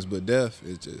promised but death,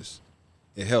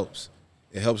 it helps.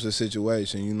 It helps the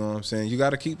situation, you know what I'm saying? You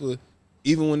gotta keep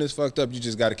even when it's fucked up, you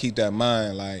just gotta keep that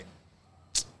mind like,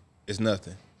 it's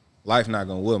nothing. Life not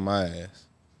gonna whip my ass.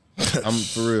 I'm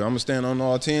for real. I'm gonna stand on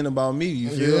all 10 about me. You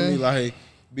feel me? Like,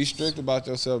 be strict about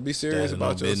yourself. Be serious Stand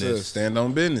about on yourself. business. Stand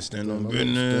on business. Stand on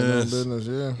business.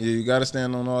 Yeah. Yeah, you gotta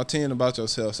stand on all 10 about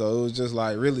yourself. So it was just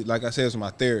like really, like I said, it's my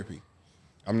therapy.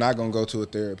 I'm not gonna go to a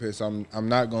therapist. I'm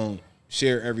not gonna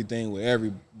share everything with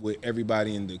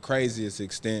everybody in the craziest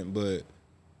extent, but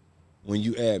when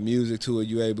you add music to it,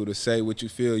 you're able to say what you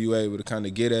feel. You're able to kind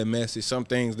of get that message. Some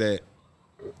things that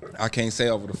I can't say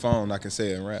over the phone, I can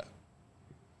say in rap.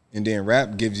 And then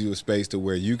rap gives you a space to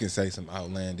where you can say some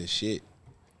outlandish shit.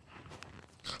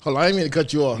 Hold on, I didn't mean to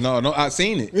cut you off. No, I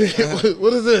seen it.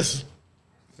 What is this?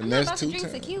 I'm not about to Finesse drink 2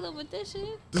 times. tequila with this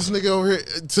shit. This nigga over here.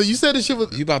 So you said this shit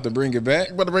was You about to bring it back?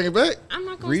 about to bring it back? I'm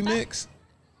not gonna Remix?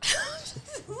 Stop.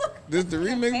 This the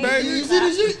remix, Hey, baby? You see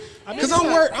this shit? Because I'm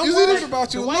worried about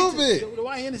you a little bit. The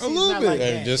white Hennessy A is little not bit. like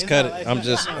Hey, that. just It's cut not it. like I'm that.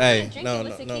 just, I'm hey, not drinking no, with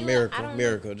no, tequila. I miracle, don't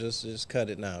miracle. Just cut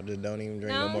it now. Just don't even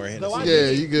drink no No. more The Hennessy. white- Yeah,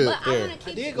 you good. But I There. want to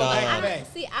keep. did go back to back.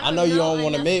 See, I know you don't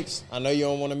want to enough. mix. I know you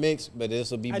don't want to mix, but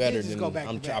this will be I did better just than go back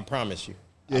to back. I promise you.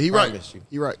 Yeah, I he right. promise you.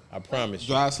 He right. I promise you.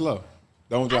 Drive slow.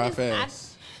 Don't drive fast.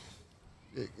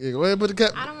 Yeah, go ahead and put the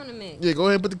cap. I don't want to mix. Yeah, go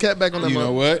ahead and put the cap back on that You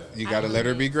know mother. what? You gotta let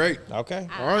her be great. Okay.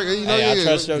 All right, you know, Hey, I yeah,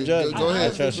 trust your go- judge. Go I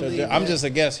ahead. trust your believe judge. I'm that just a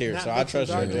guest here, Not so I mixing trust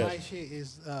your dark and judge. light shit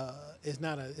is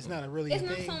not a really It's a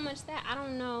not thing. so much that I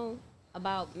don't know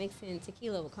about mixing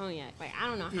tequila with cognac. Like I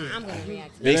don't know how I'm gonna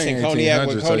react to It it. Mixing ain't cognac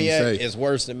with 1800, so you cognac say. is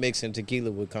worse than mixing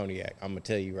tequila with cognac. I'm gonna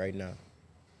tell you right now.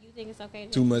 You think it's okay?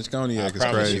 Too much I cognac is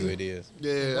promise you crazy. it is.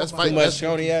 Yeah, that's Too fight. much That's,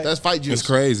 cognac. that's fight juice. It's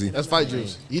crazy. That's fight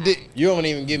juice. He did. You don't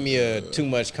even give me a too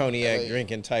much cognac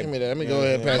drinking type. Give me that. Let me go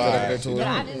ahead and pass that up there to But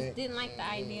I him. just didn't like the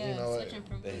idea of switching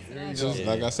from this to that. Just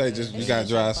like I say, just you gotta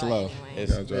drive slow. You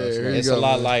It's, gotta drive Yeah, slow. here you it's go, a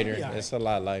lot man. lighter. Yeah. It's a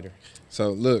lot lighter.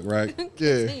 So look, right? Yeah.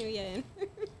 Continue, yeah.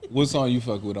 What song you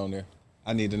fuck with on there?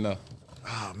 I need to know.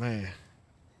 Oh man.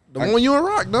 The one you and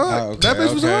Rock, dog. Oh, okay, That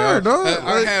bitch was okay. hard, dog.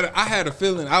 I had a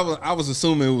feeling. I was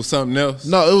assuming it was something else.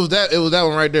 No, it was that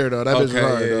one right there, though. That bitch was Okay,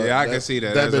 hard. yeah, dog. yeah, I can see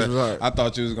that. That That's bitch was hard. I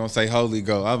thought you was gonna say Holy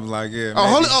Ghost. I was like, yeah.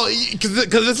 Oh, maybe.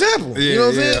 because it's sample. Yeah, you know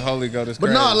what I'm yeah, saying? Holy Ghost is But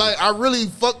crazy. no, like I really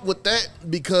fuck with that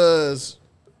because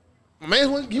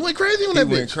he went crazy on that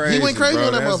He went bitch. crazy, he went crazy bro.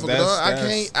 on that That's- motherfucker,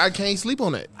 that's- dog. I can't sleep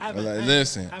on that. I haven't, Like, I haven't-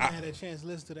 listen, I haven't had a chance to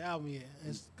listen to the album yet.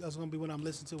 It's gonna be when I'm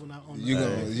listening to it when I on the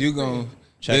you gonna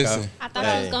Check listen. out. I thought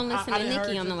I was Hey. gonna listen I to didn't Nicki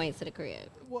heard on the you. way to the crib.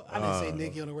 Well, I didn't say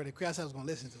Nicki on the radio. I said I was gonna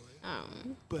listen to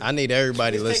it. But I need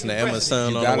everybody It's listen to taking Emma precedence.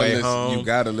 Son You on the gotta way listen. home. You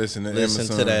gotta listen to Listen Emma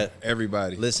to Son. that.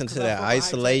 Everybody. Listen to 'cause I that fuck with High Tech in the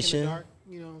isolation. dark,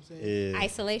 you know what I'm saying? Yeah.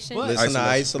 Isolation. But- Listen to Isolation.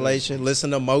 isolation.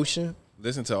 Listen to motion.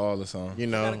 Listen to all the songs. You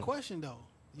I got a know. question though.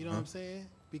 You know what I'm saying?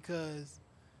 Because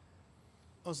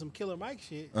on some Killer Mike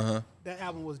shit, Uh-huh. that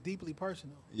album was deeply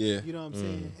personal. Yeah. You know what I'm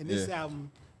saying? And this yeah. album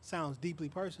sounds deeply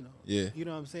personal. Yeah. You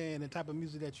know what I'm saying? The type of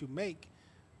music that you make,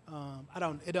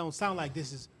 it don't sound like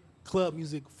this is club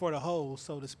music for the whole,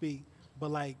 so to speak.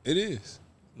 But like, It is.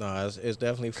 No, it's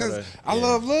definitely for Cause the. I yeah.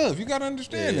 love love. You gotta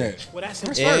understand Yeah. that. well, that's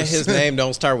And first. his name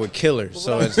don't start with killer,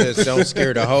 so it's just don't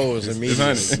scare the hoes immediately.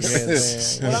 Hunnit. You know what I'm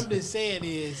saying? What I'm just saying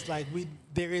is like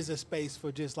there is a space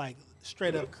for just like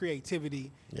straight up creativity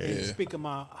and Yeah. speaking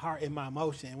my heart and my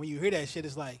emotion. And when you hear that shit,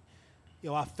 it's like,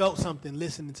 yo, I felt something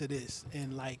listening to this,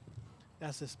 and like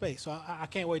that's the space. So I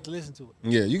can't wait to listen to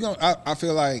it. Yeah, you gonna. I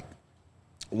feel like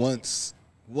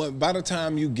by the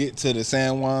time you get to the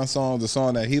San Juan song, the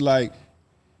song that he like,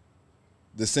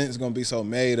 the sense gonna be so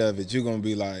made of it. You're gonna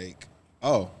be like,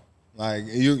 oh, like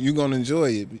you're gonna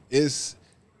enjoy it.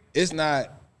 It's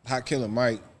not how Killer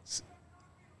Mike's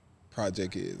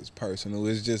project is. It's personal.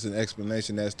 It's just an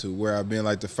explanation as to where I've been.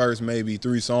 Like the first maybe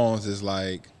 3 songs is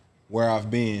like where I've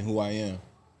been, who I am.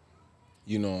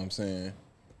 You know what I'm saying?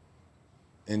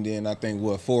 And then I think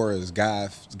 4 is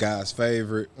God's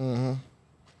favorite. Mm-hmm.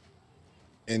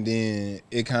 And then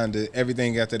it kind of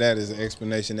everything after that is an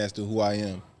explanation as to who I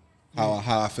am,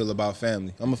 how I feel about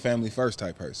family. I'm a family first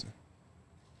type person.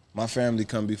 My family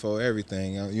come before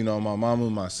everything. You know, my mama,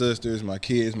 my sisters, my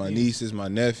kids, my nieces, my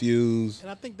nephews.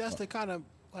 And I think that's the kind of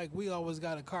like we always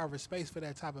got to carve a space for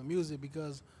that type of music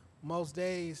because most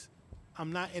days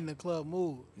I'm not in the club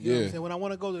mood. You know what I'm Yeah. saying? When I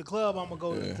want to go to the club, I'm gonna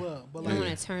go to the club. But I like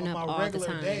wanna turn on up my all the regular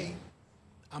time. day,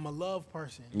 I'm a love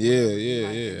person. Yeah, Like, yeah.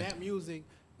 and that music.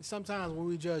 Sometimes when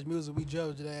we judge music, we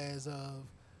judge it as of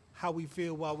how we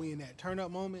feel while we in that turn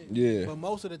up moment. Yeah. But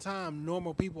most of the time,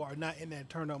 normal people are not in that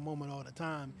turn up moment all the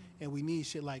time, and we need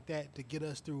shit like that to get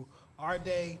us through our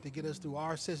day, to get us through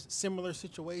our similar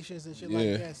situations and shit Yeah.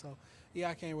 like that. So yeah,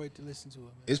 I can't wait to listen to it.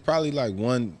 Man. It's probably like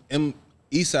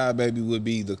Eastside Baby would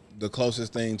be the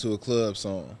closest thing to a club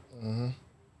song. Mm-hmm.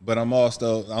 But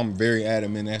I'm very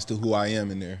adamant as to who I am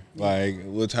in there. Like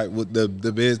what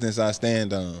the business I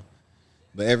stand on.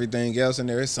 But everything else in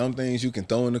there, there's some things you can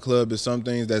throw in the club. There's some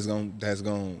things that's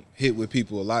gonna hit with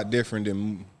people a lot different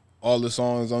than all the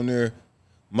songs on there.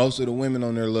 Most of the women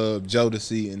on there love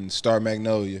Jodeci and Star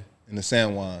Magnolia and the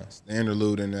San Juans, the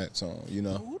interlude in that song. You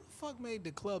know, Who the fuck made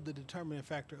the club the determining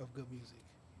factor of good music?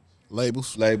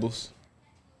 labels.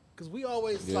 Because we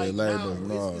always Yeah, like labels,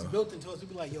 now no. it's built into us. We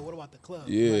be like, yo, what about the club?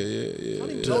 Yeah, Like, yeah. I don't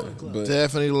even know the club. But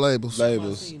Definitely the labels.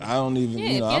 labels. I don't even. Yeah,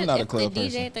 You know, I'm not a if club the DJ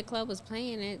person. at the club was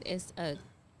playing it, it's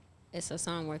a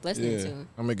song worth listening Yeah. to.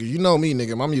 I mean, 'cause you know me,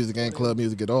 nigga. My music ain't club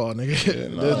music at all,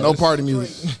 nigga. no. There's no party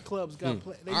music. Clubs got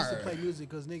play. They used to play music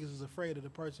because niggas was afraid of the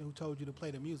person who told you to play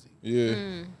the music. Yeah.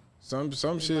 Mm. Some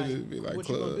shit Like, it'd be like what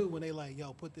you gonna do club. when they like,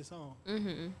 yo, put this on?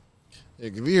 Yeah,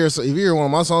 if you hear one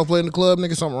of my songs played in the club,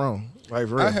 nigga, something wrong. Like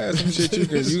for real. I had some shit you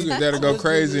can that'll go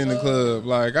crazy in the club.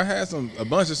 Like I had a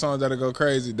bunch of songs that'll go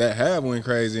crazy that have went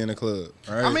crazy in the club.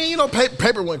 Right? I mean, you know,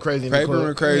 paper went crazy in the club. Paper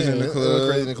went crazy in the It club. went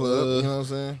crazy in the club. You know what I'm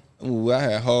saying? Ooh, I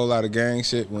had a whole lot of gang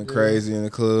shit went crazy in the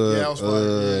club. Yeah, I was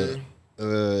fine.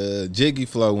 Jiggy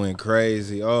Flow went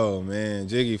crazy. Oh man,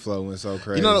 Jiggy Flow went so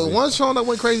crazy. You know, the one song that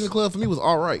went crazy in the club for me was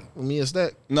All Right with me and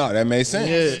Stack. No, that made sense.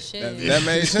 Yeah. Shit. That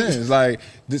made sense. Like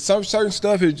some certain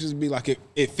stuff, it just be like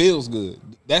it feels good.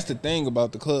 That's the thing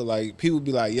about the club. Like people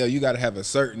be like, yo, you got to have a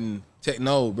certain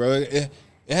techno, bro. It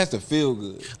has to feel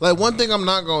good. Like one thing I'm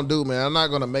not gonna do, man. I'm not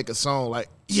gonna make a song like,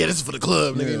 yeah, this is for the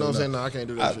club, nigga. You know what I'm saying? No, I can't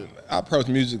do that shit. I approach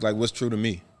music like what's true to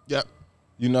me. Yep.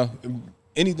 You know,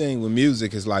 anything with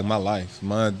music is like my life,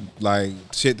 my like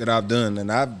shit that I've done, and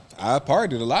I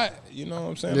partied a lot. You know what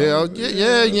I'm saying? Yeah,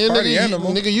 yeah, Party nigga,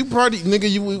 animal. nigga, you party,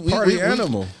 nigga, Party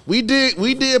animal. We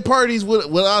did parties with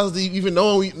us even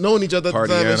knowing each other at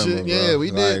Party the time animal, and shit. bro. Yeah,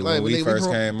 we did. Like, when we nigga, first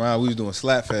came out, we was doing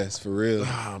Slap Fest for real.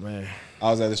 Oh man. I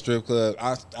was at a strip club.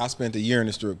 I spent a year in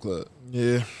the strip club.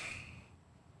 Yeah.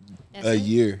 That's A it.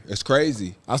 year. It's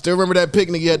crazy. I still remember that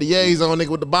picnic you had the yays on, nigga,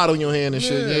 with the bottle in your hand and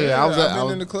shit. Yeah, I've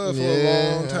been in the club for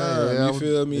a long time. You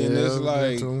feel me? And it's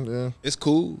like, it's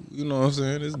cool. You know what I'm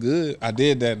saying? It's good. I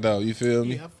did that though. You feel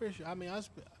me? Yeah, for sure. I mean,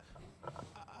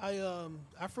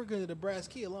 I frequented the Brass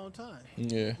Key a long time.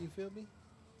 Yeah. You feel me?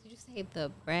 Did you say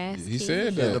the brass? He key?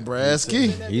 said The that. brass key.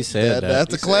 He said that.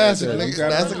 That's a classic, that. You nigga.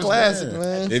 gotta That's a classic,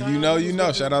 understand. man. If you know, you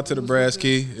know. Shout out to the Brass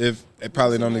Key. If it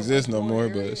probably don't exist no more,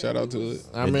 but shout out to it.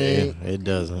 I mean, it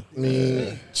doesn't.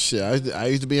 shit. I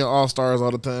used to be in All Stars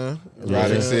all the time.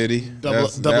 Roddick City.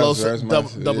 That's my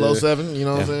shit. 007. You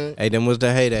know what I'm saying? Hey, them was the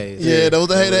heydays. Yeah, that was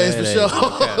the heydays for heydays.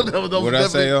 sure. That was What I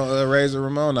say definitely- on Razor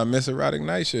Ramon, I miss a Roddick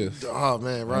night shift. Oh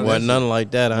man, right. Wasn't nothing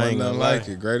like that. I Wasn't ain't gonna nothing lie. like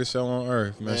it. Greatest show on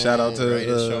earth, man. Shout out to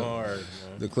Greatest show on earth,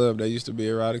 man. the club that used to be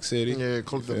Erotic City. Yeah, the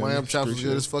Feel me? lamb chops was Street good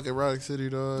shit. as fucking Rock City,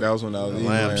 dog. That was when I was eating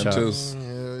Lamb lamb chops. too.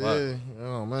 Yeah.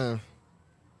 Oh man.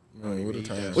 Man, what a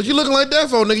time. What you looking like that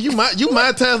for, nigga? You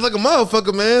my task like a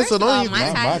motherfucker, man. So First of all, don't you? my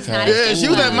Not ties is my not ties. a Yeah, thing she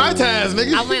was for at my me. task,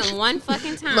 nigga. I went one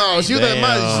fucking time. No, she was at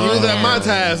my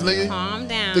task, nigga. Calm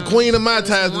down. The queen of my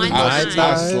ties. One nigga. I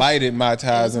time. slighted my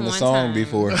ties It in the was song one time.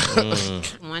 before.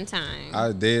 One time.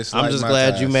 I did slide I'm just my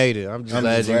glad ties. you made it. I'm just I'm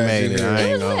glad just you glad made you it. did. I It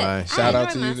ain't was gonna lit. lie. I Shout out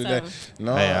to enjoyed you today. myself.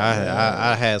 No, Hey,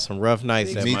 I had some rough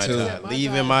nights at Me my too. ties.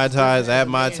 Leaving my ties at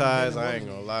my ties, I ain't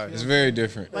gonna lie. it's very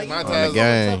different. Like My you ties from on a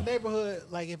gang. tough neighborhood,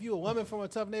 like if you a woman from a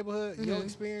tough neighborhood, your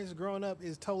experience growing up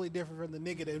is totally different from the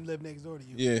nigga that live next door to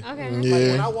you. Yeah. Okay. Like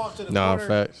Yeah. when I walk to the Nah, corner,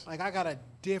 facts. like I got a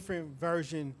different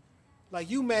version. Like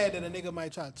you mad that a nigga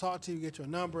might try to talk to you, get your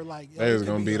number. Like yo, They it's was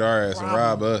gonna be beat a our ass and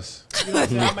rob problem. us. You know what I'm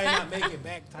saying? I may not make it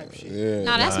back type shit. Yeah.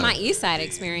 No, that's my East Side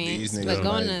experience. These But niggas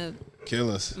going might to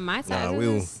kill us. my ties, Nah, it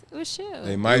was chill.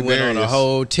 They We might went bury on a us.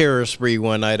 whole terror spree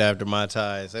one night after my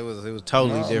ties. It was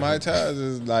totally No, different. my ties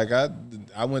is like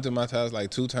I went to my ties like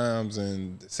 2 times,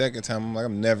 and the second time I'm like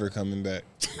I'm never coming back,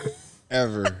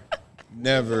 ever,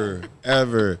 never,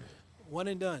 ever. One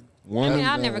and done. I mean,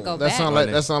 I'll never go That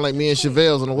back. sound like me and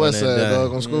Chevelle's on the west and side, done.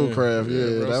 dog, on Schoolcraft. Yeah,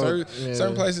 Bro, that certain, was, yeah.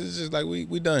 certain places it's just like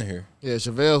we done here. Yeah,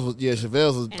 Chevelle's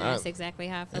was. And that's exactly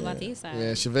how I feel about the East Side.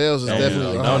 Yeah, Chevelle's is Don't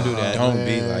definitely. don't do that. Don't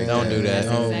be like Don't that. do that.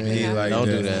 Don't Exactly be how like Don't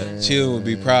that. do that. Chill would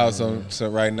be proud. So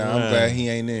right now, I'm Nah. glad he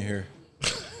ain't in here.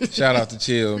 Shout out to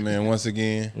Chill, man, once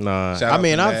again. Nah, Shout I out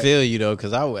mean, to I Matt. feel you though,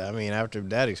 cause I mean, after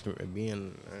that experience,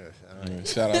 being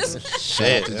Shout out to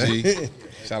G.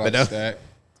 Shout out But to no. Stack,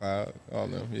 Cloud, all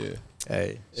them. Yeah.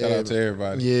 hey, Shout out to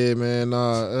everybody. Yeah, man.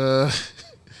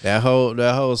 that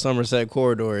whole Somerset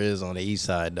corridor is on the east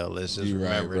side though. Let's just You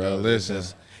right, remember, bro. though. Listen. It's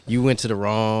just- you went to the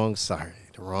wrong part.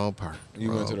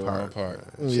 You went to the wrong part.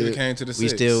 Yeah. Should have came to the We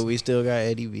 6. still got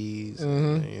Eddie V's,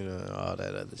 and, you know, all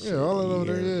that other shit. Yeah, all that over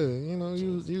there. hear me? Yeah, you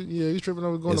know, you tripping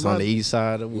over going It's to my. on the east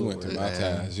side of You went Woodward. to my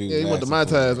man. ties. Yeah, you went to my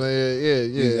ties, man.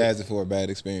 You was Yeah. asking for a bad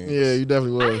experience. Yeah, you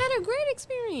definitely I was. had a great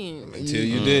experience. Until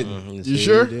you didn't. You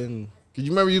sure? didn't. Cause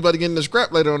you remember you about to get in the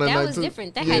scrap later on that night That was too.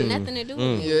 different. That had nothing to do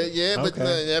with me. Yeah, but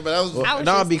Okay. but I was. I was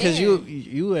No, just because there.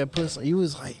 you had put you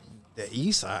was like the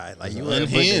east side, like you had put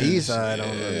the Unhinged. east side on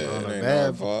It the ain't bad.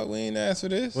 our fault. We ain't asked for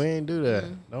this. We ain't do that.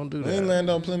 Don't do We ain't that. land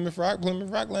on Plymouth Rock. Plymouth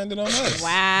Rock landed on us.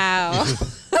 Wow.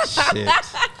 Shit.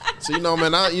 So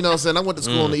man, I what I'm saying, I went to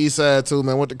school on the east side too,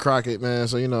 man. Went to Crockett, man.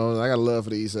 So I got love for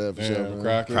the east side for sure.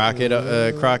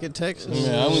 Man. Crockett, Texas.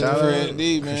 Man, I went to Fred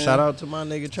D, man. Shout out to my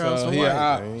nigga So Charleston he White. a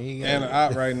op man. He and an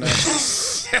op right now.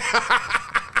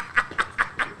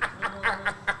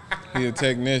 He a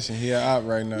technician. He a op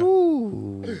right now.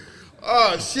 Ooh.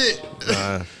 Oh shit.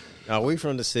 No, we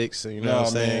from the six, so you know what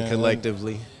I'm saying, man.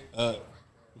 collectively.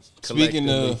 Speaking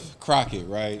of Crockett,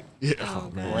 right? Yeah.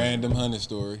 Oh, God. Random Hunnit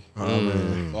story. Oh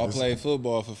man. So I played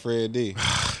football for Fred D.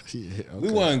 Yeah, okay.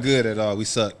 We wasn't good at all. We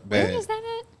sucked Where bad. was that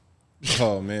at?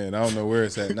 Oh man, I don't know where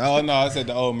it's at. No, it's at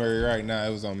the old Murray right now.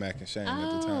 It was on Mac and Shane at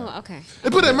the time. Oh, okay. They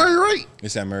put that Murray right?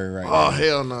 It's at Murray right Oh now.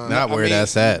 hell no. Not I where mean,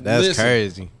 that's at. That's listen.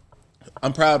 crazy.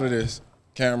 I'm proud of this.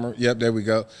 Camera. Yep, there we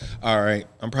go. All right.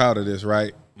 I'm proud of this,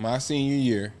 right? My senior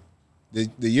year, the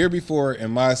year before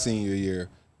and my senior year,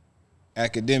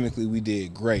 academically we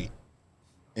did great.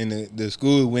 And the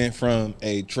school went from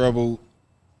a troubled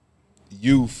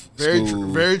youth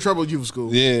school. Very troubled youth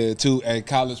school. Yeah, to a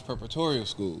college preparatory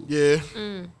school. Yeah.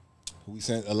 We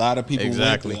sent a lot of people.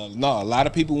 Exactly. A lot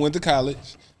of people went to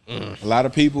college. A lot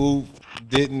of people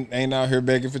ain't out here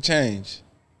begging for change.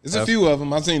 There's a few of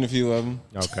them. I've seen a few of them.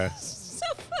 Okay.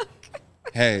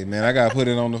 Hey man, I gotta put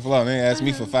it on the floor. They asked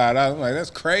me for $5. I'm like, that's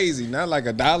crazy. Not like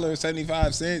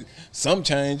 $1.75. Some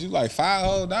change. You like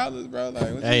 $5 bro.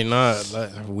 Like, what Hey, you- no, like,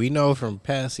 we know from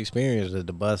past experience that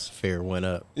the bus fare went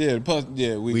up. Yeah,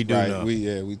 we do right, know. We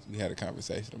had a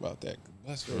conversation about that.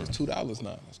 Bus fare is $2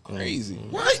 now. That's crazy.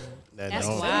 What? That's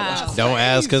wild. Don't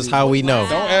ask us how we know.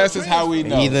 Don't ask us how we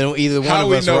know. Either one How of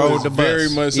we us know rode is the very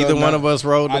bus. much so Either one not- of us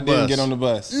rode the I bus. didn't get on the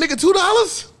bus. Nigga,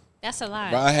 $2? That's a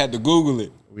lot. Bro, I had to Google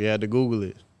it. We had to Google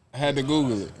it. Why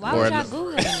would y'all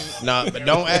Google it? No, but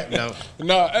don't act. No,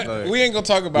 No, we ain't gonna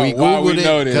talk about we why we Googled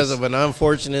know it this. because of an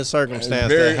unfortunate It's circumstance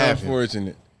very that happened.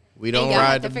 unfortunate. We And don't y'all have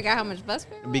ride to the figure out how much bus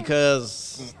fare was?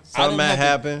 because I something didn't had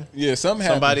have to- happened. Yeah, something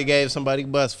happened. Somebody gave somebody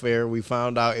bus fare. We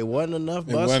found out it wasn't enough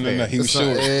It bus wasn't fare. enough. He was So,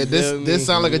 short. this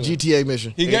sound like a GTA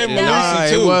mission. He gave him a Nah,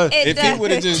 receipt it too. was- It If he does.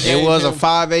 would have just, It gave was a him-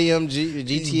 5 a.m.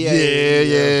 GTA.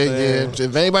 Yeah.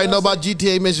 If anybody know about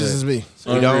GTA missions, it's me.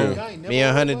 We Unreal. don't. Me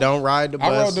and Hunnit don't ride the I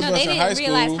rode bus. the No, bus they in high didn't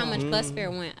realize school. how much bus fare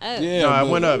went up. Yeah, No, but it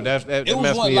went up. That It was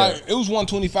messed one me like up. it was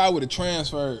 125 with a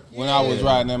transfer when I was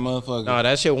riding that motherfucker. No,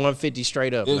 that shit 150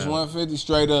 straight up. It's now. 150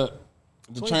 straight up.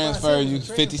 The 25 transfer cents you with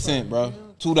the 50 cent, bro.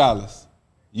 transfer, $2.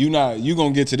 You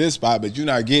gonna get to this spot, but you're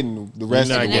not getting the You're rest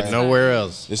not of the getting way. nowhere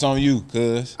else. It's on you,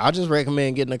 cuz. I just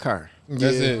recommend getting a car.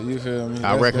 That's it. You feel me?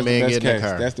 I recommend that's the getting a best case.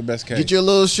 car. That's the best case. Get your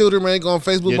little shooter, man. Go on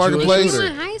Facebook Get you a Marketplace. shooter.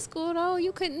 In high school, though,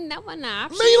 you couldn't. That wasn't an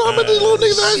option. Man, you know how much these little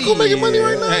niggas in high school making money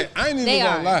right now? Hey, I ain't even They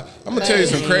gonna are. lie. I'm gonna tell you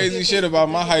some crazy shit about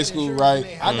my high school, right?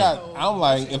 I'm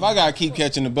like, if I gotta keep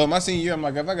catching the bus, my senior year, I'm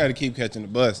like, if I gotta keep catching the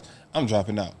bus, I'm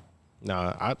dropping out.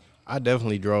 No, I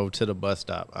definitely drove to the bus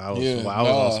stop. I was Yeah,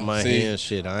 on some see. hand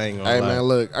shit. I ain't gonna Hey lie. man,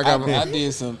 look, I got I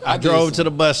did some. I did drove some to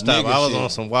the bus stop. nigga I was shit. on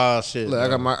some wild shit. look,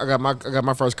 I bro. got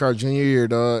my first car junior year,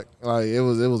 dog. Like it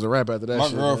was a wrap after that. My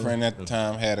shit, girlfriend at the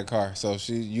time had a car, so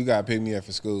you gotta pick me up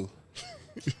for school.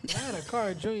 I had a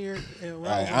car junior. And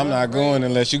Like, I'm not going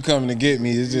unless you coming to get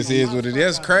me. It just is what it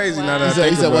is. That's crazy. Now that I You said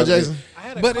think what, about it. Jason? I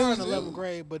had a But it car was- in 11th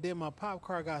grade, but then my pop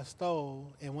car got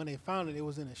stole, and when they found it, it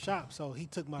was in a shop, so he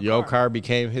took my Your car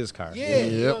became his car. Yeah,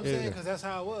 you know what I'm Yep. saying? Because that's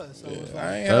how it was. So it was like,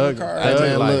 I ain't have a Thug- car. Hey Thug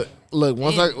man, life.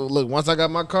 look. Once I got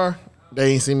my car,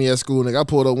 they ain't see me at school. Nigga, I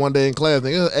pulled up one day in class.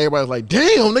 Nigga, everybody's like,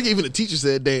 "Damn!" Nigga, even the teacher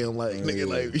said, "Damn!" Like, nigga,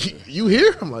 like, you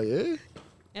here? I'm like, yeah.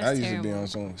 That's I used terrible. to be on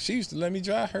some. She used to let me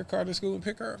drive her car to school and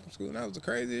pick her up from school. And that was the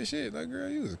craziest shit. Like, girl,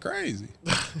 you was crazy.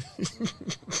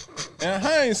 And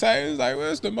hindsight, it was like,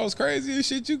 well, it's the most craziest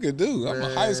shit you could do. I'm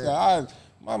a high school.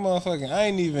 My motherfucking, I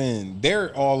ain't even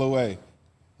there all the way.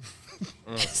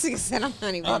 She said, I'm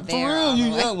not even For there. real, all you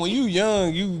the way. young. When you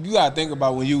young, you gotta think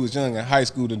about when you was young in high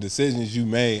school, the decisions you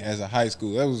made as a high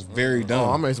school. That was very dumb.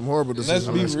 Oh, I made some horrible Let's decisions.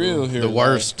 in be high school. real here. The like,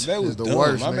 worst. that was The dumb.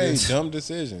 worst, I made nigga. dumb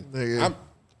decisions. Nigga.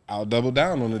 I'll double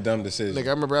down on the dumb decision. Nigga, I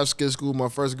remember I skipped school with my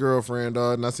first girlfriend,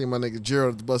 dog, and I seen my nigga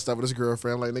Gerald at the bus stop with his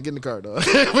girlfriend. I'm like, nigga, get in the car, dog. I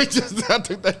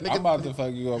took that nigga. I'm about to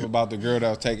fuck you up about the girl that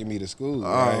was taking me to school.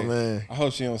 right? Man. I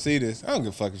hope she don't see this. I don't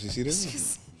give a fuck if she see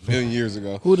this. A million years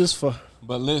ago. Who this for?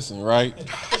 But listen, right?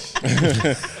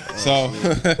 So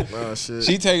Oh, shit.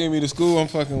 she taking me to school. I'm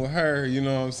fucking with her. You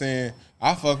know what I'm saying?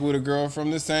 I fuck with a girl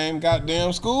from the same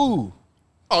goddamn school.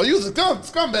 Oh, you was a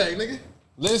scumbag, nigga.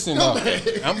 Listen, though,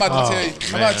 I'm about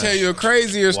to tell you a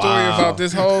crazier story about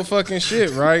this whole fucking shit,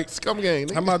 right? Scum gang.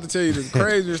 Nigga. I'm about to tell you the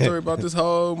crazier story about this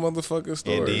whole motherfucking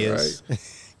story, right?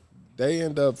 They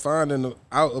end up finding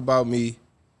out about me,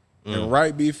 and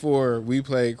right before we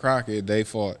played Crockett, they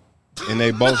fought. And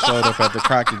they both showed up at the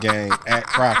Crockett game at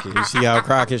Crockett. You see how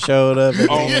Crockett showed up?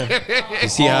 You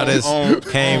see how this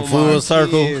came full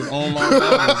circle? On my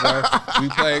mama, bro. We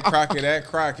played Crockett at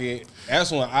Crockett. That's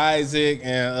when Isaac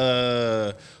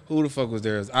and who the fuck was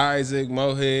there? It was Isaac,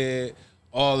 Mohead,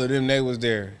 all of them, they was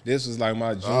there. This was like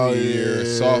my junior year,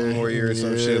 sophomore year, or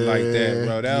some shit like that,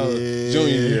 bro. That was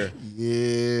junior year.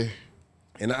 Yeah.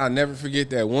 And I'll never forget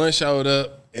that. One showed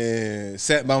up and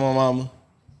sat by my mama.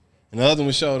 And the other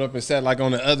one showed up and sat like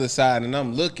on the other side, and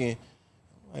I'm looking,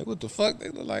 like, what the fuck? They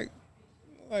look like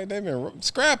they've been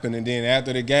scrapping. And then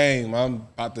after the game, I'm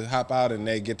about to hop out, and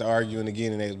they get to arguing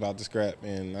again, and they was about to scrap,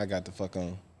 and I got the fuck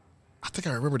on. I think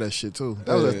I remember that shit too.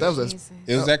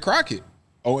 It was at Crockett.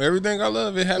 Oh, everything I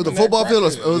love, it happened. Was the football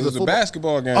field? It was a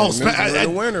basketball game. Oh,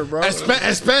 the winter, bro.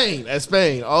 At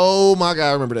Spain. Oh my God,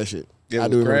 I remember that shit. It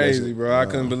was crazy, bro. I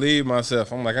couldn't believe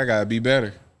myself. I'm like, I gotta be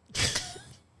better.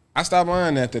 I stopped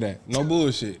lying after that. No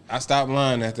bullshit. I stopped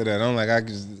lying after that. I'm like,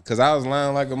 because I was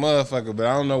lying like a motherfucker, but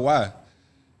I don't know why.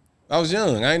 I was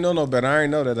young. I ain't know no better. I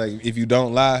ain't know that, like, if you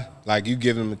don't lie, like, you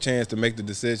give them a chance to make the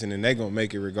decision, and they gonna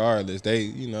make it regardless. They,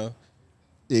 you know.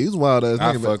 Yeah, he was wild ass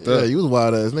nigga. I fucked up. Yeah, he was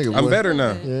wild ass nigga. I'm better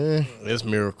now. Yeah. It's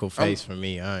miracle face for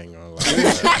me. I ain't gonna lie.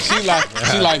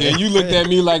 she like, and you looked at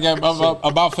me like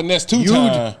about finesse two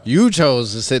times. You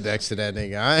chose to sit next to that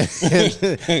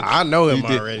nigga. I know him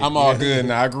already. I'm all good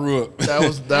now. I grew up. I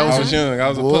was young. I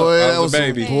was a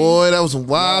baby. That was some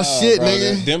wild shit, bro,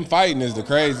 nigga. Them fighting is the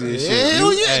craziest shit.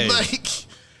 Hell yeah, like.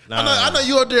 I know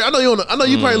you out there. I know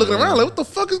you probably looking around like, what the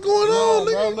fuck is going on,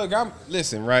 nigga? Bro, look,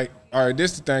 listen, right? All right,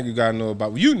 this is the thing you gotta know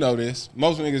about. You know this.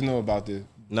 Most niggas know about this.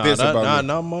 No,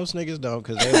 most niggas don't,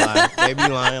 because they lie. They be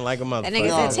lying like a motherfucker. That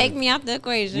nigga said, take me out the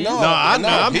equation. No, I know.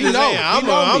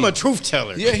 I'm a truth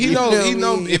teller. Yeah, he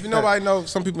know. If nobody know,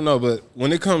 some people know. But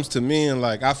when it comes to men,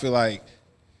 like, I feel like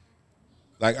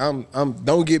I'm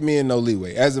don't get me in no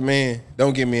leeway. As a man,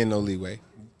 don't get me in no leeway.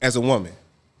 As a woman,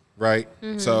 right?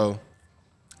 Mm-hmm. So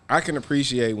I can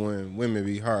appreciate when women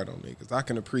be hard on niggas. I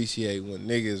can appreciate when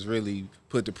niggas really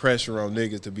put the pressure on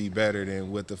niggas to be better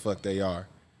than what the fuck they are.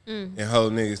 And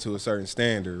hold niggas to a certain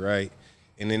standard, right?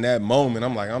 And in that moment,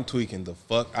 I'm like, I'm tweaking the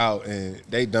fuck out, and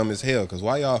they dumb as hell, because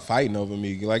why y'all fighting over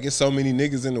me? Like, it's so many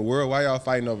niggas in the world, why y'all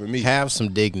fighting over me? Have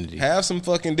some dignity. Have some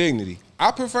fucking dignity.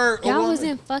 I prefer a Y'all woman. was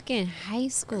in fucking high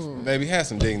school. Baby, have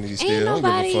some dignity still. Ain't Don't give a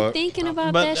nobody fuck. thinking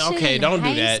about that shit. Okay, in don't do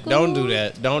high that. school. Don't do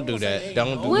that. Don't do that.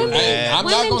 Don't do Women, that. I'm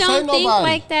not women gonna say don't think nobody.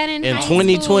 like that in high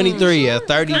 2023, as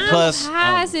 30 I'm plus,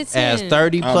 positive. as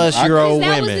 30 plus year old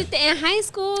That women. was in high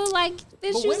school, like,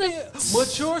 this But was women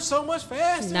mature so much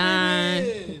faster.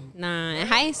 Nah. In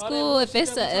high school, if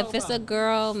it's a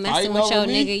girl messing Fighting with your over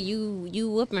me? nigga, you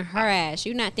whooping her ass.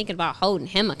 You not thinking about holding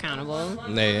him accountable.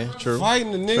 Yeah, true.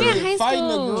 Fighting a Yeah, nigga, high fighting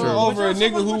a school. girl True. over a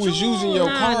nigga who was using your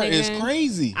Nah, car is nigga.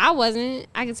 crazy. I wasn't.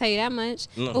 I can tell you that much.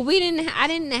 No. But I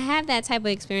didn't have that type of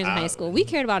experience in high school. We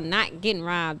cared about not getting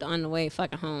robbed on the way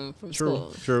fucking home from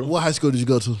school. True. What high school did you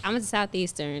go to? I went to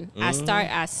Southeastern. I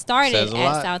started Says a at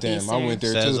lot. Southeastern. Damn, I went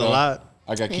there Says too. a lot.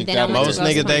 I got And kicked then I out. went of to Most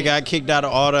there. go niggas that got kicked out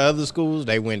of all the other schools,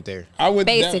 they went there. I went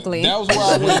Basically. That was where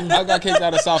I went. I got kicked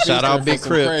out of Southeastern. Shout out for Big some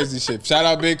Crip. Crazy shit. Shout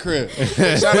out Big Crip.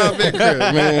 Shout out Big Crip,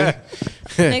 man.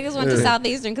 Niggas went to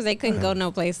Southeastern because they couldn't go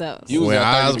no place else. You was When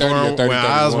at 30, 30 or 30, 31.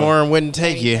 Osborne wouldn't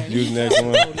take you. You was the next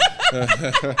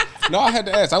one. No, I had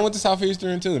to ask. I went to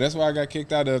Southeastern too. That's why I got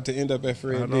kicked out of to end up at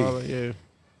Fred D. Yeah.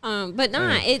 But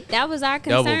that was our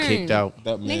concern. Double kicked out.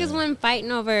 Niggas wasn't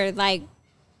fighting over like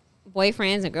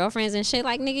boyfriends and girlfriends and shit.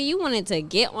 Like, nigga, you wanted to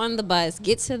get on the bus,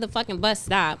 get to the fucking bus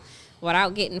stop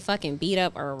without getting fucking beat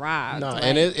up or robbed. No, Like,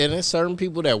 and it's certain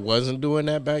people that wasn't doing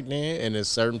that back then, and it's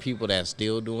certain people that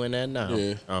still doing that now.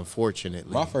 Yeah.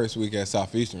 Unfortunately. My first week at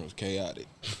Southeastern was chaotic.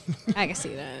 I can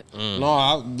see that.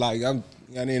 No,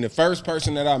 the first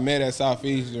person that I met at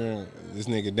Southeastern, this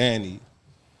nigga Danny.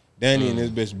 Danny and this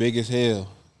bitch big as hell.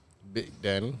 Big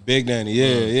Danny. Big Danny,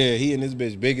 yeah. He and this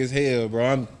bitch big as hell, bro.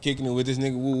 I'm kicking it with this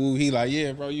nigga, woo woo. He like,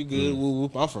 yeah, bro, you good, woo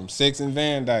woo. I'm from 6 and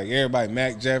Van Dyke. Everybody,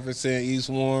 Mac Jefferson, East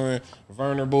Warren,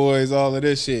 Verner Boys, all of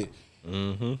this shit.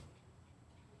 Mm-hmm.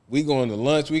 We going to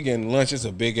lunch. We getting lunch. It's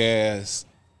a big ass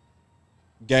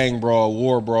gang brawl,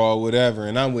 war brawl, whatever.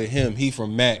 And I'm with him. He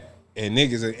from Mac. And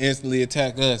niggas are instantly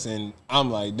attack us. And I'm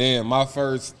like, damn, my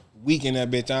first week in that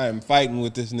bitch, I am fighting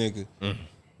with this nigga.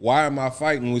 Why am I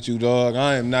fighting with you, dog?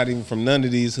 I am not even from none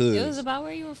of these hoods. It was about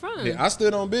where you were from. Yeah, I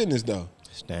stood on business though.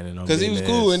 Standing on Cause he was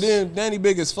business. cool, and then Danny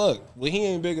big as fuck. Well, he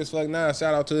ain't big as fuck now.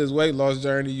 Shout out to his weight loss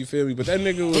journey. You feel me? But that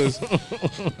nigga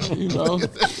was, you know,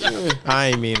 yeah. I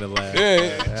ain't mean to laugh.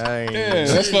 Yeah,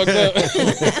 that's fucked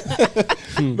up.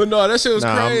 But no, that shit was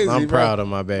crazy. I'm bro. proud of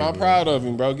my baby. I'm proud of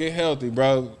him, bro. Get healthy,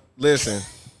 bro. Listen,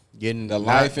 Getting the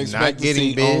life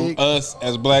expectancy on us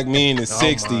as black men is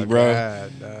 60, bro.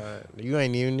 God, you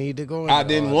ain't even need to go. I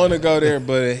didn't want to go there,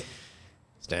 but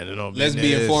standing on. let's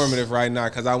be informative right now,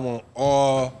 because I want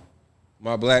all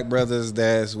my black brothers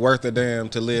that's worth a damn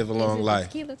to live a long life.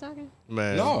 Tequila talking?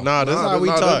 Man, No. this is how we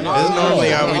talk. no, This is normally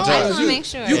how we I just want talk. to make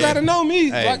sure. You gotta know me,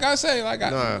 Hey. like I say, I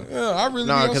really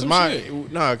be on some shit.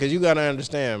 Because you gotta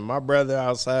understand, my brother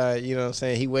outside, you know what I'm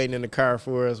saying, he waiting in the car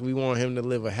for us. We want him to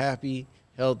live a happy,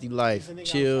 healthy life,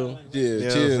 chill. Yeah, You know what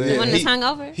I'm chill. saying? Yeah. One that's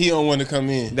hungover? He don't want to come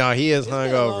in. No, he is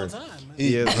hungover.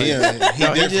 He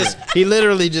is. He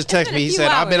literally just texted me. He few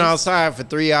said, "I've been hours. outside for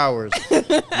 3 hours,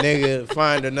 nigga.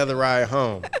 Find another ride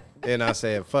home." And I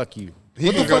said, "Fuck you."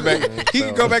 He can go back. He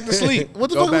can go back to sleep. What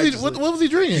the Go fuck back was to he? What sleep. was he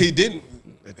drinking? He didn't.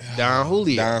 Don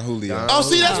Julio. Don Julio. Oh,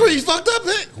 see, that's where he fucked up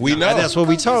at. We know. That's what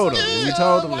we told him. We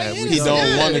told him that. He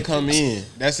don't want to come in.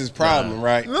 That's his problem,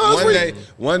 right? No, that's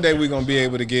One day we're gonna be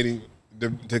able to get him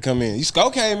to come in.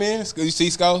 Sko came in. You see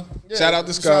Sko? Shout out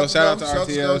to Sko. Shout out to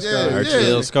RTL. Yeah.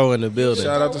 RTL Sko in the building.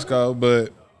 Shout out to Sko,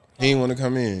 but he didn't want to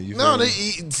come in. You No, feel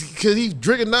me? because he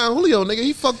drinking Don Julio, nigga.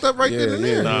 He fucked up right Yeah, then and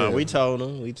yeah. there. Nah, we told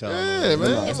him. We told Yeah, him.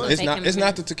 man. It's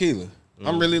not the tequila.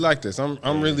 I'm really like this. I'm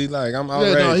really like I'm Yeah,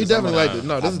 outrageous. no, he definitely liked it.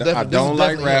 No, this is definitely. I don't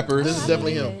like rappers. This is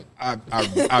definitely him.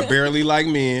 I barely like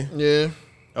men. Yeah.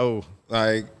 Oh,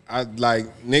 Like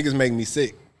niggas make me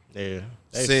sick. yeah.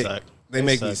 They Sick. suck. They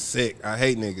make me sick. I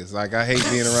hate niggas. Like I hate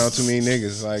being around too many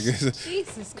niggas. Like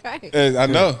Jesus Christ. I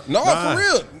know. No, for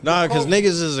real. Nah, because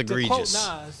niggas is To quote egregious.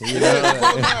 Nas,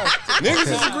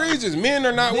 Niggas is egregious. Men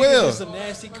are not niggas well. are some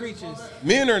nasty creatures.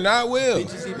 Men are not well.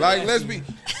 Bitches even Like nasty. let's be.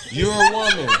 You're a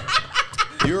woman.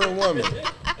 You're a woman.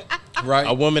 Right.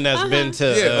 A woman that's been to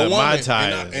Yeah, a woman. my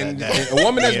ties. And a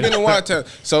woman that's been to my ties.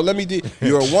 So let me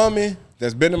you're a woman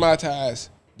that's been to my ties.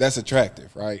 That's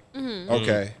attractive, right?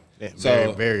 Okay. very,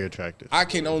 So very attractive. I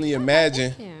can only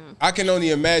imagine. Yeah. I can only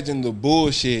imagine the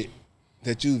bullshit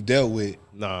that you've dealt with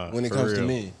Nah, when it for comes to real.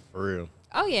 me. For real.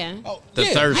 Oh, yeah. Oh, The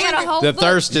yeah. thirst. I got a whole The book.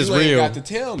 thirst is You ain't real. got to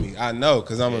tell me. I know,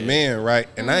 cause I'm a man, right?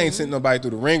 And I ain't sent nobody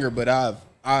through the ringer, but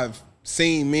I've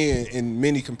seen men in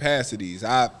many capacities.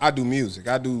 I do music.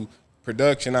 I do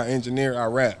production. I engineer. I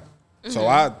rap. So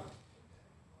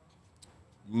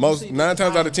nine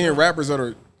times out of 10, rappers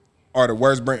are the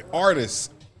worst brand artists.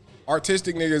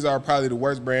 Artistic niggas are probably the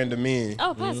worst brand of men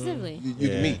Oh, positively. you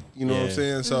can meet. You know what I'm Yeah.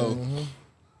 saying? So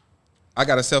I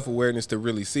got a self-awareness to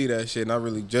really see that shit, and I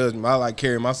really judge them. I like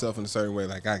carry myself in a certain way.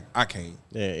 Like I can't.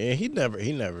 Yeah, and he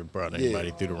never brought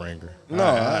anybody through the ringer. No,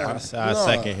 I no.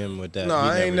 second him with that. No, He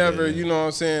I ain't never. did. You know what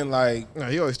I'm saying? Like Nah,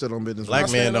 he always stood on business. Black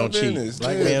I man stand on don't cheat. business.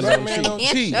 Black Yeah, man black don't man cheat. don't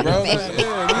Yeah, cheat, sure. bro. Yeah, we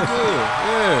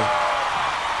good.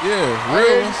 Yeah,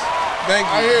 real ones. Thank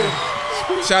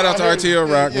you. Shout out to RTL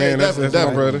Rock, man. That's my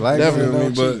brother. Definitely,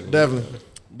 You feel me? definitely.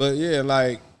 But yeah,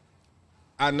 like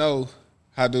I know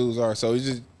how dudes are. So it's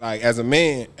just like as a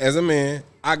man,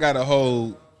 I gotta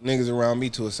hold niggas around me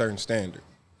to a certain standard.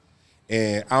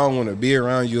 And I don't want to be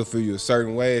around you or feel you a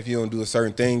certain way if you don't do a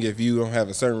certain thing, if you don't have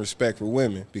a certain respect for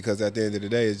women. Because at the end of the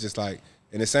day, it's just like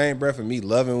in the same breath of me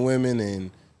loving women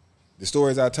and the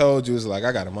stories I told you is like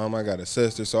I got a mom, I got a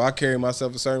sister, so I carry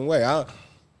myself a certain way.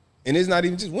 And it's not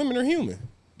even just women are human.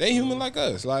 They human like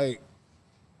us. Like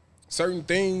certain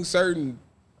things, certain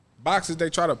boxes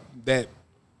that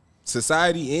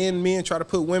society and men try to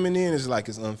put women in is like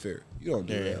it's unfair. You don't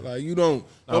do that. Like you don't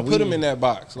put them in that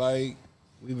box. Like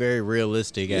We very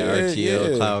realistic at Yeah,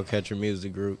 RTL yeah. Cloud Catcher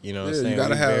Music Group. You know what I'm saying? you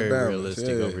gotta We have very balance. realistic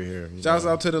Yeah. over here. you Shouts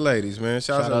know. out to the ladies, man.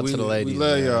 Shout out to the ladies, We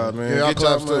love man. y'all, man. Yeah, y'all Get y'all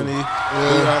claps too. money,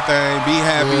 do y'all thing, be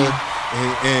happy,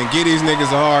 and get these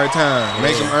niggas a hard time.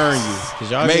 Make them earn you.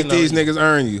 'Cause y'all Make getting these those- niggas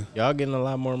earn you. Y'all getting a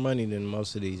lot more money than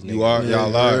most of these niggas. You are,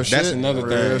 y'all are. real That's shit. another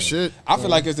Real thing. shit. I feel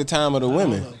like it's the time of the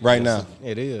women right now.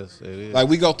 It is. It is. Like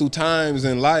we go through times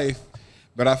in life,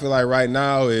 but I feel like right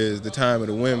now is the time of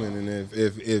the women. And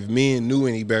if men knew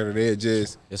any better, they'd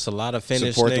just It's a lot of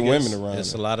finished support the niggas. women around It's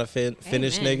a them. lot of finished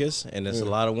Amen. niggas, and there's a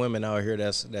lot of women out here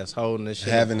that's holding this shit,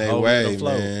 having their holding way, it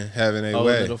afloat, man. Having their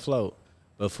holding way. it afloat.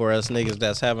 But for us niggas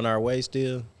that's having our way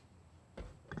still,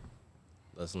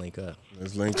 let's link up.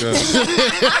 Let's link up.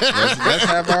 let's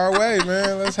have our way,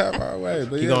 man. Let's have our way.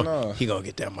 But He yeah, gonna no. he gonna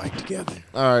get that mic together.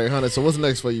 All right, Hunnit. So what's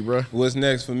next for you, bro? What's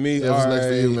next for me? Yeah, what's next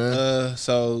for you, Alright, man?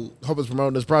 So Hope it's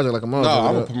promoting this project like a month. no,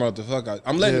 I'm gonna promote the fuck out.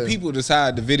 I'm letting Yeah. people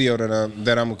decide the video that I'm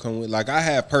gonna come with. Like I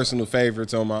have personal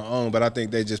favorites on my own, but I think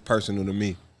they just personal to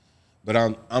me. But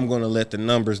I'm gonna let the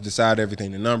numbers decide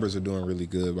everything. The numbers are doing really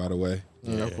good, by the way.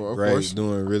 Yeah, of Great, course.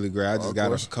 doing really great. I just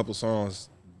got a couple songs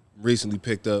recently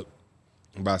picked up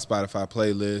by Spotify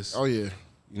playlist. Oh yeah.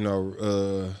 You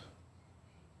know,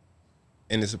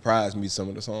 and it surprised me some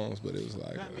of the songs, but it was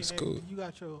like it's cool. You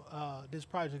got your this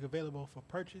project available for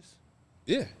purchase?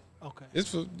 Yeah. Okay. It's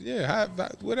for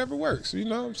whatever works. You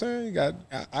know what I'm saying? You got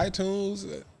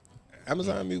iTunes,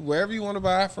 Amazon, wherever you want to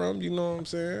buy from. You know what I'm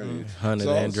saying? Hunnit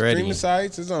Andretti. Andretti. Streaming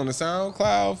sites. It's on the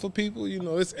SoundCloud for people. You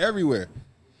know, it's everywhere.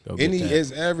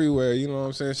 It's everywhere. You know what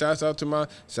I'm saying? Shouts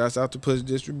out to Push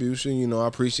Distribution. You know, I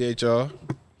appreciate y'all.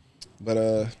 But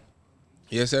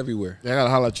yeah, it's everywhere. Yeah, I gotta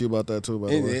holler at you about that too. By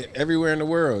the way, Everywhere in the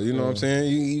world. You know what I'm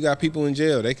saying? You got people in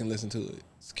jail. They can listen to it.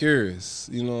 It's curious.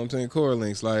 You know what I'm saying? Core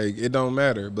links. Like, it don't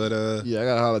matter. But yeah, I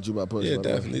gotta holler at you about Push. Yeah,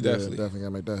 definitely. Definitely gotta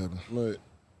make that happen. But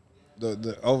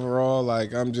the overall,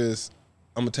 like, I'm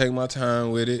gonna take my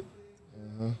time with it.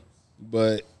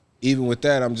 But even with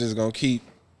that, I'm just gonna keep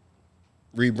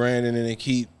rebranding and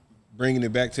keep bringing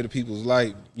it back to the people's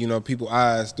light, you know, people's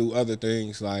eyes through other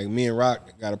things. Like, me and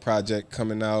Rock got a project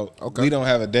coming out. Okay. We don't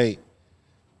have a date.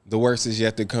 The worst is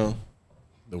yet to come.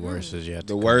 The worst is yet.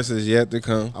 The worst is yet to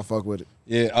come. I fuck with it.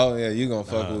 Yeah. Oh yeah. You gonna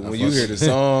fuck with it. When you hear the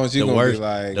songs, you gonna be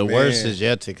like, the man, worst is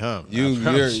yet to come.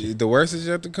 The worst is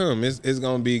yet to come. It's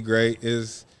gonna be great.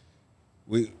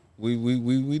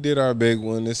 We did our big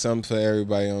one. There's something for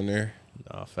everybody on there.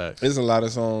 No, facts. There's a lot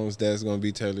of songs that's gonna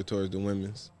be tailored towards the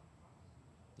women's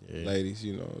ladies.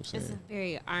 You know what I'm saying? It's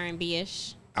very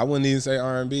R&B-ish. I wouldn't even say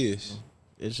R&B-ish.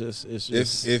 It's just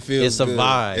It feels it's a good.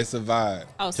 vibe. It's a vibe.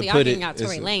 Oh, so To y'all put getting it- out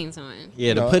Tory it's a- Lanez on.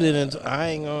 Yeah, to No. put it into, I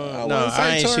ain't gonna, no, wouldn't say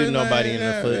I ain't Tory shooting nobody Lanez. in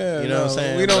the foot. Yeah, You know what I'm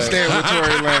saying? We don't But stand with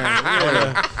Tory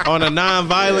Lanez. on a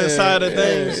non-violent side of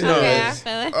things. No, Okay, I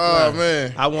feel it. Oh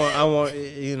man. I want,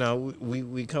 you know,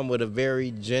 we come with a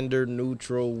very gender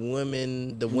neutral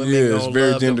women. The women Yeah, it's gonna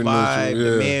very love the gender vibe. neutral,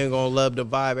 The yeah. men gonna love the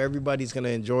vibe. Everybody's gonna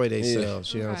enjoy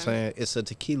themselves. You know what I'm Okay. saying? It's a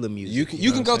tequila music. You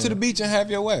can know go what to I'm the beach and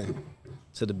have your way. saying?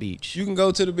 To the beach. You can go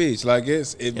to the beach, like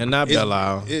And not Belle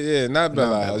Isle. Yeah, not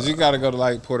Belle Isle. You got to go to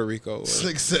like Puerto Rico or some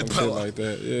Slick said shit Belle Isle. like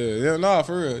that. Yeah, no,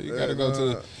 for real. You got to go to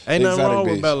the Ain't nothing exotic wrong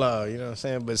with beach. Belle Isle, you know what I'm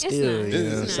saying? But still, not. you know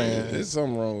what I'm It's saying? There's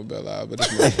something wrong with Belle Isle, but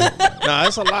it's not. Nah,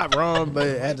 it's a lot wrong, but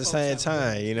at the same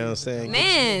time, you know what I'm saying?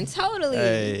 Man, totally.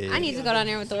 Hey. I need to go down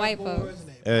there with the white folks.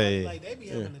 Hey. Like they be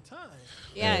having the time.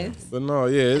 Yes. But no,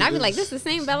 yeah. And I be like, this is the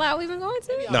same Bella we've been going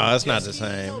to? No, it's not the On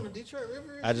same. the Detroit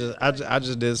River. I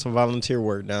just did some volunteer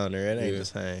work down there. It ain't Yeah. the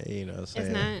same, you know what I'm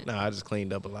saying? not? No, I just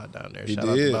cleaned up a lot down there. He Shout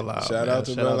out did. to Belle Isle. Shout man. out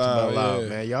to Belle Isle, yeah.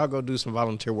 man. Y'all go do some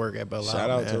volunteer work at Belle Isle. Shout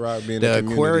out man. to Rock being the a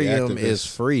community aquarium activist. is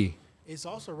free. It's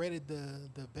also rated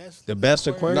the best. The best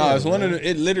aquarium. No, it's one of the.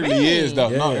 It literally Really? is though.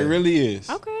 No, Yeah. it really is.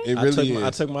 Okay. It I really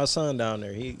is. took my son down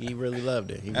there. He really loved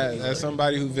it. He really As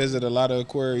somebody who visited a lot of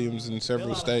aquariums in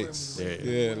several states,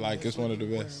 Yeah. like it's one of the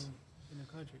best. in the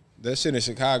country. That shit in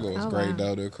Chicago is Oh, great wow.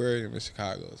 though. The aquarium in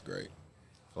Chicago is great.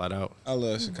 flat out. I love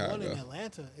One in Chicago.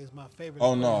 Atlanta is my favorite.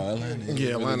 Oh no, aquarium. Atlanta. Yeah,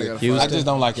 Atlanta got a Houston. I just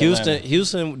don't like Houston,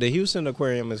 Atlanta. the Houston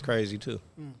aquarium is crazy too.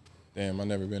 Damn, I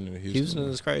never been to Houston. Houston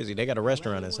is crazy. They got a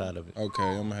restaurant inside of it. Okay,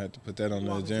 I'm gonna have to put that on You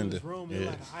the walk into agenda. this room, there's Yeah.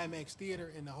 like an IMAX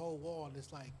theater, and the whole wall is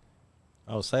like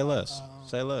Oh, say less.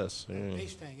 Say less. a Yeah.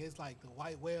 fish tank. It's like the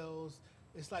white whales.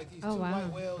 It's like these Oh, two wow.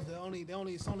 white whales.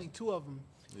 It's only two of them.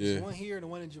 Yeah. It's one here and the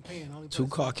one in Japan. Only Two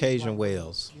place like Caucasian white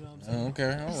whales. You know what I'm saying?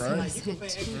 Okay, all right. Like you can pay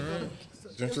extra for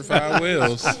Gentrified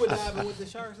whales. scuba diving with the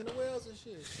sharks and the whales and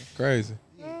shit. Crazy.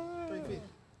 Yeah, $350.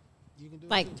 You can do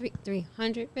Like it. $350?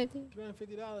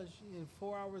 $350 in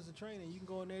 4 hours of training. You can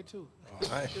go in there too.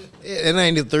 It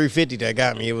ain't the 350 that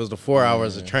got me. It was the 4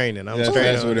 hours of training. I'm Yeah, straight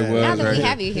that's on what it that. was. Now that right we here.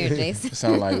 have you here, Jason,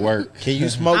 Sound like work. Can you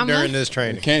smoke I'm during a- this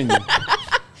training? Can you?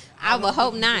 I would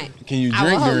hope not. Can you I would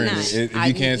drink hope during not. it if I-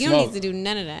 you can't you smoke? don't need to do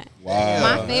none of that. Wow.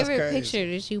 My that's favorite crazy.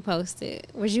 picture that you posted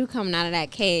was you coming out of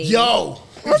that cave. Yo.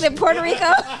 Was it Puerto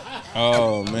Rico?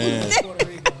 Oh man! Puerto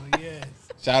Rico, yes.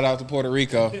 Shout out to Puerto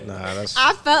Rico. Nah, that's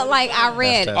I felt like I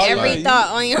read That's every right. thought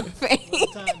on your face.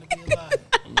 Time to be alive.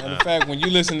 Matter of fact, when you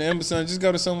listen to Emerson, just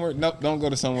go to somewhere. Nope, don't go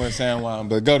to somewhere in San Juan,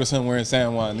 but go to somewhere in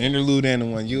San Juan. The interlude and the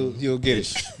one, you'll get it.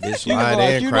 Bitch You lied gonna be like,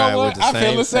 and you cried know what? with the I same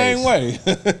feel the same way.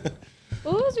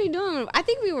 What was we doing? I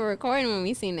think we were recording when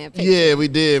we seen that picture. Yeah, we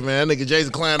did, man. That nigga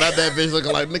Jason climbed out that bitch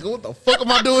looking like, nigga, what the fuck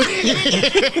am I doing?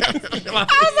 I was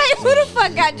like, who the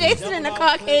fuck got Jason in the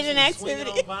Caucasian Swinging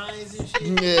activity? on vines and shit.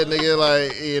 Yeah, nigga,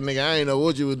 like, yeah, nigga, I ain't know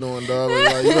what you was doing, dog.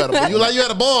 But, like, you had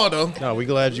a ball though. No, we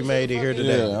glad you made it here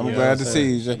today. Yeah, I'm You know glad what to saying?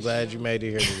 see you, Jay. I'm glad you made it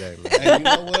here today, man. Hey, you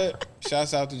know what?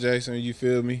 Shouts out to Jason. You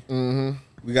feel me? Mm-hmm.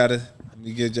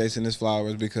 We give Jason his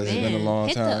flowers because it's been a Man, long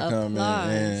hit time the coming. applause.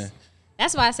 And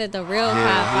That's why I said the real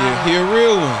Yeah, he a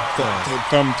real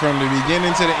one. From the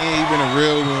beginning to the end, he been a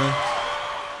real one.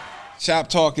 Shop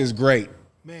Talk is great.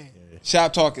 Man.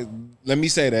 Shop Talk is, let me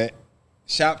say that.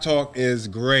 Shop Talk is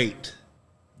great.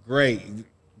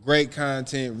 Great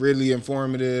content, really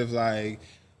informative, like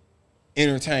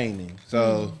entertaining.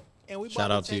 So And we Shout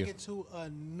about out to to take you. it to a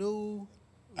new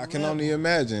I can level. only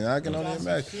imagine.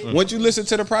 shit. Once you listen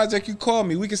to the project, you call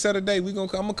me. We can set a date. I'm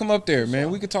gonna come up there, man.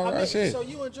 We can talk I our mean, shit. so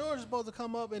you and George are supposed to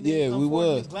come up and Yeah, then, we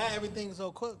unfortunately, was. glad everything's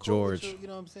so cool. George. You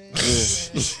know what I'm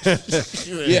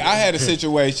saying? Yeah, I had a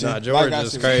situation. Nah, George I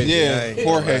is said, crazy. I Yeah, ain't-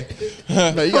 Jorge.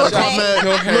 Man, you gotta call, man.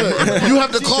 Look, you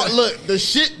have to call. Look, the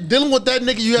shit dealing with that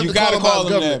nigga. You have You to call gotta him by call his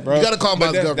him government. that, bro. You gotta call him by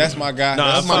But his government. That's my guy. No,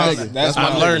 that's my my nigga. That's my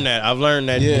I've nigga. learned that. I've learned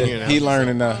that. Yeah, you know. he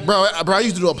learning now. Bro, I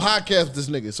used to do a podcast with this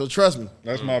nigga, so trust me.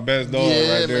 That's my best dog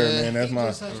Yeah, right there, man. man. That's He's my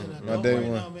just such an my adult day right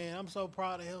one. now, man. I'm so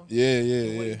proud of him. Yeah, What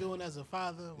yeah. he's doing as a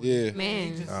father. Yeah.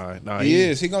 Man. He just- All right, no, He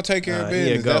is. He gonna take care of he a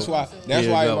business. That's goat. why. That's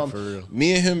He a why goat, for real.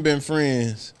 me and him been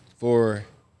friends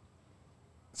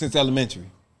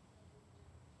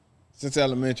since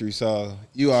elementary. So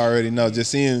you already know.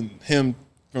 Just seeing him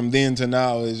from then to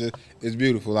now is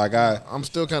beautiful. Like I'm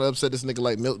still kind of upset this nigga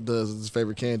like milk does is his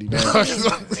favorite candy.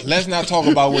 let's not talk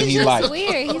about what He's he just likes.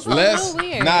 weird. He's a Let's little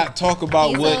weird. not talk about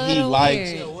He's a what he little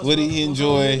likes, weird. what he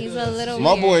enjoy. He's a little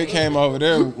My boy weird. came over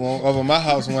there over my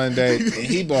house one day, and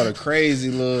he bought a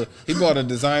crazy he bought a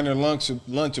designer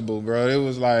Lunchable, bro. It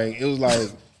was like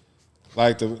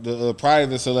the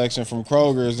private selection from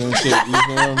Kroger's and shit.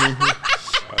 You feel me?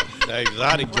 The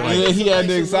exotic joint. Yeah, he had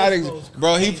the exotic,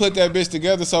 bro. He put that bitch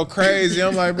together so crazy.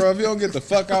 I'm like, bro, if you don't get the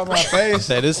fuck out my face.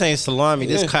 Say this ain't salami.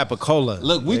 This Yeah. Capicola.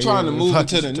 Look, we Yeah, trying to move fuck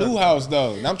into you the talking new about? house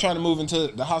though. And I'm trying to move into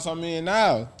the house I'm in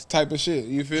now, type of shit.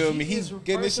 You feel me? He's He's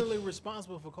getting this shit. personally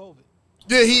responsible for COVID.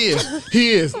 Yeah, he is. He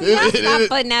is. Y'all stop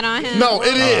putting that on him. No,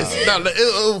 it is. No,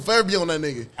 it'll forever be on that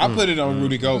nigga. I put it on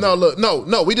Rudy Gobert. No, look,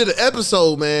 no. We did an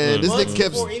episode, man. This nigga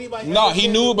kept. Before anybody No, ever he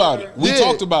said knew the about word- it. We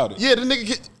talked about it. Yeah, the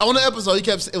nigga on the episode. He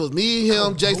kept. It was me,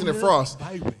 him, Jason, and Frost.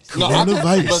 No,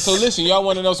 but so listen, y'all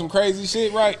want to know some crazy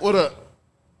shit, right? What up?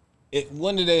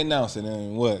 When did they announce it?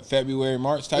 In what, February,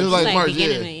 March type It was shit? like March,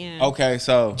 beginning yeah. of, yeah. Okay,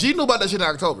 so G knew about that shit in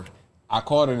October. I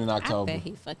caught it in I October. bet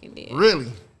he fucking did. Really?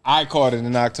 I caught it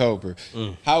in October.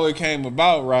 How it came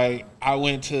about, right? I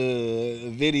went to a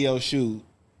video shoot.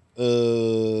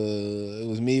 It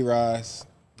was me, Ross,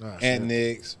 and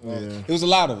Nix. It was a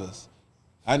lot of us.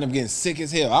 I ended up getting sick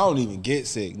as hell. I don't even get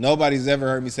sick. Nobody's ever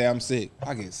heard me say I'm sick.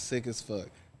 I get sick as fuck.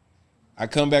 I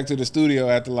come back to the studio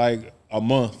after like a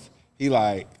month. He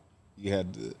like, you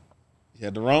had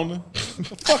the Roman? What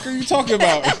the fuck are you talking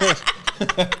about?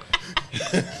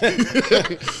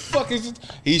 Fuck is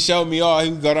he showed me all.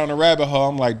 He would go down the rabbit hole.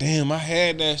 I'm like, damn, I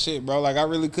had that shit, bro. Like I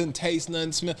really couldn't taste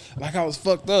nothing, smell. Like I was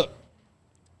fucked up.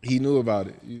 He knew about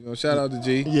it. You know, shout out to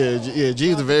G. Yeah,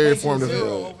 G's a very informative.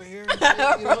 Zero over here. You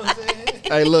know what I'm saying?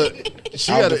 Hey, look,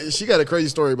 she got a crazy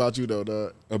story about you though,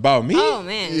 dog. About me? Oh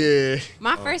man. Yeah.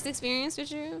 My first experience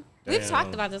with you. We've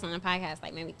talked about this on the podcast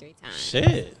like maybe 3 times.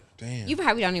 Shit. Damn. You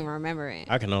probably don't even remember it.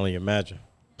 I can only imagine.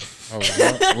 I was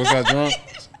drunk. Was I drunk?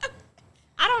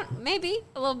 I don't. Maybe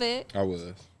a little bit. I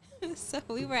was. So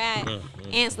we were at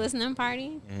Ant's listening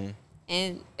party,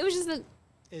 and it was just Is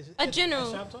it- A is it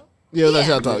general- Shop Talk? Yeah, that's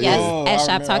how I talk. Yes. Yeah. at I Shop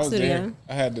remember. Talk I was Studio. there.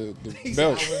 I had the I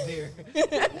belt. was there.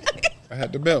 I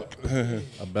had the belt.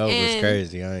 A belt was And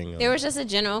crazy. I ain't gonna. There was just a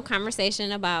general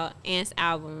conversation about Ant's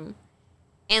album,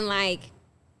 and like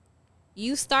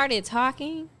you started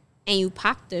talking, and you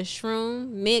popped the shroom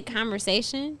mid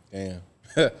conversation. Damn.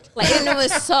 Like, and it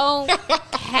was so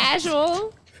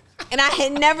casual. And I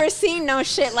had never seen no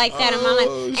shit like that in my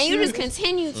life. And you just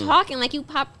continue talking like you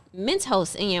popped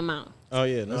Mentos in your mouth. Oh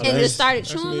yeah, no. And that's- just started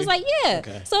that's chewing. me. Was like, yeah.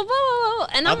 Okay. So, blah, blah, blah.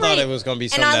 And I I'm thought like, it was gonna be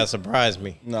and something I'm- that surprised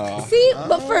me. No. See,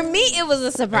 but for me, it was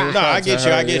a surprise. No, I get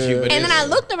you. I get you. But And then I it's-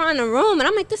 looked around the room and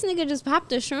I'm like, this nigga just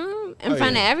popped a shroom in Oh,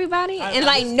 front yeah. of everybody. And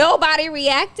like, nobody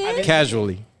reacted.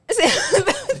 casually.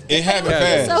 It happened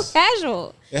It's so fast.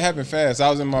 casual. It happened fast. I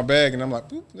was in my bag and I'm like,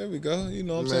 boop, there we go. You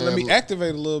know what I'm saying? Let Man, me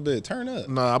activate a little bit. Turn up.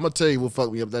 Nah, I'm gonna tell you what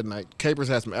fucked me up that night. Capers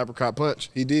had some apricot punch.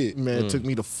 He did. Man, it took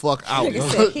me the fuck out. Nigga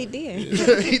said he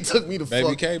did. He took me the Baby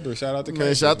fuck. Caper. Shout out to Caper.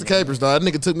 Man, shout out to Capers, dog. That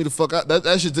nigga took me the fuck out.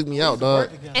 That shit took me out, dog.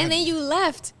 And then you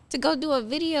left to go do a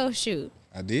video shoot.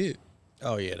 I did.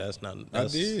 Oh yeah, that's not. I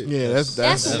That's, did. Yeah, that's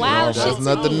That's wild That's shit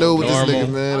nothing too. new with Normal. this nigga,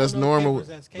 man. That's normal.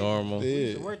 normal. We used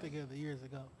Yeah. to work together years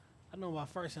ago. I know my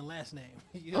first and last name.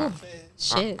 You know what I'm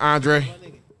saying? Shit. Andre. My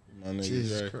nigga. My nigga.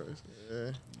 Jesus right. Christ.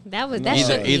 Yeah.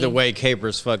 Either way,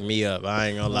 capers fucked me up. I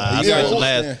ain't gonna lie.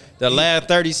 Yeah. The last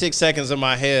 36 seconds of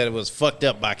my head was fucked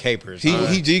up by capers.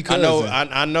 He G cousin.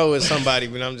 I know it's somebody,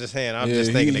 but I'm just saying. I'm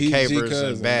just thinking of capers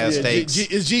and bad steaks.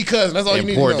 It's G cousin. That's all you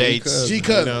need to know. Poor dates. G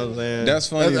cousin. You know what I'm saying? That's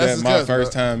funny. That's my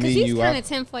first time meeting you. He's kind of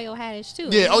tinfoil hattish too.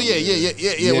 Yeah. Oh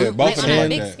yeah. Both of on them a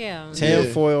big like that. scale.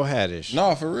 Tinfoil hattish.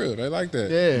 No, for real, they like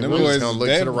that. Yeah, them we're boys just gonna look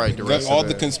to the right direction, all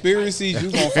man. the conspiracies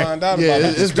you gonna find out Yeah,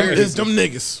 about. it's them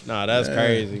niggas. Nah, that's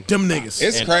crazy. Them niggas.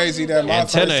 It's crazy that my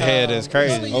Antenna first head time is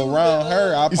crazy. around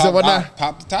her. I You said what now?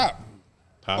 pop the top.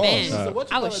 Man, So what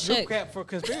you I call was a group shook. cap for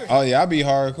conspiracy? Oh yeah, I be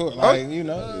hardcore. Like you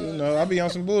know, I be on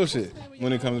some bullshit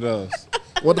when it comes to those.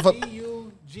 What the fuck?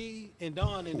 EU, G, and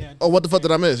Dawn in there. Oh, what the fuck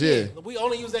did I miss? Yeah, We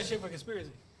only use that shit for conspiracy.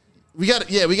 we got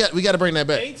to bring that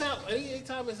back.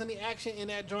 Anytime there's any action in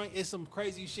that joint, it's some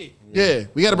crazy shit. Yeah,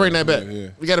 we got to bring that back. Yeah.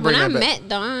 We got to bring When I that back. met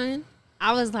Dawn,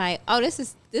 I was like, oh, this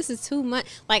is too much.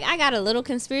 Like, I got a little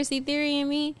conspiracy theory in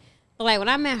me. But like when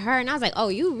I met her and I was like, oh,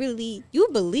 you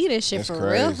believe this shit That's for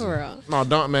crazy. real. No,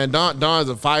 Dawn's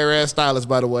a fire ass stylist,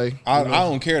 by the way. I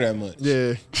don't care that much.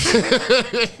 Yeah.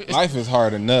 Life is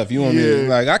hard enough. You want me to,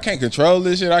 like, I can't control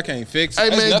this shit. I can't fix it. Hey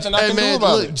There's man, nothing I can do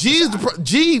about look, it.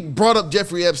 G brought up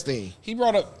Jeffrey Epstein. He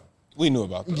brought up. We knew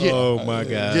about that. Yeah. Oh my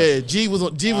god. Yeah, G was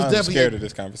I'm definitely scared of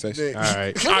this conversation. All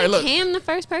right. Wasn't All right, look. Cam the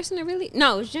first person to really?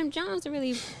 No, it was Jim Jones that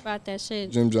really brought that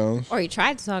shit. Jim Jones. Or he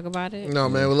tried to talk about it. No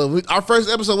man, well, look, our first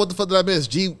episode, what the fuck did I miss?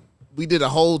 We did a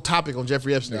whole topic on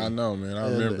Jeffrey Epstein. Yeah, I know, man.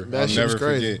 I remember. that I'll shit never was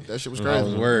crazy. forget. That shit was I crazy.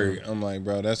 was worried. I'm like,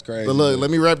 bro, that's crazy. But look,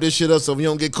 let me wrap this shit up so we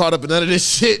don't get caught up in none of this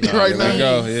shit right there now. we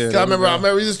go. Yeah, 'Cause there I we remember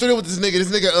go. we was in the studio with this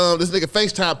nigga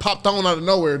FaceTime popped on out of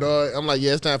nowhere, dog. I'm like,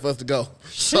 yeah, it's time for us to go.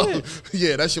 So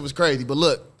yeah, that shit was crazy. But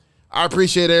look, I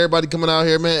appreciate everybody coming out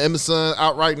here, man. Emerson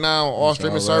out right now on all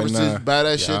streaming services.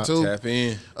 Badass shit too. Tap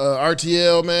in.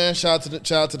 RTL, man. Shout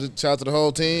out to the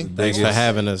whole team. Thanks for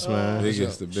having us, man.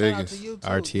 Biggest, the Shout out biggest. to you too.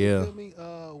 RTL. You feel me?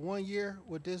 1 year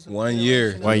with this. 1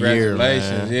 year. 1 year, Congratulations.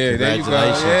 man. Yeah, there you go.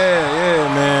 Congratulations.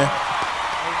 Yeah, man.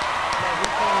 We came in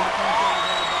contact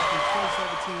back in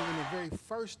 2017 in the very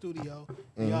first studio.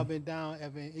 And y'all been down,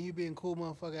 Evan, and you been cool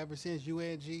motherfucker ever since. You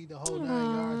and G, the whole 9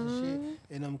 yards and shit.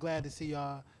 And I'm glad to see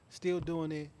y'all still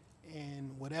doing it.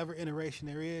 And whatever iteration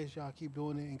there is, y'all keep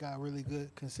doing it and got really good,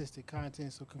 consistent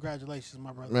content. So congratulations,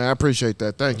 my brother. Man, I appreciate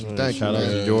that. Thank you. Shout out man.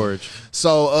 to George.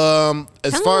 So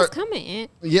as Tell far me what's coming, Ant.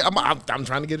 yeah, I'm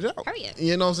trying to get it out. Hurry up.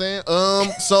 You know what I'm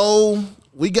saying? So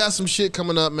we got some shit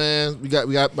coming up, man. We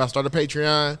got I started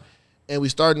Patreon, and we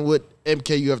starting with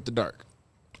M.K.U. After Dark.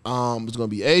 It's gonna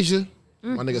be Asia,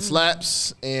 my nigga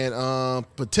Slaps, and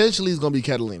potentially it's gonna be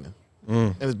Catalina.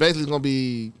 And it's basically gonna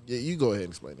be you go ahead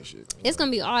and explain this shit. It's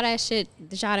gonna be all that shit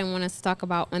that y'all didn't want us to talk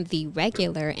about on the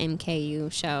regular M.K.U.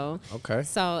 show. Okay.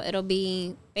 So it'll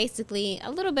be basically a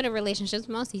little bit of relationships,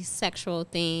 mostly sexual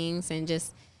things, and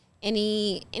just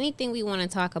anything we want to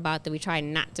talk about that we try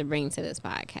not to bring to this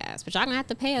podcast. But y'all gonna have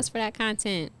to pay us for that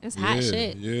content. It's hot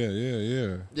shit.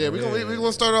 Yeah. Yeah, we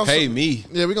gonna start off. Pay me.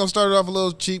 Yeah, we're gonna start it off a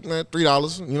little cheap, man.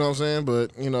 $3. You know what I'm saying?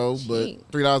 But Cheap.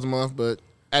 but $3 a month. But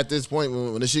at this point,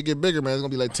 when the shit get bigger, man, it's gonna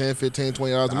be like $10, $15,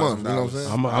 $20 a month. You know what I'm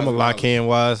saying? I'm a lock in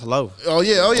while it's low. Oh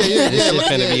yeah. This shit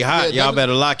finna be hot. Y'all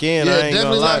better lock in. I ain't gonna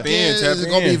lie. Lock in. It's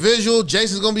gonna be visual.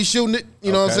 Jason's gonna be shooting it.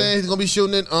 You know what I'm Okay. saying? He's gonna be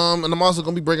shooting it. And I'm also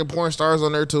gonna be bringing porn stars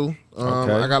on there too.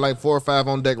 Okay. I got like 4 or 5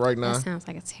 on deck right now. That sounds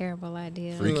like a terrible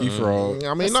idea. Freaky frog.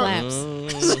 I mean, That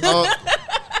no. slaps.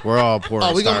 We're all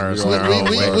porn We gonna stars. in our own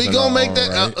way. we gonna make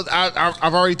that. Right.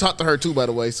 I've already talked to her too, by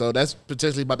the way. So that's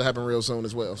potentially about to happen real soon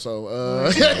as well. So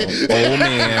Oh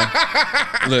man.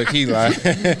 Look, he like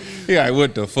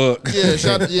what the fuck?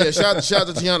 shout out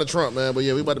to Tiana Trump, man. But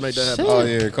yeah, we about to make that happen. Oh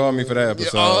yeah, call me for that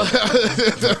episode.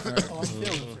 I'm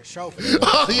feeling for sure.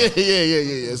 Oh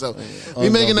yeah. So we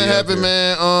making that happen,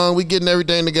 man. We getting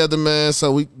everything together, man.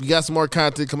 So we got some more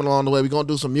content coming along the way. We gonna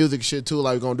do some music shit too.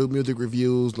 Like we gonna do music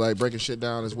reviews, like breaking shit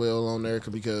down as well on there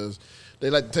because they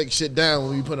like to take shit down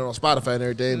when we put it on Spotify and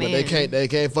everything, but they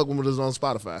can't fuck with us on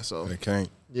Spotify. So They can't.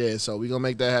 yeah, so we gonna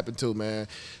make that happen too, man.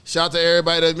 Shout out to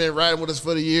everybody that's been riding with us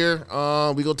for the year.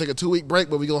 We gonna take a 2-week break,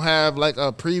 but we gonna have like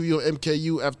a preview of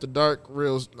M.K.U. After Dark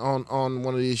reels on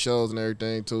one of these shows and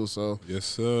everything too. So Yes,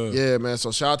 sir. yeah, man.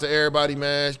 So shout out to everybody,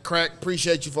 man. Crack,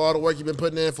 appreciate you for all the work you've been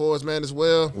putting in for us, man, as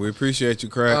well. We appreciate you,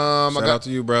 Crack. Shout out to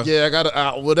you, bro. Yeah, I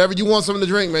got whatever you want something to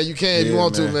drink, man. You can if you Yeah,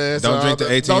 want to, man. man. Don't drink the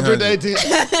 1800. Don't drink the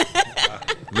 18.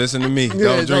 Listen to me.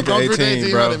 Yeah, don't drink the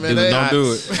 18, bro. man. Don't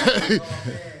do it.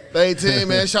 Hey, team,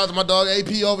 man. Shout out to my dog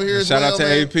AP over here as Shout well, out to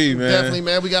man. AP, man. Definitely,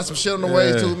 man. We got some shit on the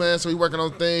way, Yeah. too, man. So we working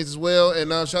on things as well. And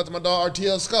shout out to my dog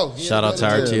RTL Sco. Shout out to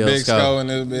RTL Big Sco. Sco in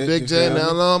this bitch. Big you J. feel me?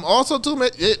 Now, also, too, man.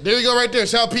 There you go right there.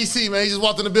 Shout out PC, man. He just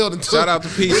walked in the building, too. Shout out to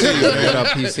PC, man. What up,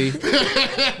 PC?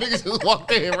 Niggas just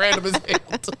walked in random as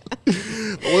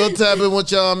hell. We'll tap in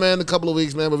with y'all, man, in a couple of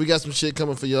weeks, man. But we got some shit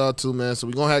coming for y'all, too, man. So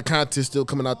we going to have content still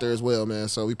coming out there as well, man.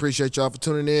 So we appreciate y'all for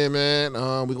tuning in, man.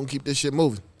 We going to keep this shit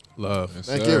moving. Love.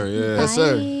 Thank sir, you. yeah. Yes,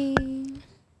 sir. Bye.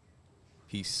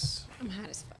 Peace. I'm hot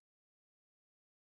as fuck.